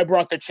 "Oh, I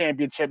brought the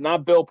championship,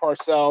 not Bill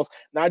Parcells,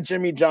 not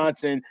Jimmy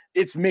Johnson.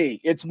 It's me.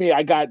 It's me.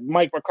 I got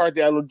Mike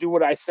McCarthy. I will do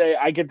what I say.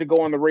 I get to go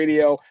on the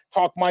radio,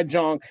 talk my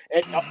junk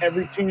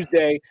every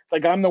Tuesday.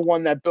 Like, I'm the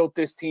one that built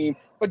this team."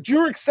 But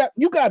you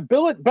got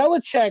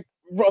Belichick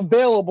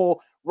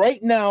available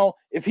right now.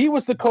 If he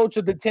was the coach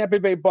of the Tampa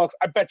Bay Bucs,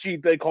 I bet you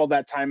they call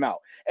that timeout.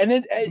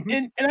 And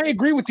I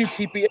agree with you,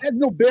 TP. It had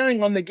no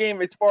bearing on the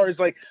game as far as,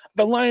 like,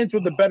 the Lions were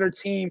the better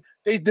team.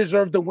 They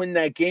deserved to win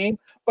that game.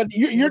 But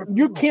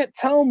you can't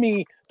tell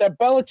me that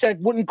Belichick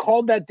wouldn't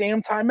call that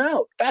damn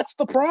timeout. That's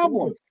the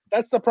problem.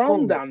 That's the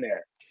problem down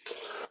there.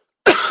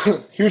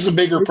 Here's a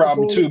bigger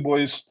problem too,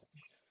 boys.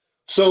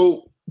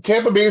 So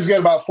Tampa Bay's got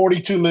about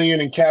 $42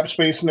 million in cap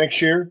space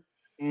next year.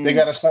 They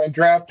got to sign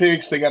draft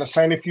picks. They got to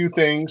sign a few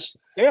things.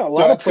 Yeah, a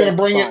lot of they're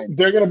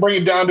going to bring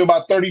it down to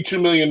about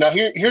 $32 million. Now,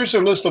 here's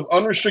their list of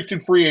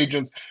unrestricted free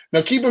agents.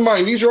 Now, keep in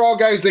mind, these are all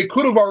guys they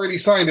could have already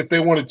signed if they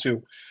wanted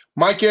to.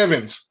 Mike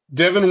Evans,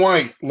 Devin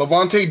White,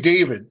 Levante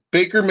David,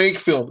 Baker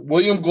Mayfield,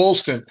 William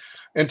Golston,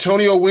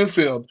 Antonio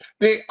Winfield.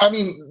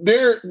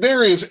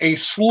 There is a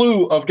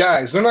slew of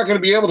guys. They're not going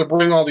to be able to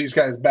bring all these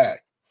guys back.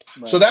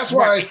 Right. So that's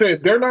why I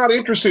said they're not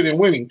interested in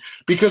winning,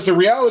 because the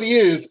reality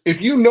is, if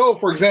you know,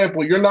 for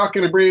example, you're not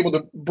going to be able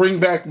to bring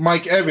back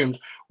Mike Evans,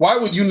 why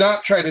would you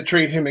not try to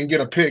trade him and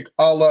get a pick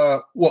a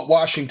la what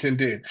Washington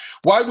did?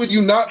 Why would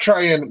you not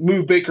try and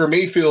move Baker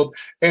Mayfield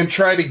and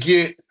try to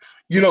get,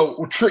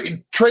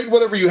 trade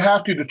whatever you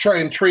have to try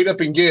and trade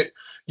up and get,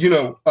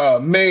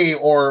 May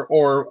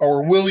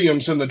or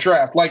Williams in the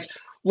draft? Like,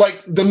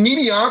 like the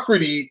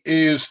mediocrity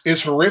is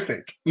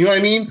horrific. You know what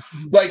I mean?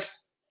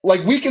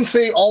 Like we can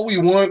say all we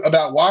want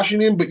about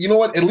Washington, but you know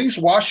what? At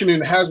least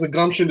Washington has the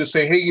gumption to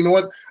say, hey, you know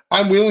what?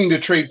 I'm willing to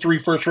trade 3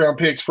 first-round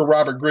picks for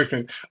Robert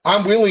Griffin.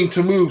 I'm willing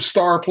to move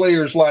star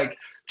players like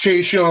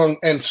Chase Young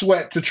and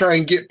Sweat to try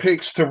and get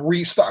picks to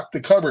restock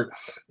the cupboard.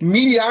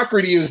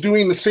 Mediocrity is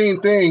doing the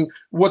same thing,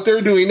 what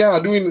they're doing now,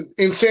 doing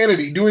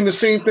insanity, doing the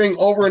same thing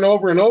over and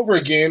over and over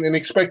again and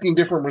expecting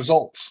different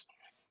results.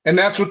 And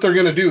that's what they're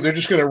going to do. They're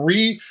just going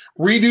to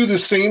redo the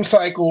same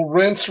cycle,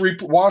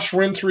 wash,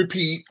 rinse,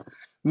 repeat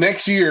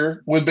next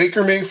year with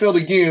Baker Mayfield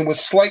again with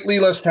slightly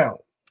less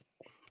talent.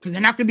 Because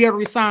they're not going to be able to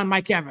resign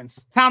Mike Evans.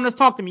 Tom, let's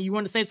talk to me. You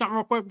want to say something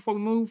real quick before we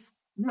move?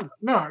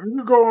 No,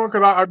 you go on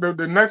because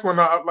the next one,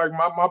 like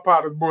my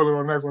pot is boiling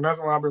on the next one. That's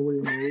what I've been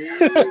waiting.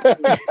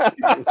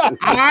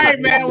 All right,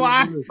 man.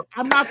 Well,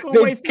 I'm not going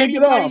to waste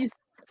anybody's.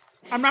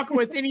 I'm not going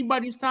to waste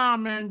anybody's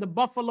time, man. The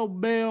Buffalo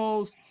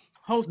Bills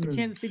host the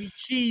Kansas City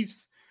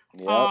Chiefs.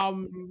 Yep.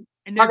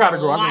 And I gotta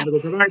go.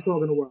 Because I ain't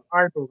talking a while.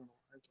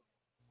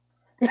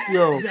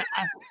 Yo,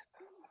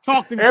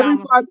 talk to me.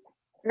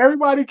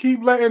 Everybody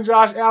keep letting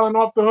Josh Allen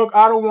off the hook.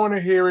 I don't want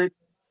to hear it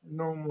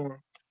no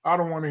more. I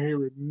don't want to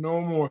hear it no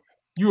more.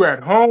 You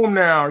at home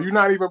now. You're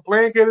not even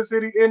playing Kansas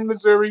City in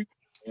Missouri.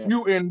 Yeah.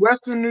 You in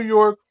Western New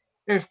York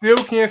and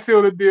still can't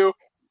seal the deal.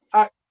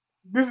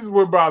 This is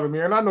what bothers me,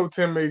 and I know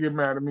Tim may get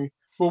mad at me,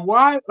 but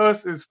why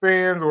us as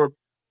fans or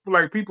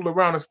like people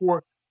around the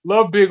sport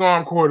love big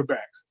arm quarterbacks?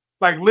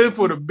 Like live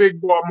for the big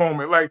ball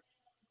moment. Like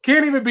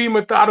can't even be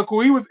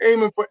methodical. He was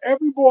aiming for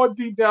every ball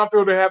deep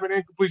downfield to have an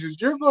incompletions.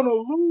 You're gonna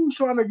lose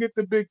trying to get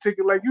the big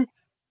ticket. Like you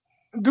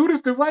do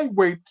this the right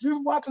way.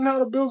 Just watching how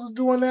the Bills is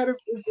doing that,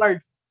 it's like,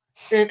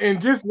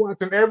 and just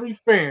watching every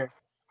fan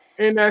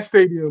in that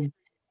stadium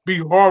be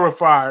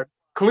horrified,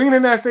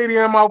 cleaning that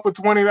stadium out for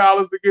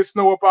 $20 to get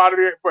snow up out of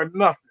there for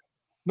nothing.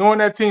 Knowing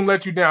that team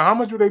let you down. How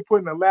much would they put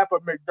in the lap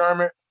of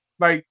McDermott?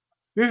 Like,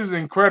 this is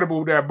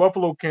incredible that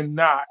Buffalo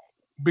cannot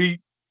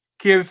beat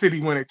Kansas City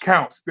when it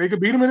counts. They could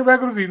beat them in the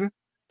regular season.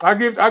 I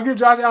give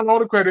Josh Allen all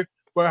the credit,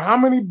 but how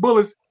many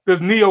bullets does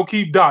Neo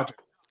keep dodging?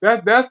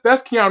 That's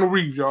Keanu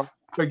Reeves, y'all.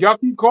 Like y'all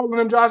keep calling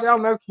him Josh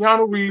Allen, that's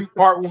Keanu Reeves,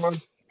 part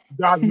 1,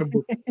 dodging the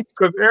bullet.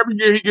 Because every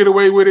year he get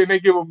away with it and they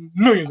give him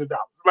millions of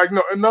dollars. Like,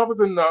 no, enough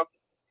is enough.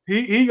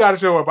 He got to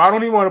show up. I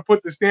don't even want to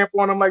put the stamp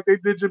on him like they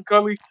did Jim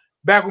Cully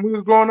back when we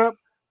was growing up.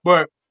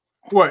 But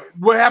what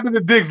happened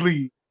to Diggs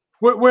leave?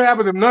 What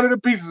happens if none of the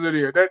pieces are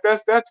there?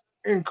 That's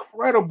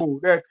incredible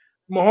that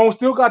Mahomes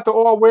still got the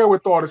all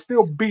wherewithal to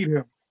still beat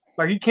him.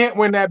 Like he can't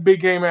win that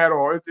big game at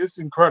all. It's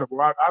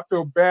incredible. I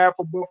feel bad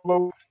for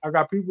Buffalo. I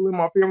got people in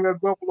my family that's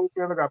Buffalo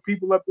fans. I got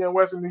people up there in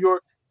Western New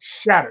York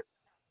shattered.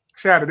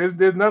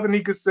 There's nothing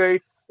he could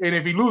say. And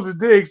if he loses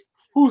Diggs,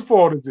 whose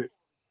fault is it?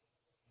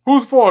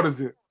 Whose fault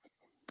is it?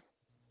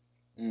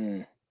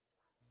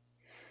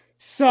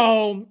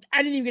 So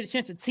I didn't even get a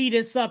chance to tee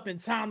this up,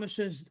 and Thomas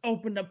just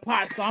opened the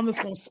pot. So I'm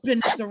just gonna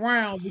spin this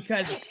around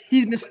because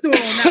he's been stewing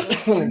on that one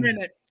for a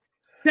minute.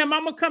 Tim,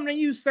 I'm gonna come to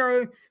you,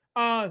 sir.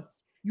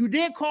 You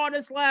did call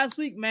this last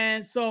week,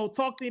 man. So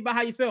talk to me about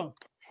how you feel.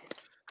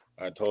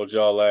 I told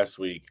y'all last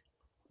week,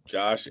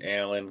 Josh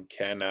Allen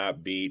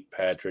cannot beat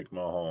Patrick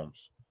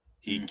Mahomes.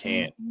 He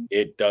can't.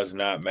 It does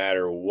not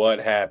matter what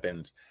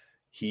happens.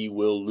 He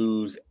will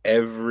lose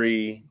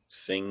every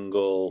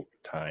single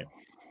time.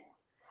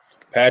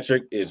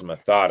 Patrick is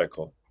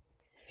methodical.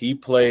 He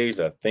plays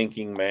a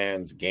thinking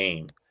man's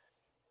game.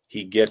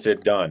 He gets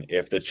it done.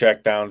 If the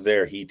check down's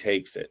there, he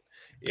takes it.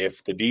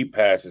 If the deep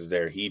pass is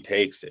there, he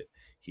takes it.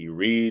 He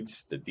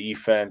reads the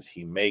defense.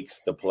 He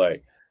makes the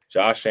play.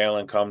 Josh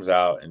Allen comes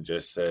out and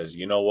just says,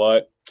 you know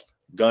what?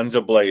 Guns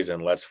a-blazing.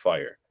 Let's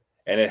fire.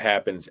 And it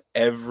happens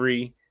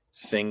every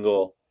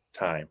single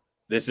time.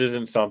 This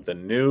isn't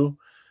something new.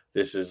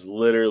 This is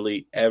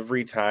literally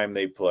every time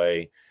they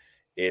play.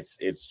 It's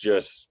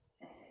just,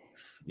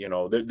 you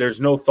know, there's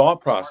no thought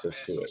process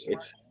to it.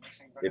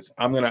 It's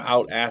I'm going to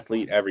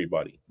out-athlete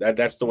everybody.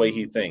 That's the way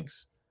he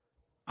thinks.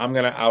 I'm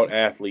going to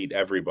out-athlete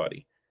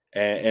everybody.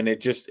 And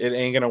it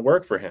ain't going to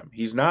work for him.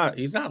 He's not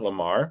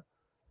Lamar.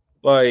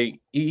 Like,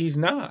 he's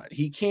not.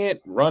 He can't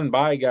run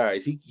by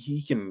guys.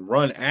 He can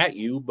run at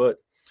you, but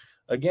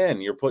again,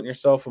 you're putting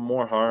yourself in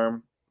more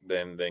harm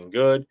than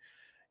good.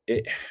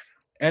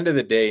 End of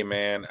the day,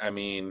 man, I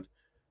mean,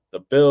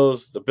 the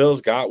Bills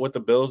got what the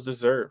Bills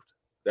deserved.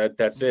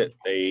 That's it.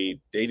 They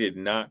did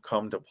not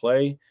come to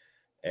play,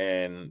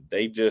 and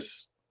they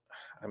just,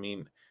 I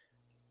mean,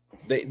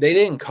 they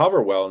didn't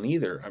cover well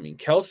neither. I mean,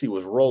 Kelsey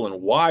was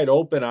rolling wide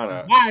open on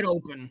a wide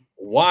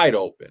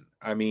open.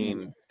 I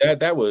mean,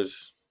 that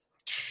was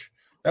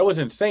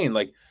insane.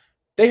 Like,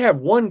 they have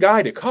one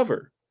guy to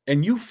cover,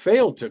 and you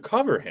failed to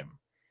cover him.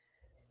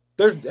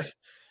 There's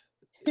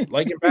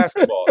like in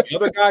basketball, the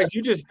other guys,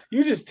 you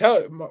just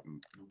tell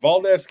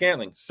Valdez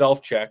Scantling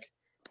self-check.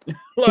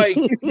 Like,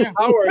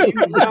 how are you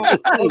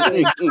not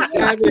covering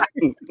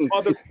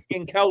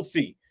motherfucking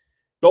Kelsey,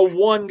 the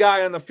one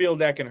guy on the field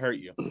that can hurt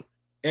you,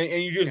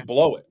 and you just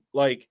blow it?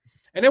 Like,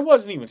 and it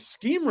wasn't even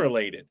scheme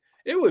related.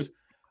 It was,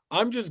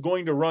 I'm just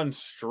going to run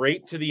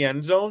straight to the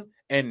end zone,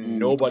 and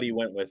nobody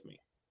went with me.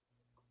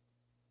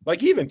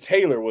 Like, even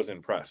Taylor was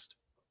impressed.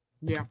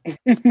 Yeah.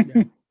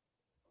 Yeah.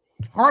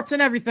 Hearts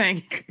and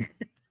everything.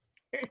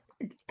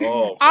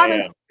 Oh,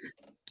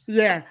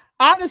 yeah.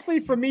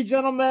 Honestly, for me,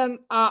 gentlemen,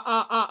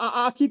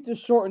 I'll keep this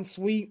short and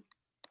sweet.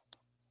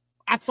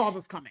 I saw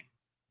this coming.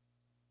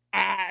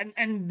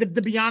 And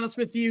to be honest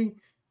with you,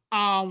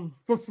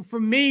 for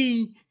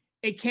me,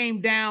 it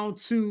came down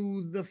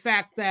to the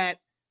fact that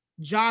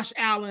Josh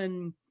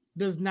Allen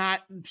does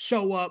not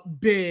show up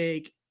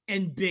big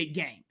in big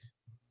games.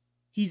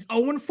 He's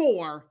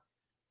 0-4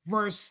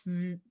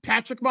 versus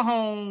Patrick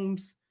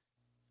Mahomes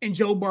and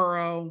Joe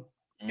Burrow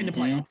in the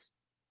playoffs.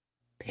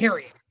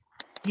 Period.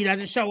 He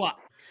doesn't show up.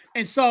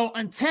 And so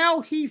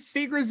until he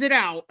figures it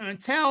out,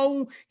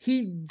 until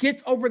he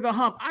gets over the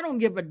hump, I don't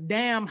give a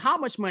damn how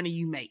much money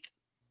you make.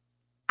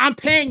 I'm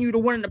paying you to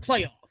win in the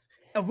playoffs.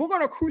 If we're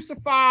going to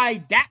crucify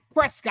Dak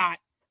Prescott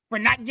for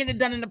not getting it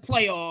done in the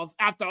playoffs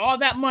after all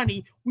that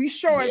money, we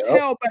sure as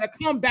hell better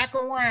come back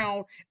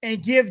around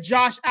and give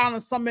Josh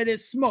Allen some of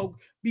this smoke,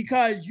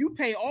 because you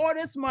pay all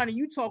this money,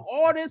 you talk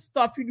all this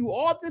stuff, you do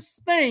all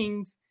these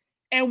things,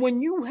 and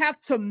when you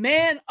have to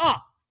man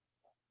up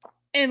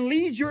and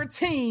lead your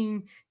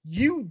team,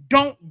 you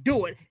don't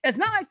do it. It's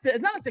not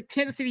like the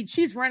Kansas City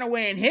Chiefs ran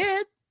away and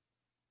hid.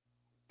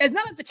 It's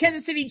not like the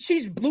Kansas City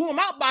Chiefs blew them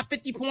out by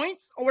 50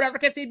 points or whatever the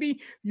case may be.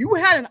 You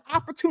had an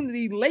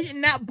opportunity late in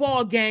that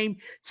ball game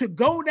to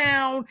go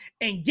down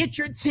and get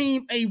your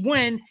team a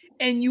win,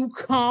 and you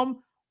come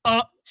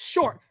up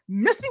short.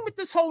 Miss me with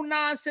this whole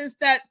nonsense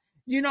that,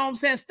 you know what I'm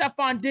saying,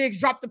 Stephon Diggs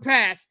dropped the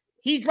pass.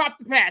 He dropped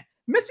the pass.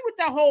 Miss me with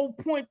that whole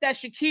point that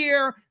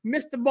Shakir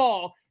missed the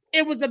ball.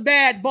 It was a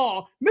bad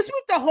ball. Miss me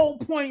with the whole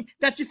point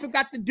that you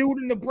forgot the dude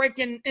in the break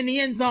in the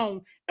end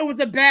zone. It was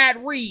a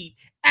bad read.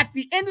 At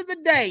the end of the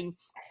day,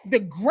 the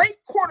great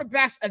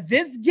quarterbacks of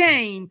this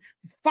game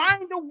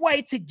find a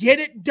way to get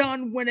it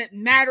done when it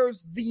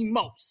matters the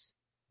most.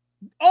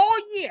 All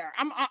year,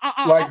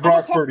 like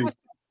Brock Purdy.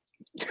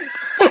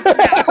 Don't do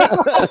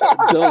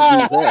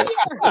that.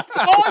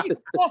 All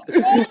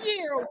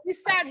year, we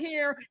sat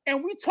here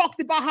and we talked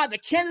about how the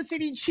Kansas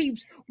City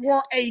Chiefs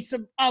were a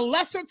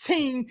lesser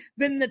team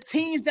than the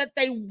teams that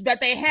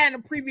they had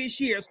in previous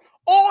years.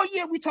 All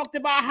year, we talked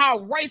about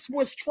how Rice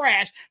was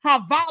trash,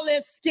 how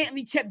Valdez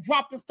Scantling kept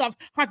dropping stuff,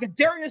 how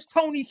Kadarius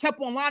Toney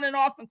kept on lining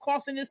off and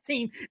costing his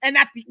team. And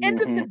at the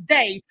end of the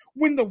day,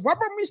 when the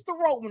rubber meets the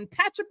road, when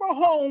Patrick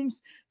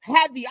Mahomes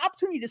had the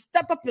opportunity to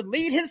step up and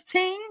lead his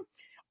team,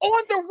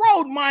 on the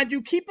road, mind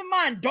you, keep in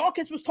mind,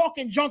 Dawkins was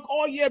talking junk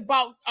all year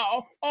about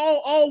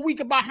all week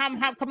about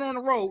how coming on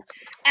the road.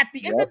 At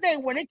the end of the day,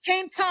 when it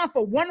came time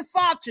for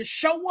 1-5 to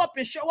show up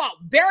and show out,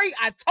 Barry,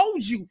 I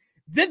told you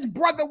this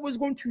brother was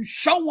going to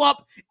show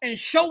up and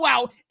show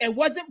out. It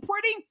wasn't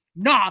pretty.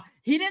 Nah,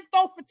 he didn't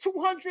throw for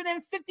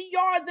 250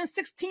 yards and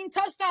 16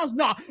 touchdowns.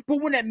 Nah,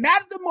 but when it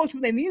mattered the most,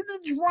 when they needed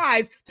to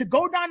drive to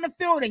go down the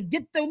field and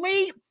get the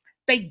lead,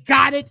 they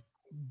got it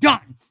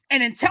done.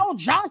 And until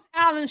Josh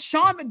Allen,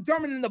 Sean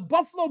McDermott, and the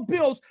Buffalo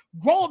Bills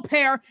grow a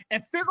pair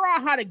and figure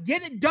out how to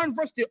get it done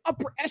versus the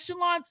upper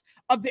echelons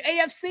of the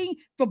AFC,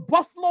 the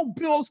Buffalo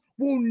Bills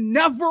will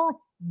never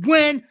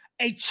win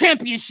a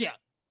championship.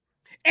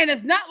 And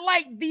it's not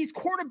like these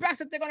quarterbacks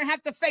that they're going to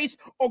have to face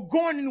are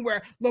going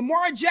anywhere.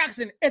 Lamar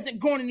Jackson isn't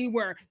going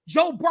anywhere.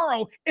 Joe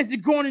Burrow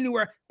isn't going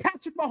anywhere.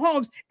 Patrick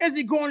Mahomes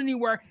isn't going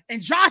anywhere.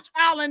 And Josh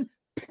Allen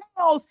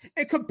pales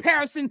in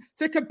comparison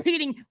to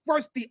competing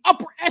versus the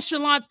upper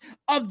echelons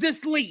of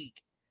this league.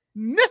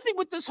 Miss me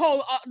with this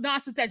whole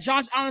nonsense that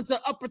Josh Allen's an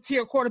upper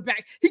tier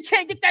quarterback. He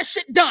can't get that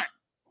shit done.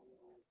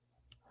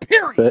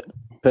 Period.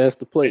 Pass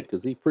the plate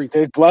because he preached.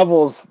 There's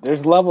levels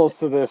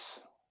to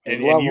this. And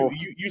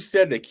you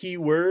said the key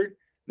word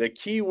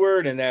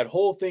in that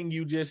whole thing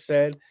you just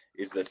said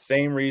is the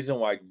same reason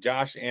why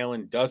Josh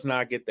Allen does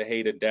not get the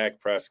hate of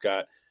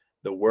Dakண்ட்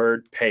the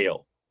word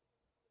pale.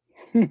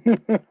 I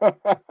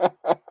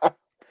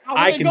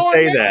can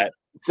say that.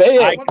 Say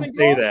it. I can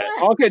say that.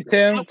 Talk it,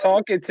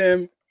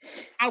 Tim.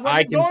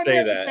 I can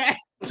say that.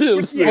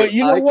 But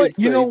you know what?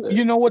 You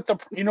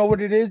know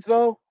what it is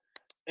though?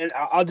 And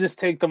I'll just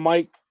take the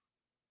mic.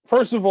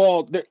 First of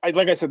all,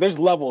 like I said, there's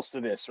levels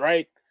to this,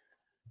 right?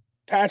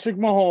 Patrick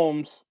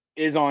Mahomes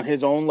is on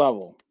his own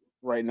level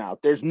right now.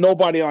 There's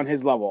nobody on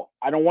his level.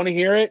 I don't want to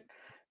hear it.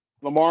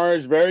 Lamar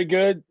is very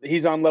good.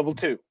 He's on level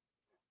 2.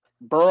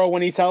 Burrow,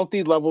 when he's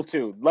healthy, level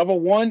 2. Level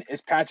 1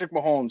 is Patrick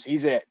Mahomes.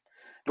 He's it.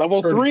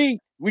 Level 3,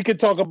 we could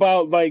talk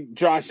about like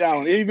Josh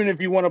Allen, even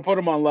if you want to put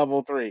him on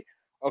level 3.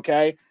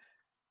 Okay.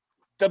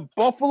 The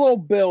Buffalo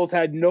Bills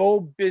had no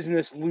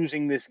business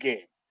losing this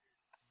game.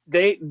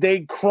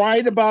 They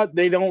cried about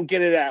they don't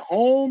get it at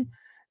home.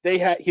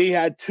 He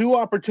had 2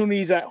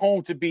 opportunities at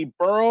home to beat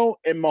Burrow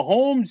and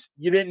Mahomes.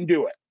 You didn't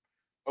do it.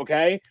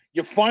 Okay.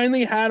 You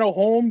finally had a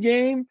home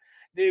game.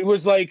 It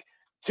was like,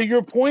 to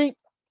your point,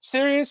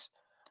 serious.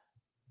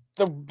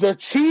 The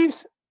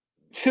Chiefs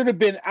should have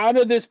been out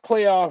of this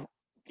playoff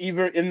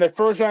either in the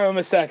first round or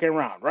the second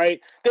round, right?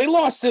 They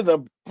lost to the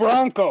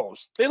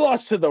Broncos. They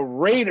lost to the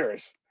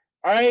Raiders.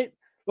 All right,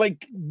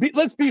 like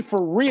let's be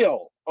for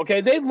real.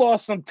 Okay, they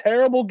lost some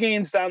terrible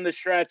games down the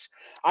stretch.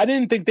 I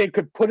didn't think they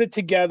could put it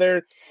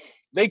together.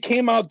 They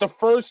came out their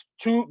first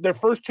two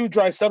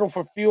drives, settled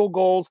for field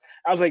goals.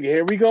 I was like,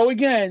 here we go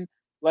again.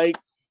 Like,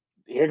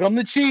 here come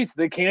the Chiefs.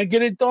 They can't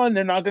get it done.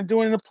 They're not going to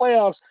do it in the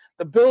playoffs.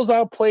 The Bills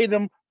outplayed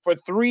them for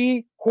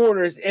 3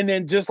 quarters. And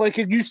then just like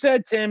you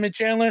said, Tim and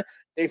Chandler,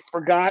 they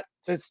forgot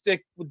to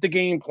stick with the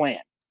game plan.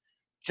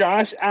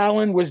 Josh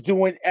Allen was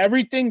doing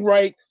everything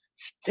right,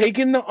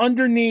 taking the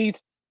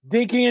underneath,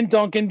 dinking and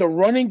dunking. The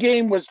running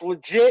game was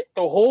legit.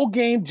 The whole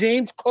game,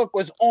 James Cook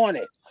was on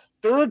it.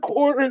 Third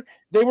quarter,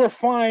 they were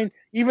fine,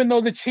 even though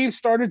the Chiefs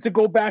started to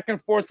go back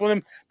and forth with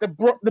him.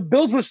 The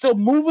Bills were still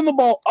moving the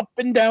ball up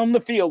and down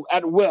the field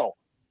at will.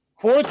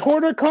 Fourth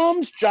quarter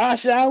comes,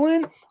 Josh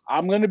Allen,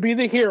 I'm going to be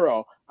the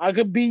hero. I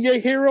could be your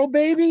hero,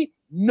 baby?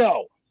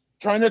 No.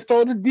 Trying to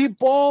throw the deep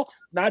ball,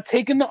 not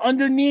taking the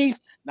underneath,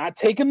 not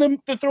taking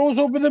the throws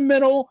over the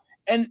middle,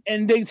 and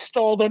they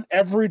stalled on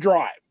every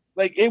drive.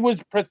 Like, it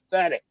was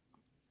pathetic.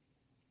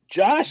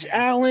 Josh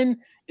Allen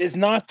is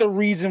not the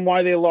reason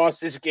why they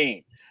lost this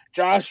game.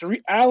 Josh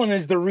Allen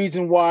is the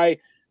reason why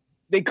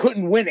they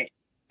couldn't win it.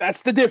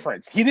 That's the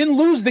difference. He didn't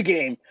lose the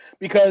game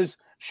because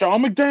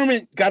Sean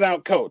McDermott got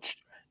out-coached.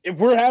 If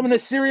we're having a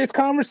serious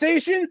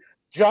conversation,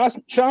 Sean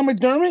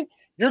McDermott,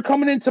 you're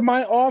coming into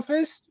my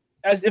office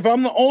as if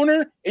I'm the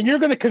owner, and you're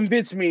going to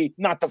convince me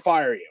not to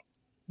fire you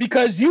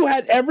because you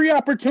had every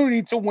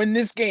opportunity to win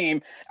this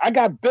game. I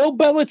got Bill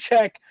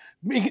Belichick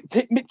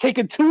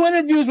taking 2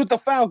 interviews with the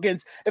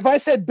Falcons. If I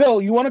said,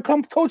 Bill, you want to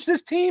come coach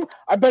this team?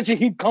 I bet you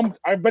he'd come.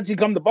 I bet you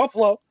come to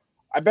Buffalo.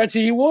 I bet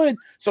you he would.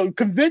 So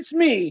convince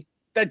me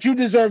that you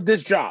deserve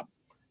this job.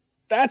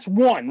 That's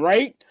one,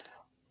 right?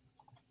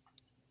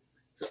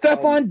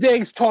 Stephon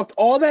Diggs talked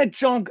all that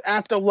junk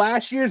after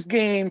last year's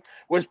game,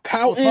 was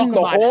pouting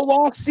the whole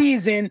off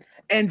season,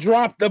 and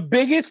dropped the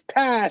biggest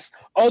pass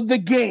of the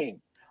game.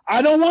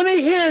 I don't want to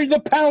hear the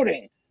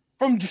pouting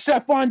from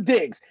Stephon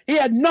Diggs. He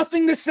had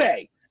nothing to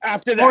say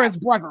after that. Or his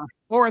brother.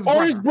 Or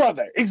his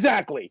brother,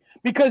 exactly.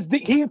 Because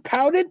he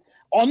pouted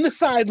on the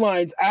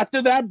sidelines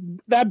after that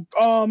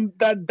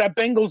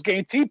Bengals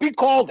game. TP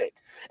called it.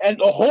 And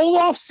the whole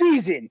off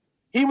season,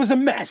 he was a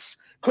mess.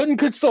 Couldn't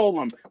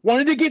console him.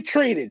 Wanted to get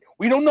traded.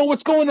 We don't know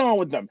what's going on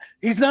with them.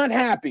 He's not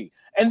happy.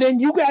 And then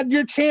you got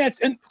your chance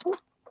and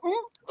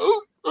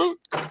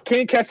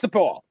can't catch the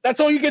ball. That's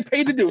all you get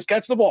paid to do is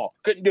catch the ball.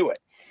 Couldn't do it.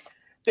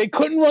 They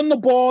couldn't run the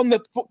ball in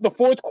the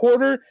fourth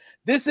quarter.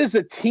 This is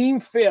a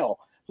team fail.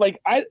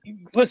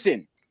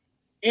 Listen,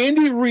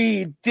 Andy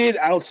Reid did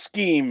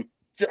out-scheme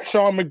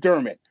Sean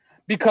McDermott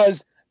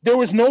because there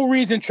was no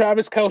reason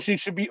Travis Kelce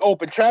should be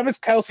open. Travis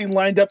Kelce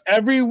lined up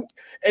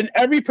in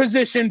every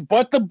position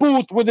but the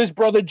booth with his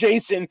brother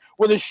Jason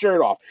with his shirt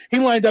off. He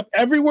lined up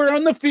everywhere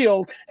on the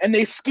field, and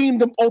they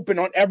schemed him open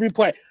on every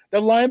play.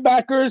 The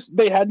linebackers,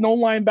 they had no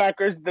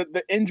linebackers,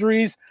 the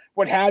injuries,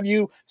 what have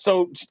you.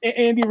 So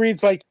Andy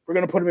Reid's like, we're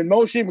going to put him in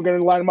motion. We're going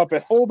to line him up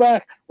at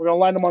fullback. We're going to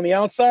line him on the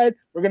outside.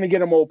 We're going to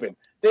get him open.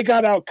 They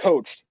got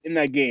out-coached in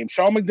that game.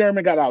 Sean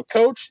McDermott got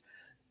out-coached.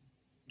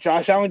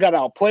 Josh Allen got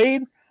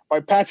outplayed by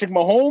Patrick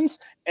Mahomes,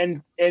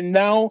 and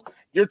now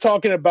you're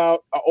talking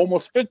about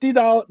almost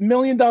 $50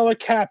 million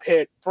cap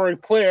hit for a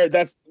player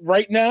that's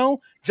right now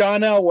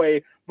John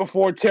Elway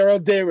before Terrell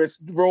Davis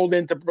rolled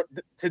into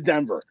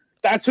Denver.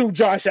 That's who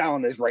Josh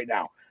Allen is right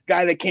now.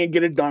 Guy that can't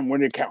get it done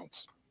when it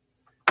counts.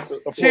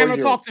 Chandler,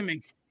 talk to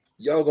me.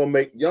 Y'all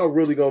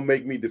really gonna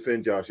make me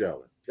defend Josh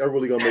Allen. Y'all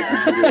really gonna make me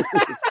do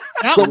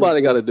it.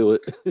 Somebody got to do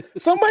it.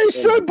 Somebody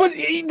should, but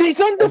he's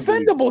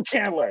undefendable,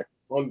 Chandler.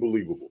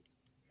 Unbelievable.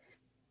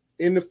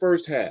 In the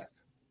first half,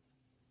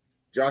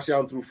 Josh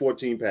Allen threw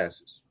 14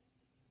 passes.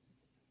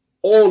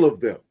 All of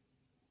them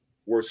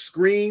were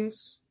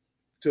screens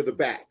to the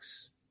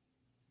backs.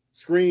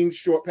 Screens,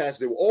 short passes.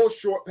 They were all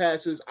short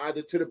passes,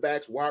 either to the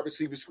backs, wide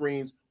receiver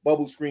screens,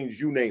 bubble screens,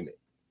 you name it.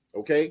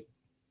 Okay?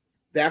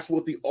 That's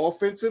what the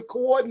offensive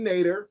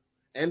coordinator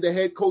and the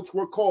head coach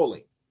were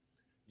calling.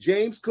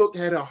 James Cook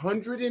had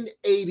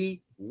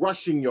 180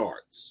 rushing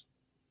yards.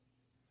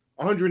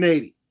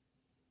 180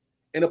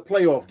 in a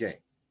playoff game.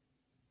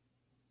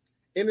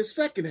 In the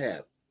second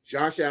half,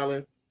 Josh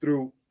Allen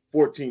threw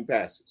 14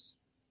 passes.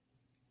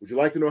 Would you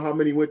like to know how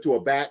many went to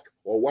a back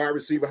or a wide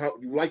receiver?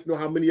 Would you like to know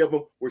how many of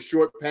them were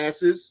short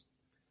passes?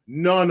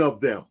 None of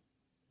them.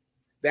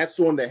 That's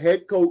on the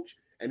head coach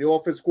and the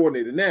offense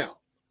coordinator. Now,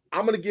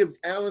 I'm going to give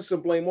Allen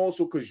some blame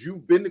also because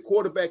you've been the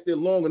quarterback there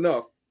long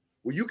enough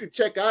where you can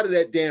check out of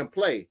that damn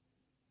play,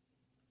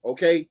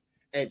 okay,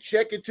 and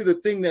check into the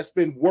thing that's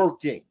been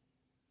working.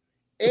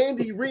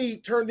 Andy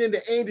Reid turned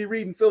into Andy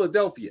Reid in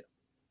Philadelphia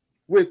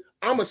with,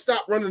 I'm going to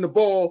stop running the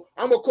ball.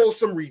 I'm going to call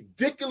some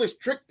ridiculous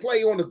trick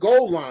play on the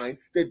goal line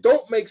that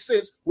don't make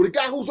sense with a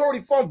guy who's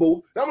already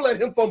fumbled, and I'm going to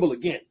let him fumble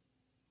again.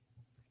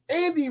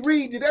 Andy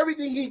Reid did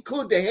everything he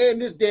could to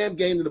hand this damn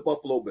game to the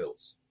Buffalo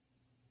Bills.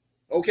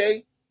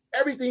 Okay?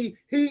 Everything.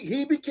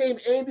 He became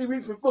Andy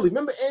Reid from Philly.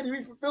 Remember Andy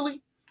Reid from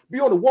Philly? Be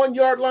on the 1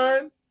 yard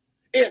line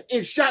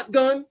in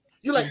shotgun.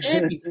 You're like,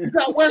 Andy, you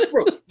got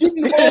Westbrook. Give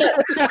me the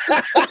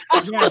ball.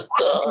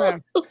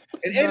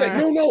 And Andy's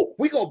like, no,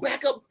 we go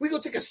back up. We go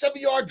take a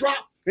 7-yard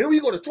drop, and then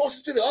we going to toss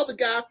it to the other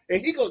guy, and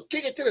he going to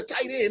kick it to the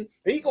tight end,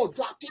 and he going to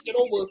drop kick it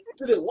over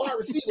to the wide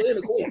receiver in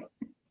the corner.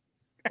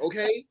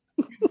 Okay?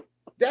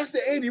 That's the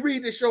Andy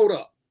Reid that showed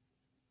up.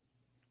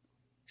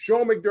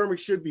 Sean McDermott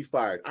should be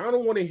fired. I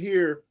don't want to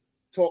hear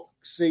talk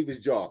save his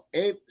job.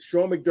 And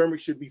Sean McDermott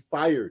should be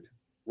fired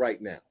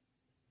right now.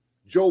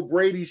 Joe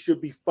Brady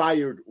should be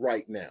fired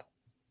right now.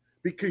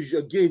 Because,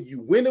 again, you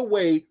went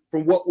away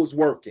from what was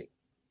working.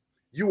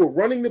 You were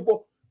running the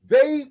ball.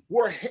 They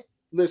were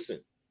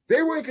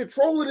in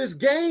control of this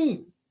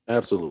game.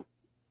 Absolutely.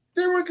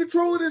 They were in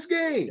control of this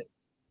game.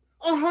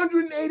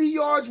 180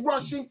 yards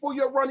rushing for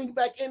your running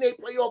back in a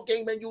playoff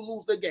game, and you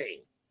lose the game.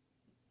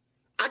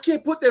 I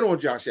can't put that on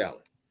Josh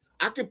Allen.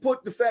 I can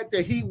put the fact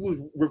that he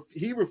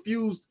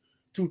refused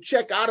to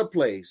check out of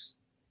plays.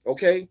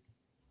 Okay,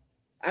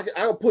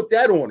 I'll put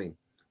that on him.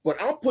 But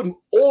I'm putting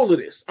all of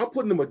this. I'm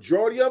putting the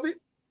majority of it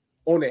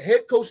on the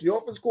head coach and the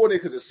offense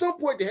coordinator, because at some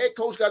point the head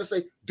coach got to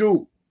say,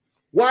 dude,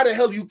 why the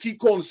hell do you keep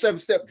calling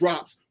 7-step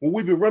drops when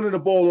we've been running the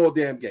ball all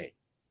damn game?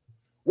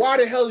 Why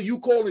the hell are you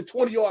calling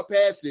 20-yard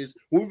passes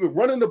when we've been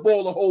running the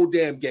ball the whole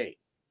damn game?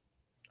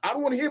 I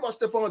don't want to hear about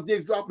Stephon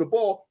Diggs dropping the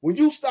ball when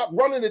you stop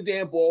running the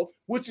damn ball,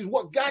 which is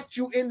what got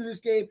you into this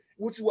game,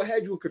 which is what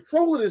had you in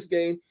control of this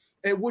game,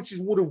 and which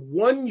is would have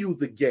won you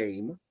the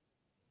game.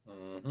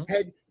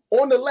 Had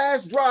on the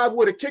last drive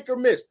where the kicker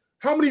missed,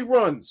 how many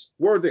runs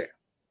were there?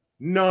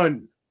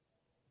 None.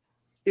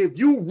 If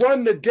you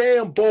run the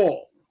damn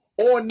ball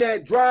on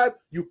that drive,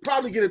 you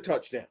probably get a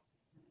touchdown.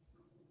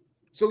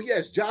 So,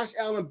 yes, Josh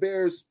Allen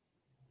bears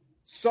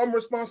some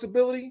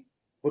responsibility,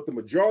 but the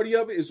majority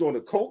of it is on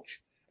the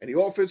coach and the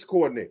offense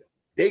coordinator.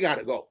 They got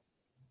to go.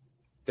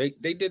 They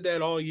did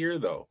that all year,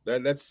 though.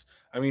 That's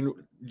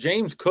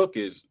James Cook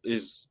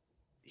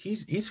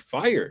he's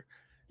fired.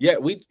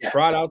 Yet we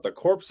trot out the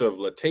corpse of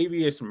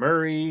Latavius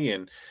Murray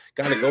and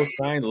got to go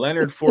sign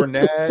Leonard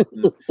Fournette.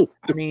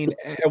 And,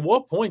 at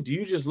what point do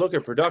you just look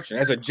at production?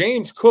 As a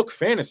James Cook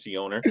fantasy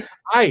owner,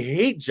 I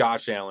hate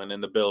Josh Allen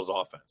and the Bills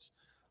offense.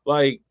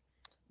 Like,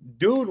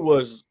 dude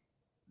was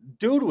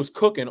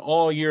cooking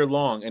all year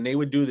long, and they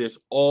would do this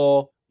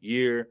all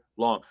year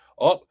long.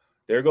 Oh,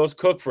 there goes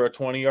Cook for a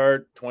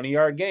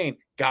 20-yard gain.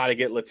 Got to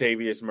get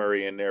Latavius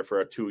Murray in there for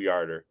a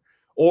 2-yarder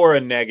or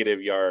a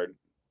negative yard.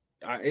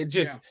 They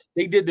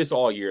did this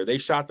all year. They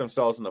shot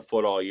themselves in the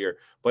foot all year.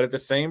 But at the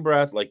same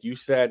breath, like you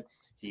said,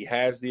 he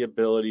has the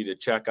ability to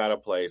check out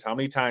of plays. How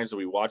many times do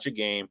we watch a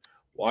game,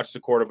 watch the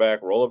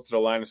quarterback, roll up to the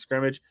line of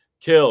scrimmage,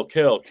 kill,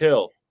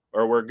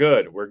 or we're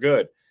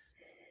good.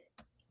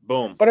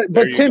 Boom. But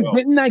Tim,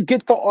 didn't that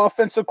get the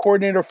offensive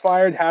coordinator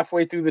fired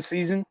halfway through the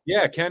season?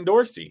 Yeah, Ken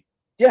Dorsey.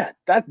 Yeah,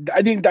 I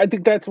think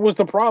that was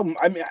the problem.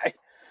 I mean,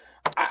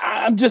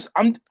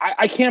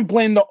 I can't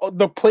blame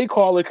the play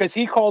caller because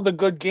he called a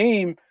good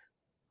game.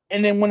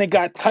 And then when it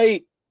got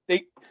tight,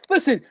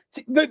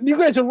 you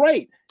guys are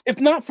right. If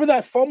not for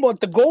that fumble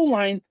at the goal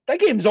line, that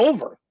game's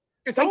over.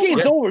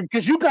 Game's over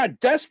because you got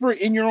desperate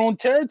in your own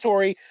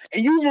territory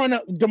and you run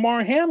a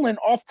DeMar Hamlin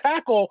off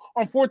tackle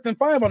on 4th and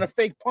 5 on a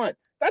fake punt.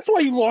 That's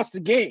why you lost the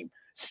game.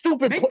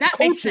 Stupid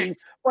coaching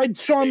by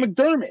Sean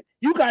McDermott.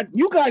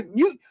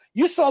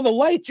 You saw the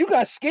lights, you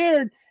got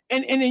scared,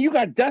 and then you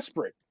got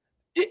desperate.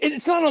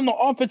 It's not on the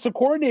offensive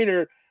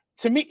coordinator.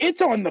 To me,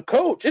 it's on the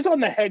coach. It's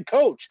on the head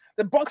coach.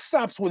 The buck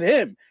stops with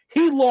him.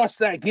 He lost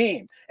that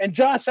game. And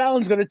Josh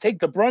Allen's going to take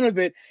the brunt of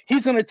it.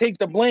 He's going to take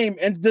the blame,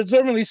 and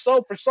deservingly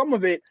so for some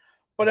of it.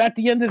 But at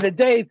the end of the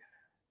day,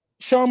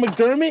 Sean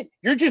McDermott,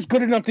 you're just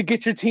good enough to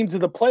get your team to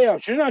the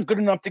playoffs. You're not good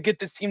enough to get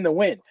this team to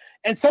win.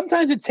 And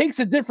sometimes it takes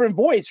a different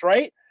voice,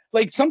 right?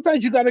 Like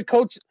sometimes you got to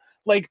coach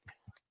like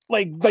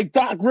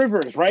Doc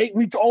Rivers, right?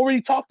 We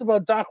already talked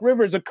about Doc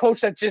Rivers, a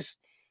coach that's just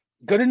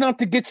good enough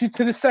to get you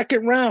to the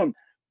second round.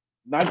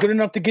 Not good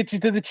enough to get you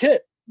to the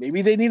chip.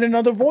 Maybe they need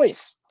another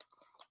voice.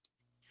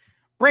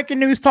 Breaking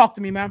news. Talk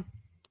to me, man.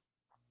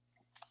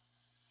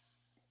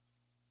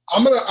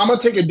 I'm gonna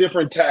take a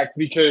different tack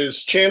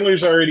because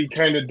Chandler's already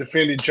kind of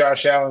defended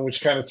Josh Allen,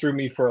 which kind of threw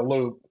me for a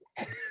loop.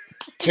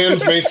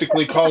 Tim's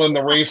basically calling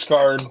the race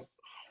card,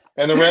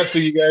 and the rest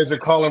of you guys are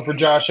calling for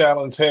Josh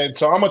Allen's head.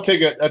 So I'm gonna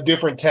take a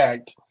different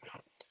tack.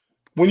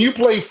 When you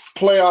play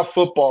playoff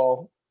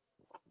football,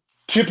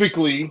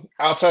 typically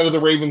outside of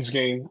the Ravens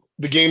game,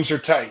 the games are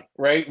tight,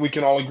 right? We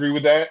can all agree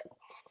with that.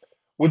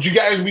 Would you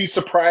guys be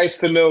surprised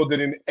to know that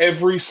in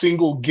every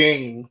single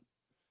game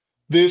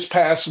this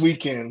past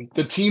weekend,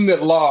 the team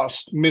that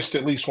lost missed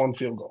at least one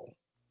field goal?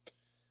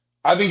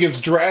 I think it's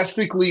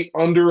drastically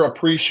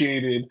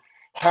underappreciated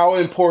how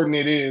important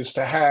it is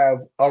to have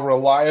a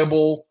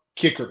reliable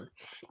kicker,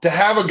 to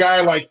have a guy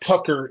like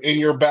Tucker in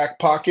your back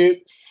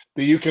pocket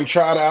that you can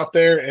trot out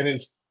there and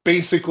it's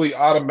basically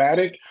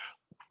automatic.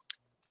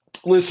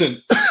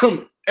 Listen,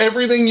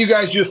 everything you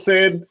guys just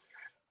said,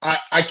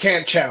 I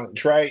can't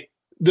challenge, right?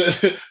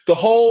 The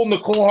whole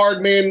Nicole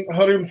Hardman,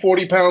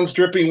 140 pounds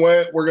dripping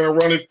wet, we're gonna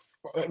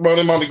run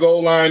him on the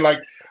goal line. Like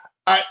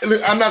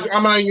I'm not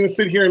even gonna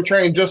sit here and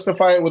try and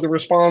justify it with a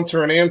response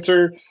or an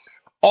answer.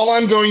 All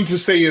I'm going to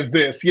say is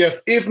this. Yes,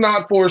 if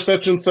not for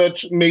such and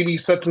such, maybe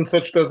such and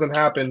such doesn't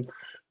happen.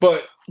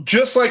 But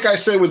just like I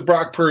said with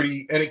Brock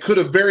Purdy, and it could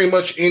have very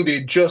much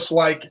ended just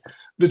like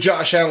the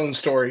Josh Allen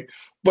story.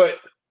 But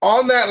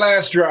on that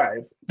last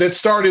drive that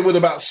started with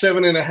about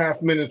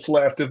 7.5 minutes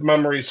left, if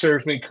memory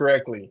serves me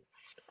correctly,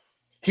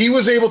 he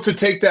was able to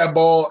take that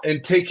ball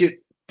and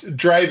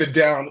drive it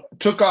down.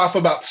 Took off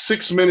about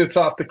 6 minutes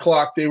off the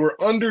clock. They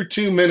were under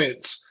 2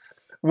 minutes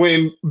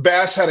when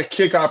Bass had a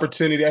kick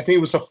opportunity. I think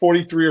it was a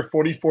 43 or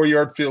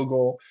 44-yard field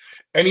goal,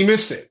 and he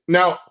missed it.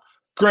 Now,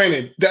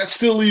 granted, that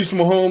still leaves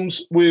Mahomes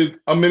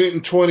with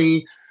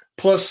 1:20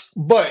 plus,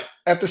 but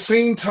at the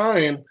same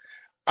time,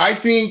 I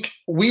think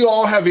we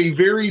all have a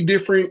very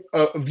different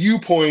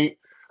viewpoint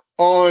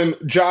on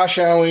Josh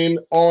Allen,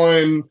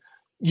 on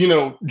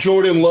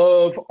Jordan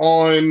Love,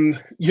 on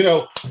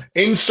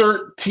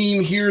insert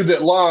team here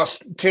that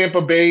lost,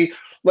 Tampa Bay.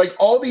 Like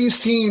all these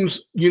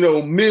teams,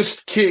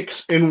 missed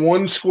kicks in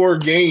one-score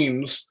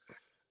games.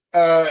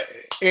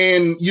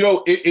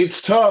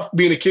 It's tough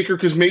being a kicker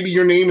because maybe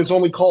your name is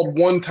only called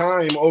one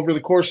time over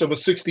the course of a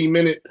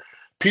 60-minute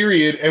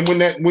period. And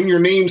when your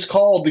name's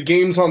called, the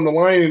game's on the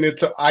line and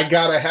it's a I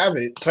gotta have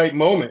it type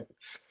moment.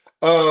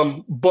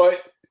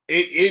 But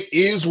it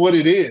is what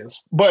it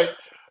is. But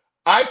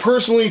I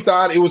personally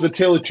thought it was a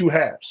tale of two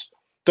halves.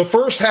 The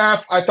first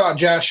half, I thought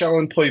Josh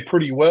Allen played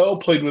pretty well,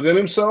 played within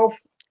himself.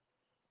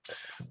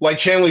 Like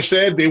Chandler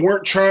said, they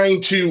weren't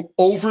trying to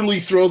overly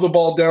throw the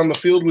ball down the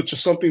field, which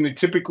is something they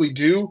typically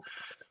do.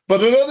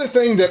 But another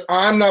thing that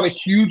I'm not a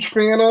huge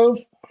fan of,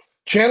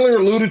 Chandler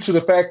alluded to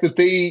the fact that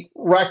they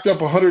racked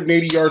up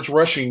 180 yards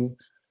rushing,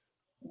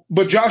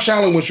 but Josh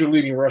Allen was your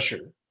leading rusher.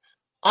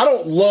 I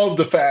don't love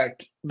the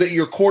fact that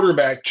your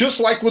quarterback, just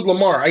like with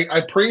Lamar,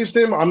 I praised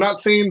him. I'm not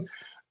saying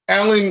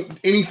Allen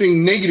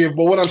anything negative,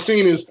 but what I'm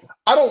saying is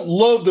I don't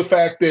love the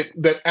fact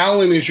that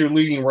Allen is your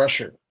leading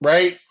rusher,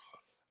 right?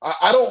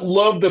 I don't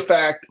love the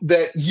fact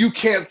that you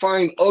can't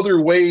find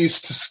other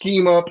ways to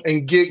scheme up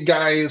and get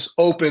guys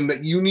open,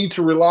 that you need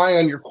to rely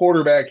on your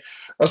quarterback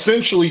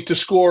essentially to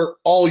score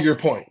all your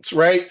points,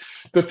 right?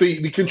 That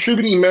the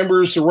contributing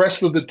members, the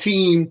rest of the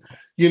team,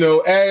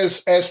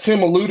 as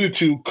Tim alluded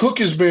to, Cook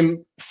has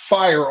been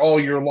fire all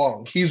year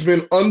long. He's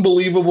been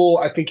unbelievable.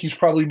 I think he's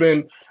probably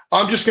been,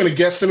 I'm just going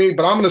to guesstimate,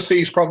 but I'm going to say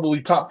he's probably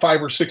top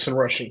 5 or 6 in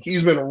rushing.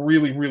 He's been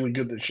really, really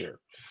good this year.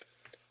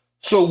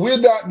 So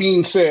with that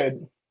being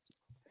said,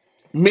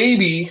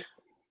 maybe,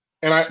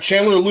 and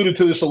Chandler alluded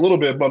to this a little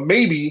bit, but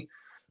maybe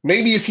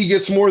if he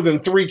gets more than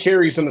 3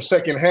 carries in the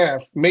second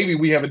half, maybe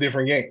we have a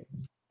different game.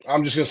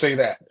 I'm just going to say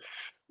that.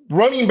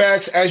 Running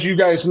backs, as you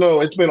guys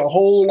know, it's been a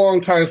whole long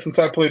time since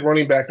I played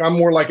running back. I'm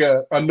more like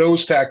a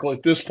nose tackle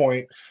at this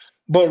point.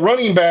 But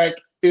running back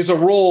is a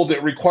role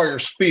that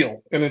requires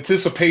feel and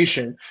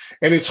anticipation,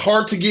 and it's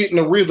hard to get in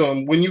a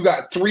rhythm when you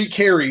got 3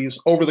 carries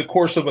over the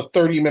course of a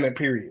 30-minute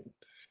period.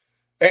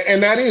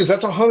 And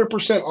that's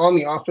 100% on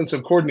the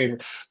offensive coordinator.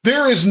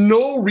 There is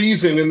no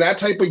reason in that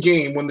type of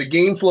game, when the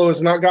game flow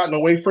has not gotten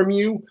away from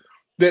you,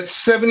 that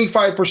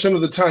 75%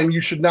 of the time you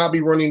should not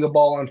be running the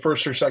ball on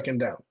first or second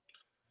down.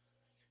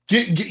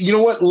 You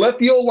know what? Let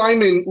the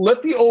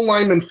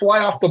O-lineman fly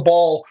off the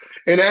ball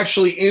and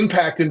actually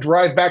impact and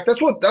drive back. That's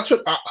what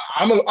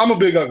I'm a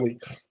big ugly.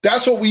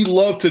 That's what we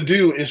love to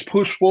do, is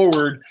push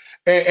forward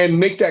and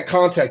make that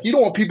contact. You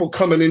don't want people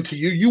coming into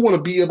you. You want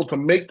to be able to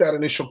make that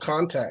initial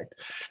contact.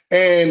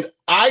 And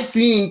I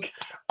think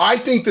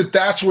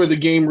that's where the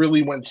game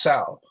really went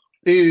south,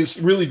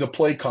 is really the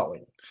play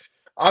calling.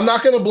 I'm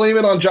not going to blame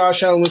it on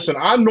Josh Allen. Listen,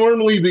 I'm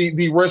normally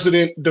the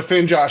resident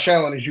defend Josh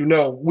Allen, as you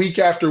know. Week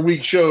after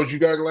week shows, you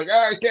guys are like,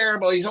 he's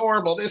terrible, he's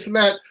horrible, this and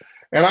that.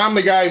 And I'm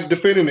the guy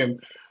defending him.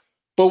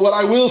 But what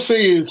I will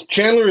say is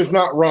Chandler is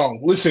not wrong.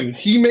 Listen,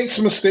 he makes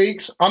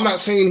mistakes. I'm not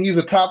saying he's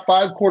a top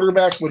 5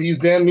 quarterback, but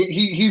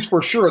he's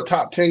for sure a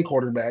top 10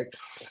 quarterback.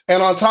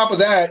 And on top of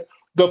that,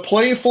 the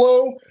play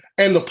flow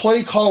and the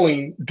play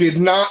calling did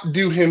not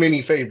do him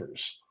any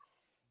favors.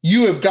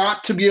 You have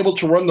got to be able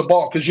to run the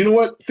ball, because you know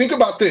what? Think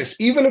about this.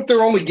 Even if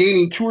they're only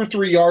gaining 2 or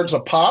 3 yards a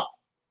pop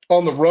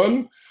on the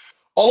run,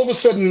 all of a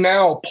sudden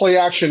now play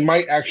action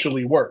might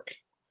actually work,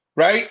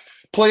 right?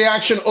 Play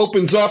action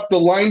opens up. The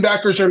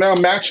linebackers are now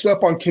matched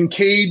up on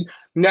Kincaid.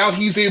 Now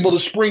he's able to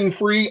spring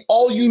free.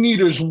 All you need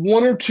is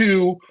 1 or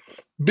 2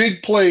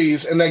 big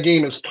plays, and that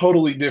game is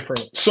totally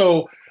different.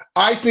 So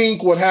I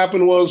think what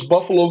happened was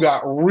Buffalo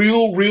got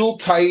real, real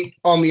tight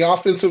on the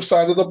offensive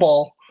side of the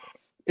ball.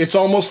 It's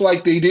almost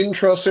like they didn't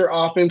trust their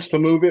offense to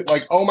move it.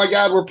 Like, oh, my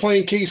God, we're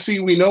playing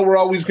KC. We know we're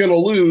always going to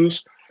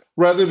lose,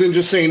 rather than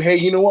just saying, hey,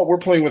 you know what? We're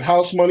playing with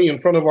house money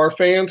in front of our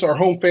fans, our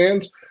home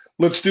fans.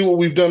 Let's do what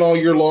we've done all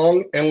year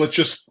long, and let's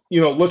just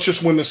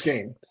win this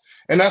game.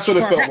 And that's what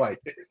it felt like.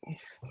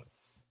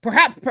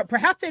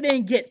 Perhaps they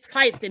didn't get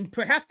tight, then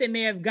perhaps they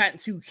may have gotten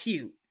too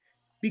cute.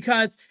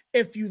 Because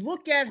if you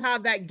look at how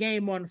that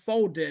game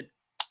unfolded,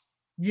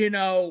 you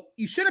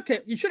should have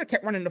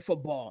kept running the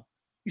football.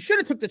 You should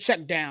have took the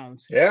check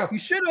downs. Yeah. You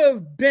should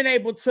have been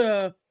able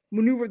to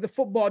maneuver the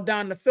football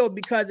down the field,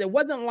 because it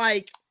wasn't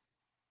like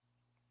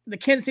the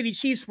Kansas City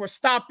Chiefs were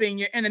stopping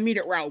your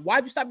intermediate route.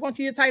 Why'd you stop going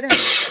to your tight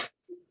end?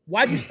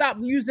 Why'd you stop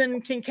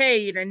using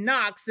Kincaid and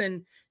Knox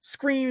and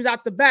screens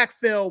out the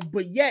backfield?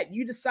 But yet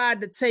you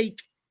decide to take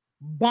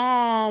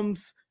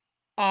bombs.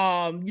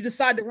 You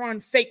decide to run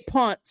fake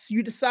punts.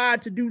 You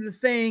decide to do the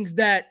things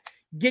that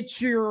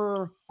get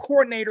your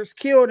coordinators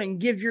killed and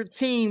give your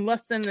team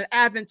less than an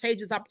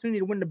advantageous opportunity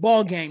to win the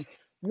ball game.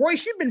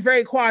 Royce, you've been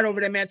very quiet over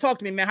there, man. Talk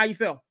to me, man. How you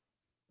feel?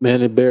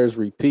 Man, it bears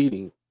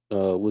repeating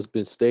what's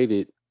been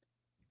stated.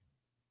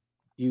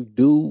 You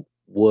do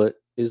what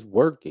is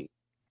working,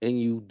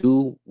 and you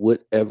do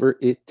whatever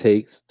it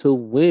takes to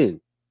win.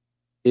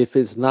 If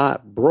it's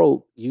not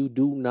broke, you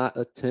do not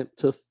attempt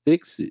to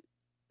fix it.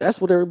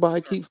 That's what everybody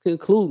keeps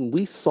concluding.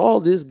 We saw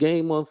this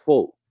game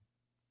unfold.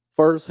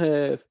 First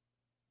half,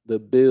 the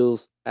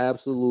Bills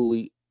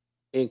absolutely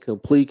in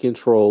complete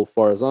control. As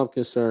far as I'm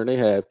concerned, they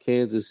have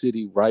Kansas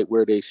City right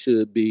where they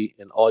should be,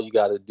 and all you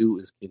got to do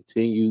is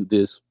continue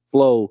this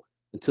flow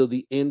until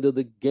the end of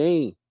the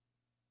game.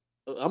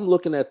 I'm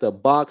looking at the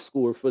box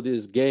score for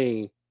this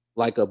game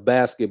like a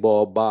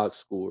basketball box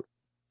score.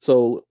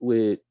 So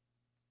with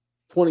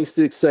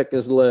 26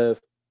 seconds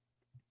left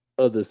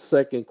of the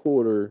second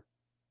quarter,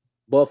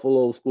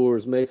 Buffalo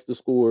makes the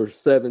score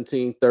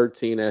 17-13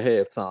 at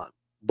halftime.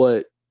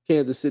 But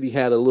Kansas City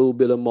had a little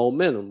bit of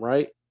momentum,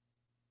 right?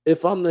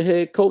 If I'm the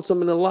head coach,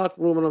 I'm in the locker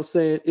room and I'm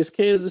saying, it's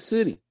Kansas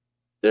City.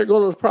 They're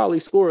going to probably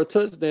score a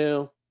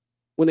touchdown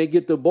when they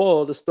get the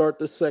ball to start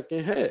the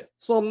second half.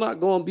 So I'm not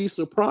going to be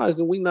surprised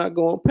and we're not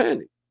going to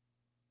panic.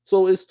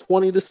 So it's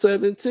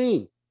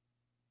 20-17.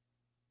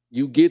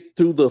 You get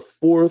through the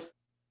fourth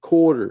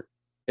quarter.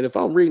 And if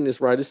I'm reading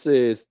this right, it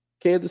says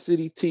Kansas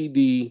City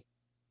TD,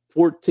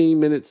 14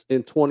 minutes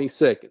and 20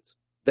 seconds.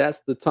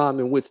 That's the time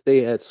in which they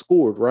had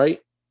scored,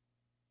 right?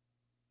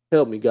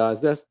 Help me, guys.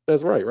 That's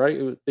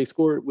right? They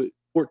scored with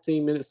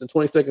 14 minutes and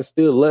 20 seconds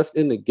still left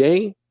in the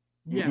game.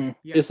 Yeah.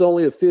 It's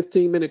only a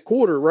 15-minute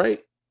quarter, right?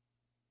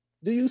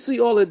 Do you see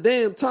all the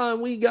damn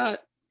time we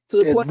got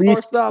to play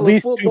our style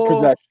of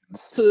football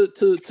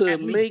to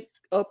make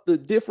up the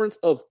difference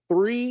of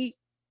 3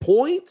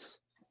 points?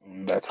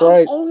 That's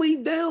right. I'm only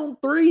down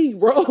 3,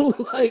 bro.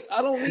 Like,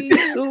 I don't need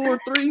 2 or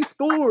 3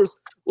 scores.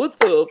 What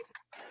the?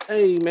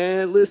 Hey,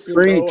 man, listen,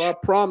 bro. I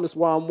promise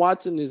while I'm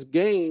watching this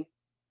game,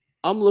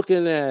 I'm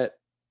looking at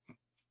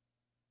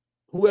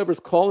whoever's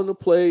calling the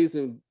plays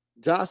and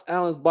Josh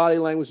Allen's body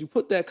language. You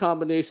put that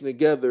combination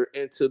together,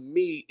 and to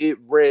me, it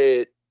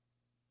read,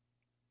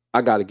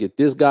 I got to get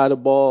this guy the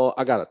ball.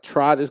 I got to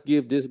try to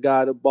give this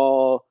guy the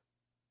ball.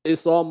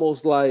 It's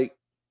almost like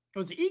it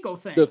was an ego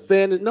thing.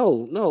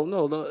 No. I'm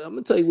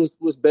gonna tell you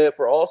what's bad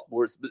for all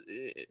sports,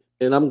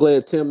 and I'm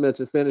glad Tim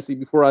mentioned fantasy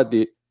before I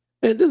did.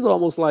 And this is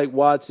almost like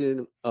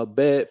watching a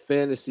bad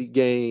fantasy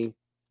game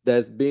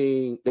that's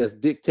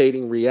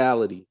dictating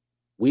reality.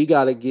 We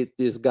got to get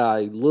this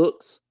guy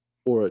looks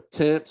or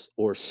attempts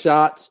or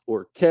shots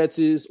or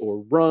catches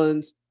or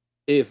runs.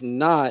 If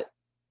not,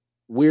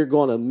 we're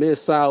gonna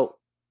miss out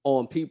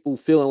on people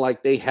feeling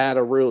like they had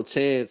a real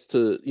chance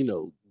to,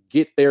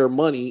 get their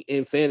money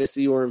in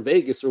fantasy or in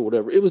Vegas or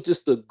whatever. It was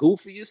just the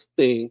goofiest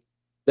thing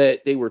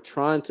that they were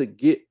trying to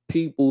get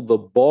people the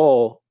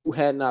ball who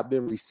had not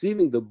been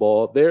receiving the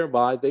ball.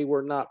 Thereby, they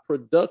were not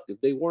productive.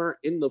 They weren't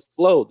in the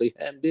flow. They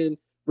hadn't been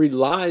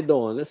relied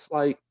on. It's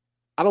like,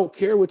 I don't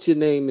care what your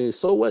name is.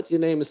 So what? Your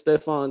name is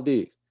Stephon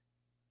Diggs.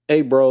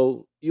 Hey,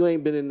 bro, you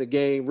ain't been in the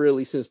game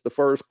really since the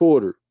first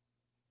quarter.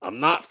 I'm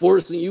not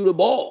forcing you the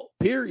ball,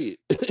 period.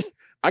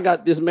 I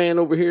got this man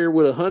over here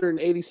with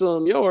 180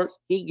 some yards.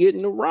 He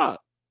getting the rock.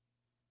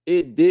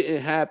 It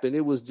didn't happen.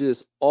 It was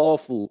just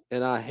awful.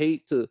 And I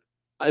hate to,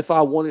 if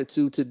I wanted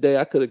to today,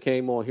 I could have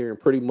came on here and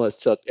pretty much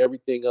chucked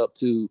everything up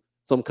to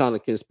some kind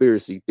of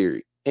conspiracy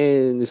theory.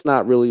 And it's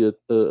not really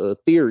a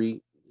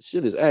theory.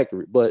 Shit is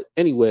accurate. But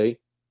anyway,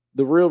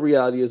 the real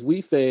reality is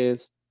we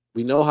fans,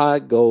 we know how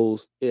it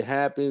goes. It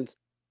happens.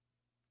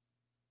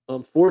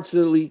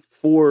 Unfortunately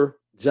for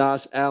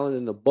Josh Allen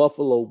and the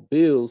Buffalo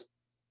Bills,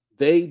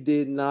 they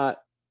did not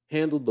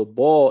handle the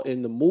ball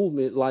in the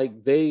movement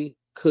like they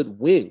could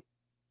win.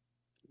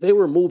 They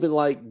were moving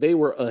like they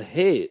were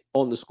ahead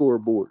on the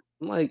scoreboard.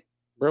 I'm like,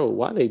 bro,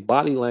 why they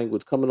body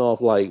language coming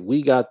off like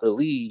we got the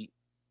lead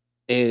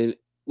and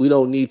we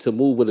don't need to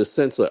move with a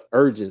sense of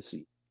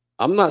urgency?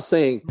 I'm not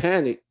saying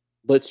panic,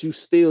 but you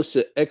still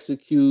should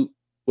execute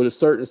with a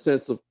certain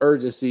sense of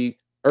urgency.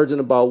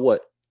 Urgent about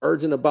what?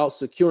 Urgent about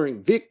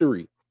securing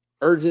victory.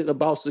 Urgent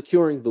about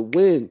securing the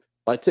win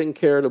by taking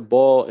care of the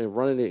ball and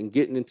running it and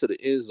getting into the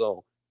end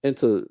zone, and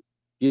to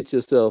get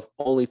yourself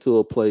only to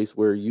a place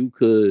where you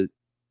could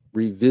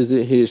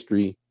revisit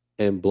history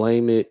and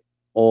blame it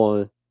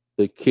on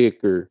the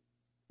kicker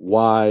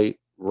wide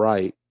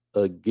right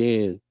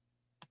again.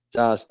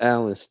 Josh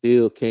Allen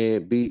still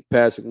can't beat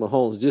Patrick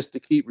Mahomes. Just to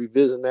keep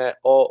revisiting that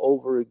all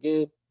over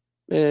again,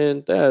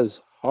 man, that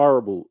is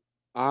horrible.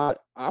 I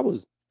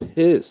was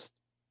pissed.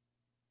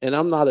 And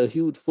I'm not a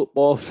huge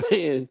football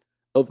fan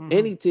of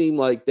any team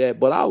like that,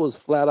 but I was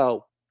flat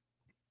out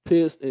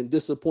pissed and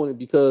disappointed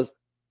because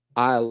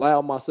I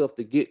allowed myself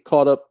to get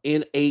caught up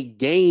in a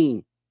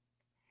game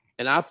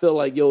And I feel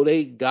like, yo,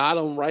 they got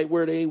them right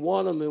where they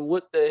want them. And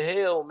what the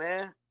hell,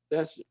 man?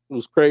 That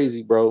was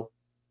crazy, bro.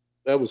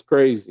 That was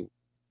crazy.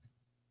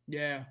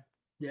 Yeah.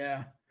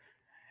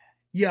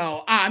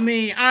 Yo, I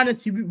mean,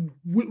 honestly,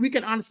 we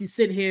can honestly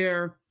sit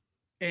here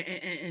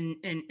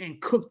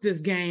and cook this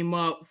game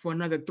up for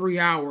another 3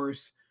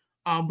 hours.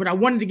 But I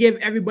wanted to give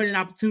everybody an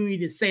opportunity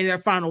to say their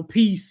final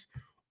piece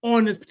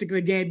on this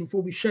particular game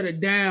before we shut it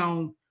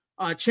down.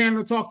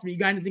 Chandler, talk to me. You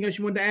got anything else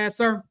you wanted to add,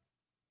 sir?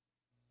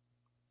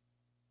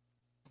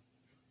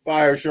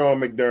 Fire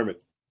Sean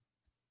McDermott.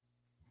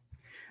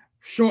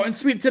 Short and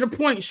sweet to the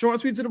point.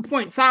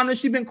 Tyler,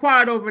 she been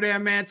quiet over there,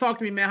 man. Talk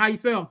to me, man. How you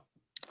feel?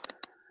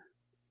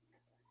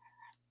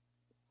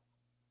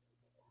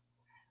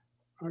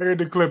 I heard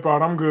the clip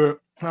out. I'm good.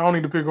 I don't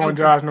need to pick on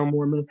Josh no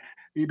more, man.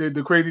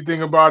 The crazy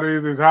thing about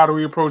it is how do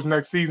we approach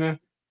next season?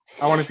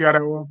 I want to see how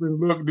that offense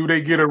look. Do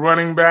they get a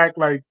running back?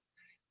 Like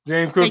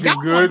James Cook is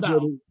good,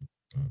 but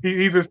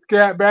he's a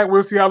scat back.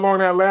 We'll see how long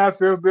that lasts.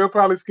 They'll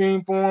probably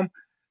scheme for him.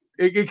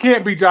 It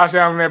can't be Josh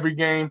Allen every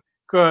game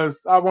because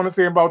I want to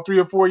say in about 3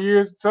 or 4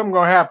 years, something's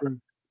going to happen.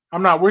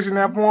 I'm not wishing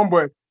that for him,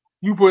 but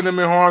you putting him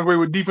in harm's way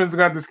with defense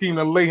got the scheme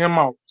to lay him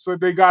out. So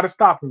they got to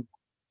stop him.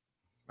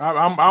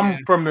 I'm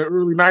from the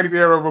early 90s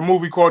era of a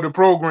movie called The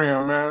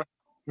Program, man.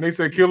 And they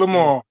said, kill them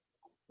all.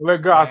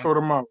 Let God sort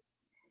them out.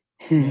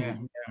 Yeah.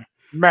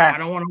 Matt. I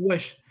don't want to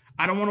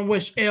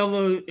wish ill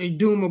or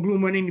doom or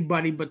gloom on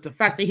anybody, but the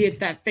fact they hit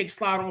that fake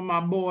slide on my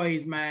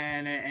boys,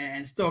 man,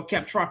 and still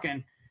kept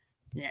trucking.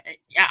 Yeah,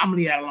 I'm gonna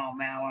leave that alone,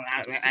 man.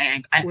 I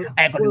ain't gonna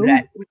do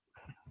that.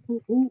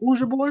 Who's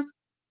your boys?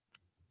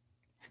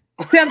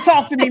 Tim,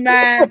 talk to me,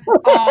 man.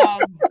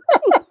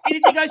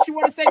 Anything else you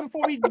want to say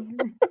before we put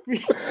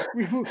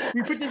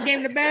this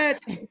game to bed?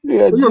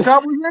 Yeah, you a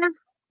Cowboys fan?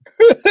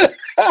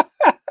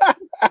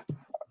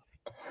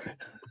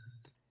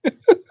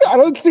 I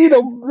don't see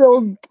the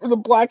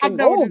black and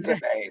gold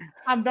today.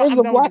 I'm done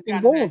with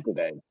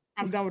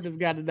this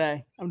guy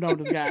today.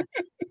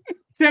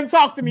 Tim,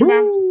 talk to me,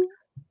 man.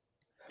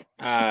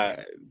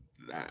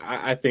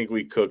 I think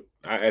we cooked.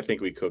 I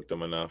think we cooked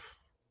them enough.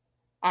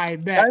 I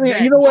bet. I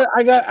mean, you know what?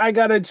 I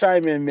gotta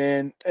chime in,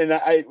 man. And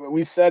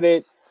we said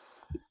it.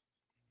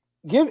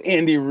 Give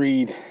Andy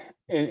Reid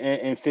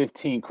and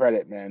 15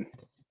 credit, man.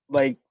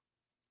 Like,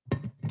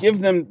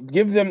 give them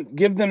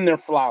their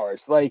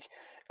flowers. Like,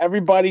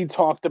 everybody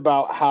talked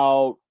about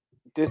how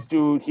this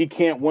dude, he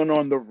can't win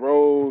on the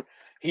road.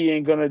 He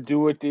ain't gonna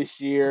do it this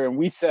year. And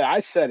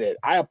I said it.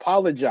 I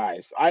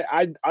apologize.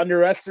 I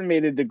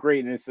underestimated the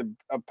greatness of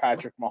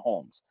Patrick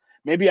Mahomes.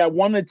 Maybe I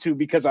wanted to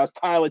because I was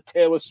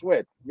Taylor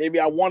Swift. Maybe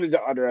I wanted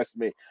to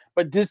underestimate.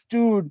 But this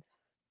dude,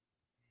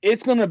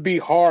 it's gonna be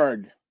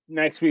hard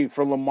next week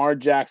for Lamar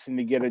Jackson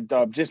to get a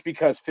dub just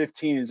because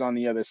 15 is on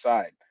the other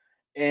side.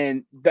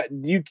 And that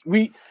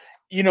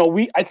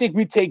I think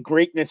we take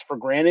greatness for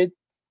granted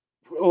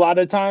a lot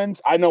of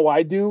times. I know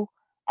I do.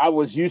 I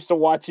was used to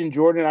watching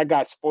Jordan. I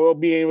got spoiled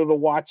being able to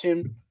watch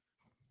him.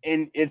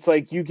 And it's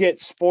like you get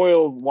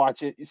spoiled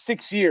watching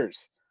 6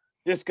 years.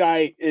 This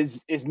guy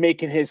is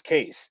making his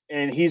case,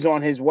 and he's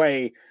on his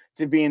way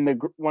to being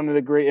one of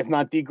the great, if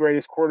not the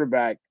greatest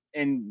quarterback.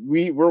 And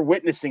we're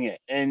witnessing it.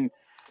 And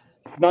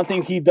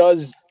nothing he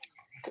does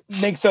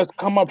makes us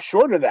come up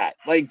short of that.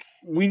 Like,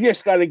 we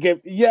just got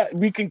to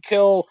we can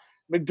kill.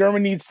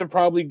 McDermott needs to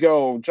probably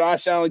go.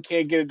 Josh Allen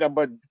can't get it done,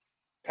 but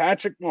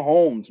Patrick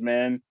Mahomes,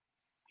 man,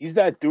 he's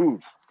that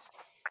dude.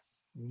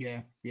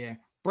 Yeah.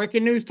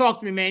 Breaking news.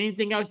 Talk to me, man.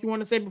 Anything else you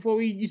want to say before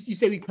you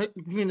say we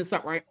clean this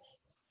up, right?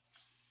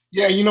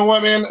 Yeah, you know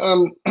what, man?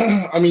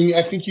 I mean,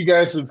 I think you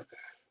guys have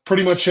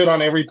pretty much hit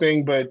on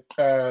everything, but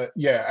I'm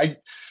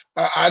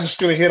just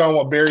going to hit on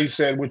what Barry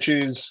said, which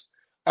is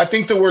I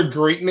think the word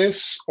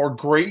greatness or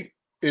great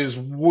is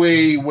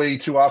way, way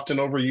too often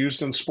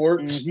overused in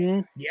sports.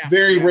 Mm-hmm.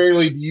 Very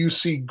rarely do you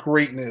see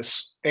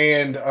greatness.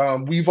 And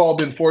we've all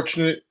been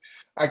fortunate.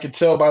 I could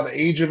tell by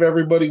the age of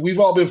everybody. We've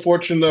all been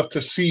fortunate enough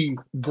to see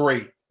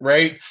great,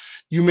 right?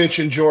 You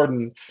mentioned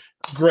Jordan,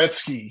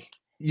 Gretzky,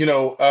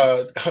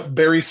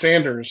 Barry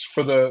Sanders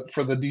for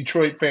the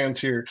Detroit fans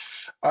here.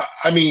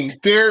 I mean,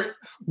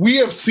 we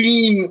have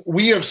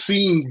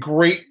seen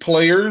great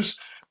players.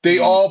 They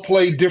all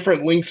play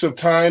different lengths of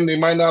time. They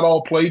might not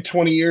all play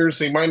 20 years.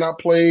 They might not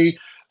play.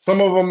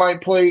 Some of them might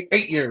play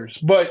 8 years.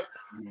 But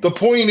the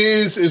point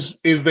is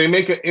they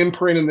make an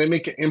imprint and they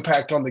make an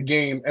impact on the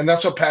game, and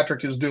that's what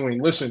Patrick is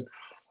doing. Listen,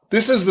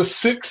 this is the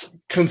 6th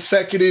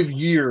consecutive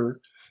year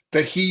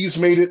that he's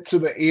made it to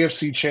the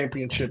AFC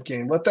Championship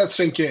game. Let that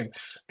sink in.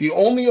 The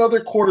only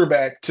other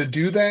quarterback to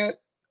do that,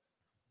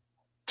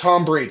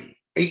 Tom Brady,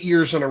 8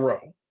 years in a row.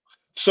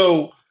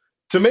 So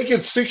to make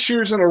it 6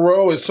 years in a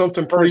row is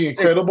something pretty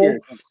incredible.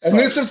 And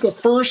this is the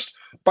first,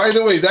 by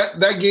the way,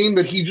 that game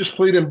that he just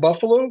played in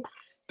Buffalo,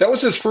 that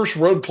was his first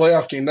road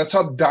playoff game. That's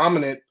how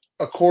dominant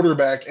a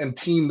quarterback and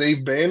team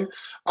they've been.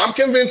 I'm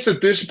convinced at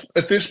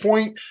this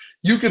point,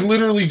 you could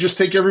literally just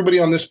take everybody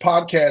on this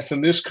podcast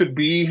and this could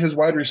be his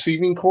wide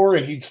receiving core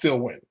and he'd still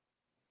win.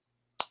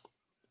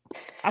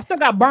 I still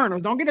got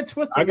burners. Don't get it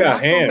twisted. I got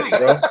hands,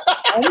 bro.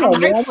 I'm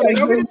nice for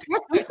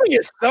that.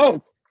 You're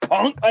so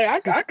punk.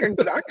 Like, I can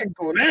go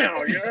down.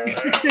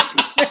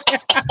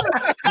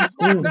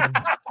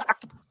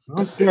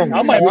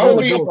 I might pull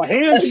a couple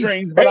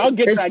hamstrings, but I'll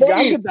get that.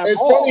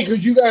 It's funny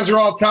because you guys are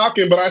all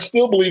talking, but I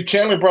still believe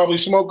Chandler probably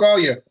smoked all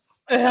you.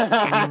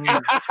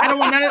 I don't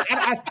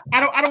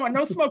want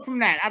no smoke from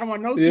that. I don't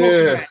want no smoke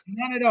from that.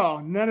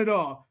 None at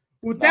all.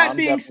 With that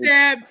being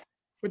said,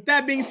 we're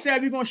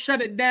gonna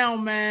shut it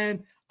down,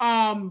 man.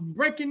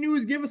 Breaking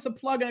news. Give us a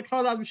plug and a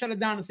close out. We shut it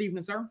down this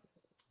evening, sir.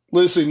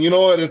 Listen, you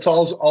know what? It's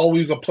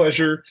always a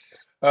pleasure.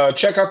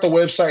 Check out the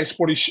website,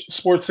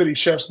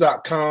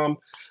 sportscitychefs.com.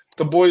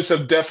 The boys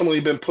have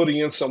definitely been putting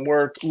in some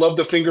work. Love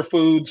the finger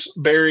foods,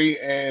 Barry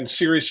and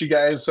Sirius, you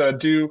guys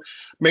do.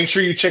 Make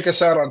sure you check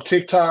us out on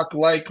TikTok,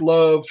 like,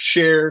 love,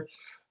 share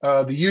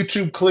the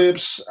YouTube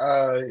clips.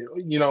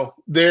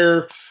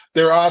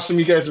 They're awesome.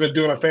 You guys have been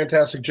doing a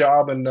fantastic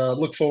job, and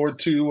look forward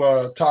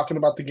to talking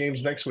about the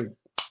games next week.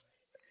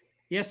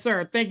 Yes,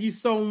 sir. Thank you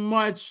so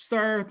much,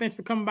 sir. Thanks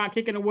for coming by,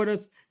 kicking it with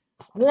us.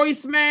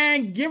 Royce,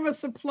 man, give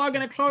us a plug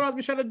and a close out.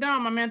 We shut it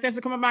down, my man. Thanks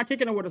for coming by,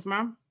 kicking it with us,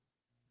 man.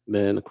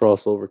 Man, the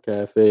Crossover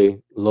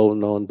Cafe,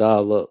 loading on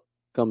dial-up,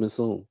 coming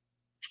soon.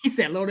 He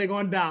said, "Loading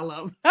on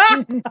dial-up."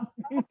 I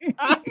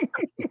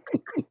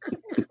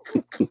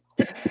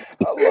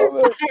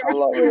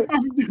love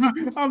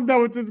it. I'm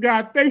done with this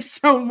guy. Thanks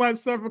so much,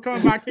 sir, for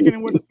coming by, kicking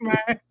it with us,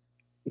 man.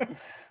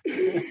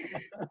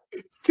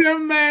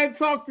 Tim, man,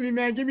 talk to me,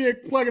 man. Give me a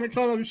plug and a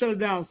close up and shut it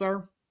down,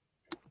 sir.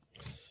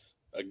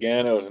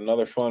 Again, it was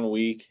another fun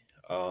week.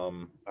 I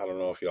don't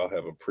know if y'all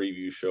have a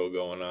preview show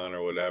going on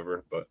or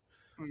whatever, but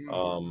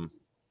all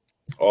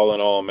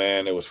in all,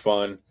 man, it was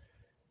fun.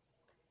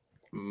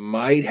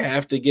 Might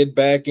have to get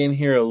back in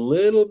here a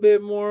little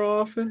bit more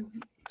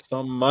often.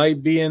 Something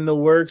might be in the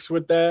works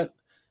with that.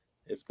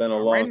 It's been a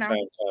long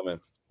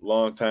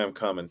time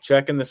coming.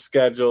 Checking the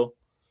schedule.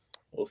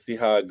 We'll see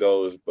how it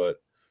goes, but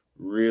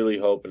really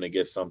hoping to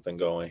get something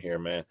going here,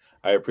 man.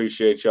 I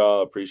appreciate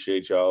y'all.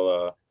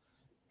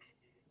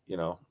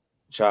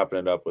 Chopping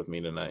it up with me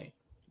tonight.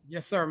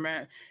 Yes, sir,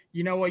 man.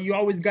 You know what? You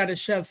always got a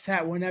chef's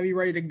hat whenever you're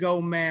ready to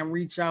go, man.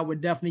 Reach out. We'll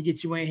definitely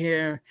get you in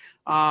here.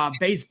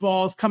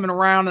 Baseball's coming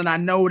around, and I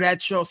know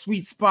that's your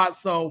sweet spot.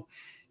 So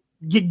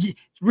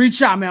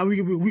reach out, man.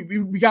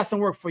 We got some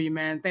work for you,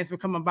 man. Thanks for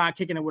coming by,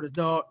 kicking it with us,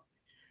 dog.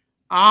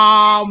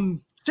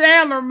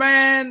 Chandler,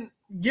 man,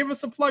 give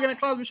us a plug and a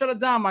close. We shut it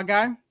down, my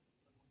guy.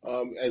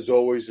 As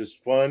always, it's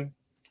fun.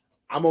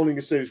 I'm only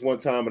gonna say this one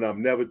time, and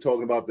I'm never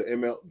talking about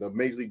the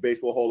Major League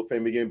Baseball Hall of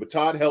Fame again. But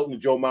Todd Helton and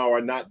Joe Mauer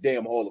are not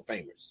damn Hall of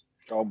Famers.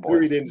 Oh boy!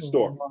 Period. End of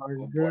story.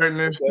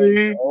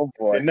 Oh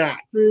boy! They're not.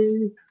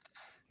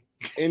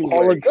 Anyway,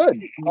 all are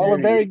good. All are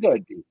very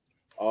good.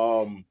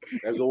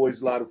 As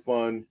always, a lot of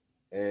fun,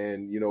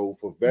 and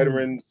for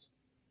veterans,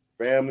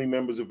 family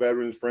members of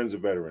veterans, friends of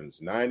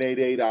veterans,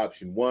 988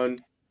 option 1.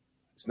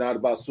 It's not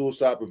about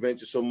suicide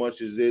prevention so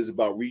much as it is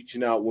about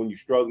reaching out when you're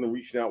struggling,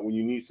 reaching out when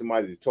you need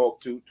somebody to talk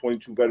to.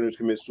 22 veterans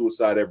commit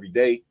suicide every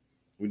day.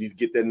 We need to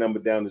get that number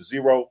down to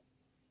 0.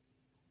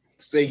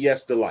 Say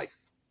yes to life.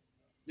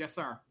 Yes,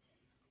 sir.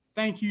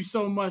 Thank you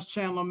so much,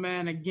 Chandler,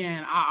 man.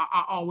 Again,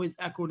 I always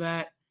echo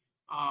that.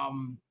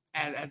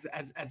 As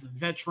a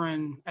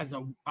veteran, as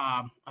a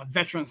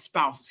veteran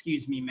spouse,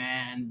 excuse me,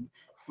 man.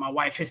 My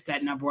wife hits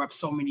that number up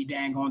so many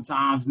dang on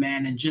times,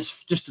 man, and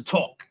just to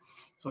talk.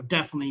 So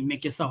definitely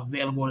make yourself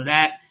available to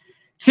that.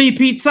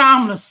 TP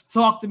Timeless,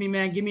 talk to me,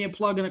 man. Give me a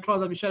plug and a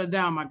close up and shut it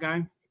down, my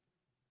guy.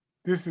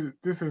 This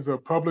is a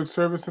public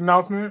service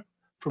announcement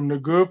from the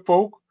good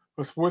folk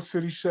of Sports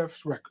City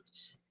Chefs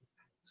Records.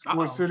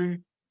 Sports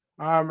City,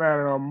 I'm at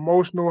an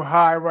emotional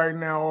high right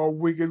now. All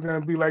week it's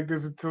gonna be like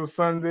this until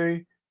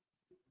Sunday.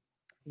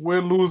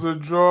 Win, lose, or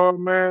draw,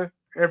 man.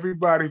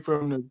 Everybody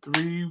from the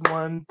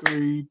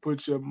 313,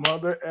 put your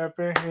mother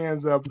effing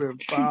hands up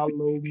and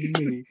follow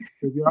me.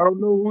 If y'all don't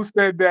know who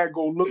said that,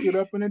 go look it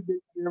up in the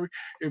dictionary.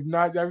 If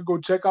not, y'all can go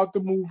check out the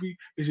movie.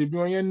 It should be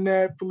on your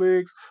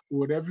Netflix,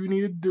 whatever you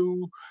need to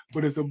do.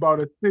 But it's about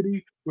a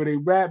city where they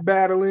rap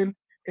battling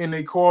and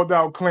they called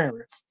out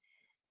Clarence.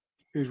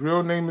 His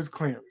real name is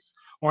Clarence.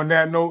 On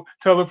that note,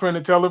 tell a friend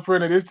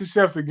that it's the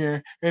chefs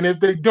again. And if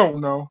they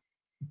don't know,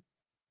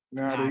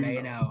 now they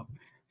know.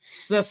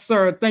 Yes,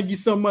 sir. Thank you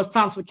so much,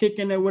 Tom, for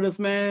kicking it with us,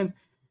 man.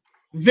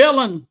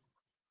 Villain,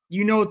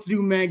 you know what to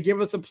do, man.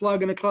 Give us a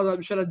plug and a close up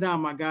and shut it down,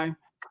 my guy.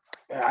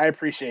 I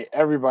appreciate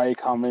everybody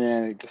coming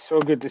in. It's so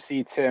good to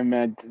see Tim,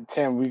 man.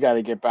 Tim, we got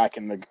to get back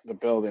in the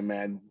building,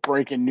 man.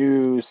 Breaking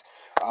news.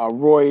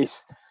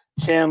 Royce,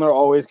 Chandler,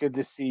 always good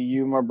to see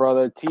you, my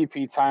brother.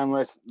 TP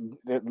Timeless,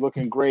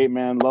 looking great,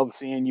 man. Love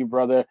seeing you,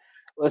 brother.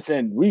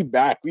 Listen, we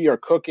back. We are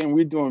cooking.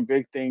 We're doing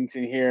big things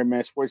in here,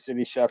 man.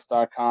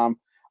 SportsCityChefs.com.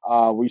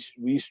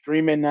 We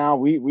streaming now.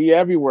 We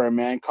everywhere,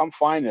 man. Come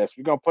find us.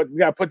 We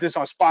gotta put this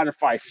on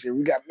Spotify. Sir.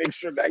 We gotta make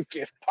sure that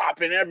gets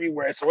popping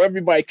everywhere so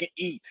everybody can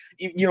eat.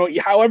 You know,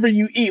 however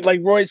you eat,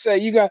 like Roy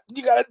said, you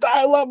gotta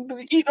dial up.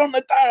 Eat on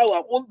the dial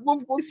up.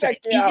 We'll check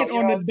you out. Eat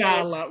on the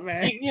dial up,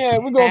 man. Yeah,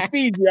 we're gonna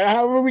feed you.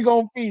 However we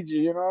gonna feed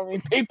you. You know what I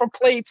mean? Paper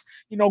plates.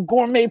 You know,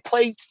 gourmet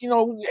plates. You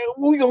know,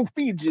 we gonna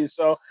feed you.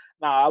 So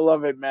I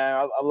love it, man.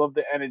 I love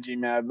the energy,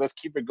 man. Let's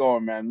keep it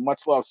going, man.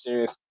 Much love,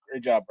 Sirius.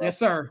 Great job, bro. Yes,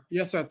 sir.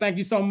 Yes, sir. Thank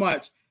you so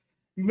much.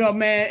 You know,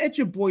 man, it's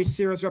your boy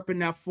Sirius up in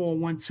that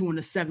 412 and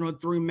the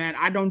 703, man.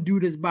 I don't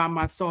do this by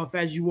myself.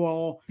 As you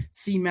all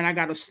see, man, I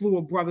got a slew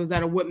of brothers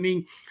that are with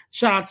me.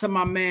 Shout out to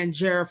my man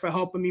Jared for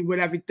helping me with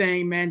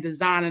everything, man,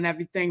 designing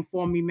everything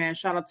for me, man.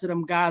 Shout out to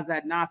them guys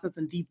at Nonsense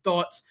and Deep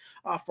Thoughts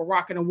for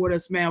rocking it with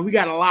us, man. We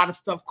got a lot of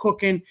stuff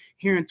cooking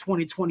here in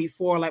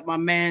 2024, like my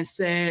man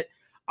said.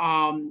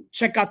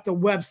 Check out the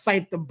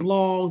website, the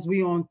blogs.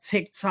 We on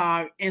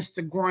TikTok,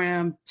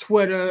 Instagram,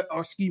 Twitter,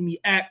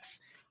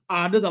 X.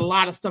 There's a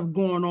lot of stuff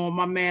going on.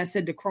 My man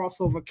said the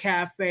Crossover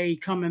Cafe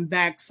coming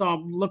back, so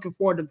I'm looking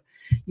forward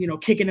to,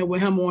 kicking it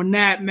with him on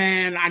that,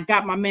 man. I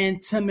got my man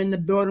Tim in the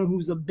building,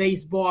 who's a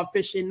baseball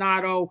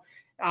aficionado.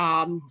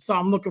 So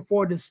I'm looking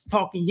forward to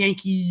talking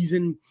Yankees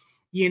and,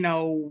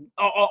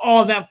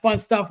 all that fun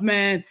stuff,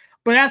 man.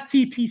 But as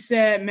TP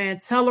said,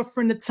 man, tell a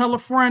friend to tell a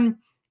friend.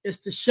 It's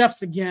the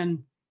chefs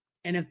again.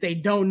 And if they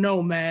don't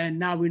know, man,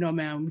 now we know,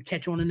 man. We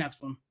catch you on the next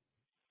one.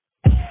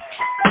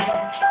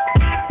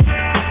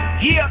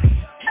 Yeah.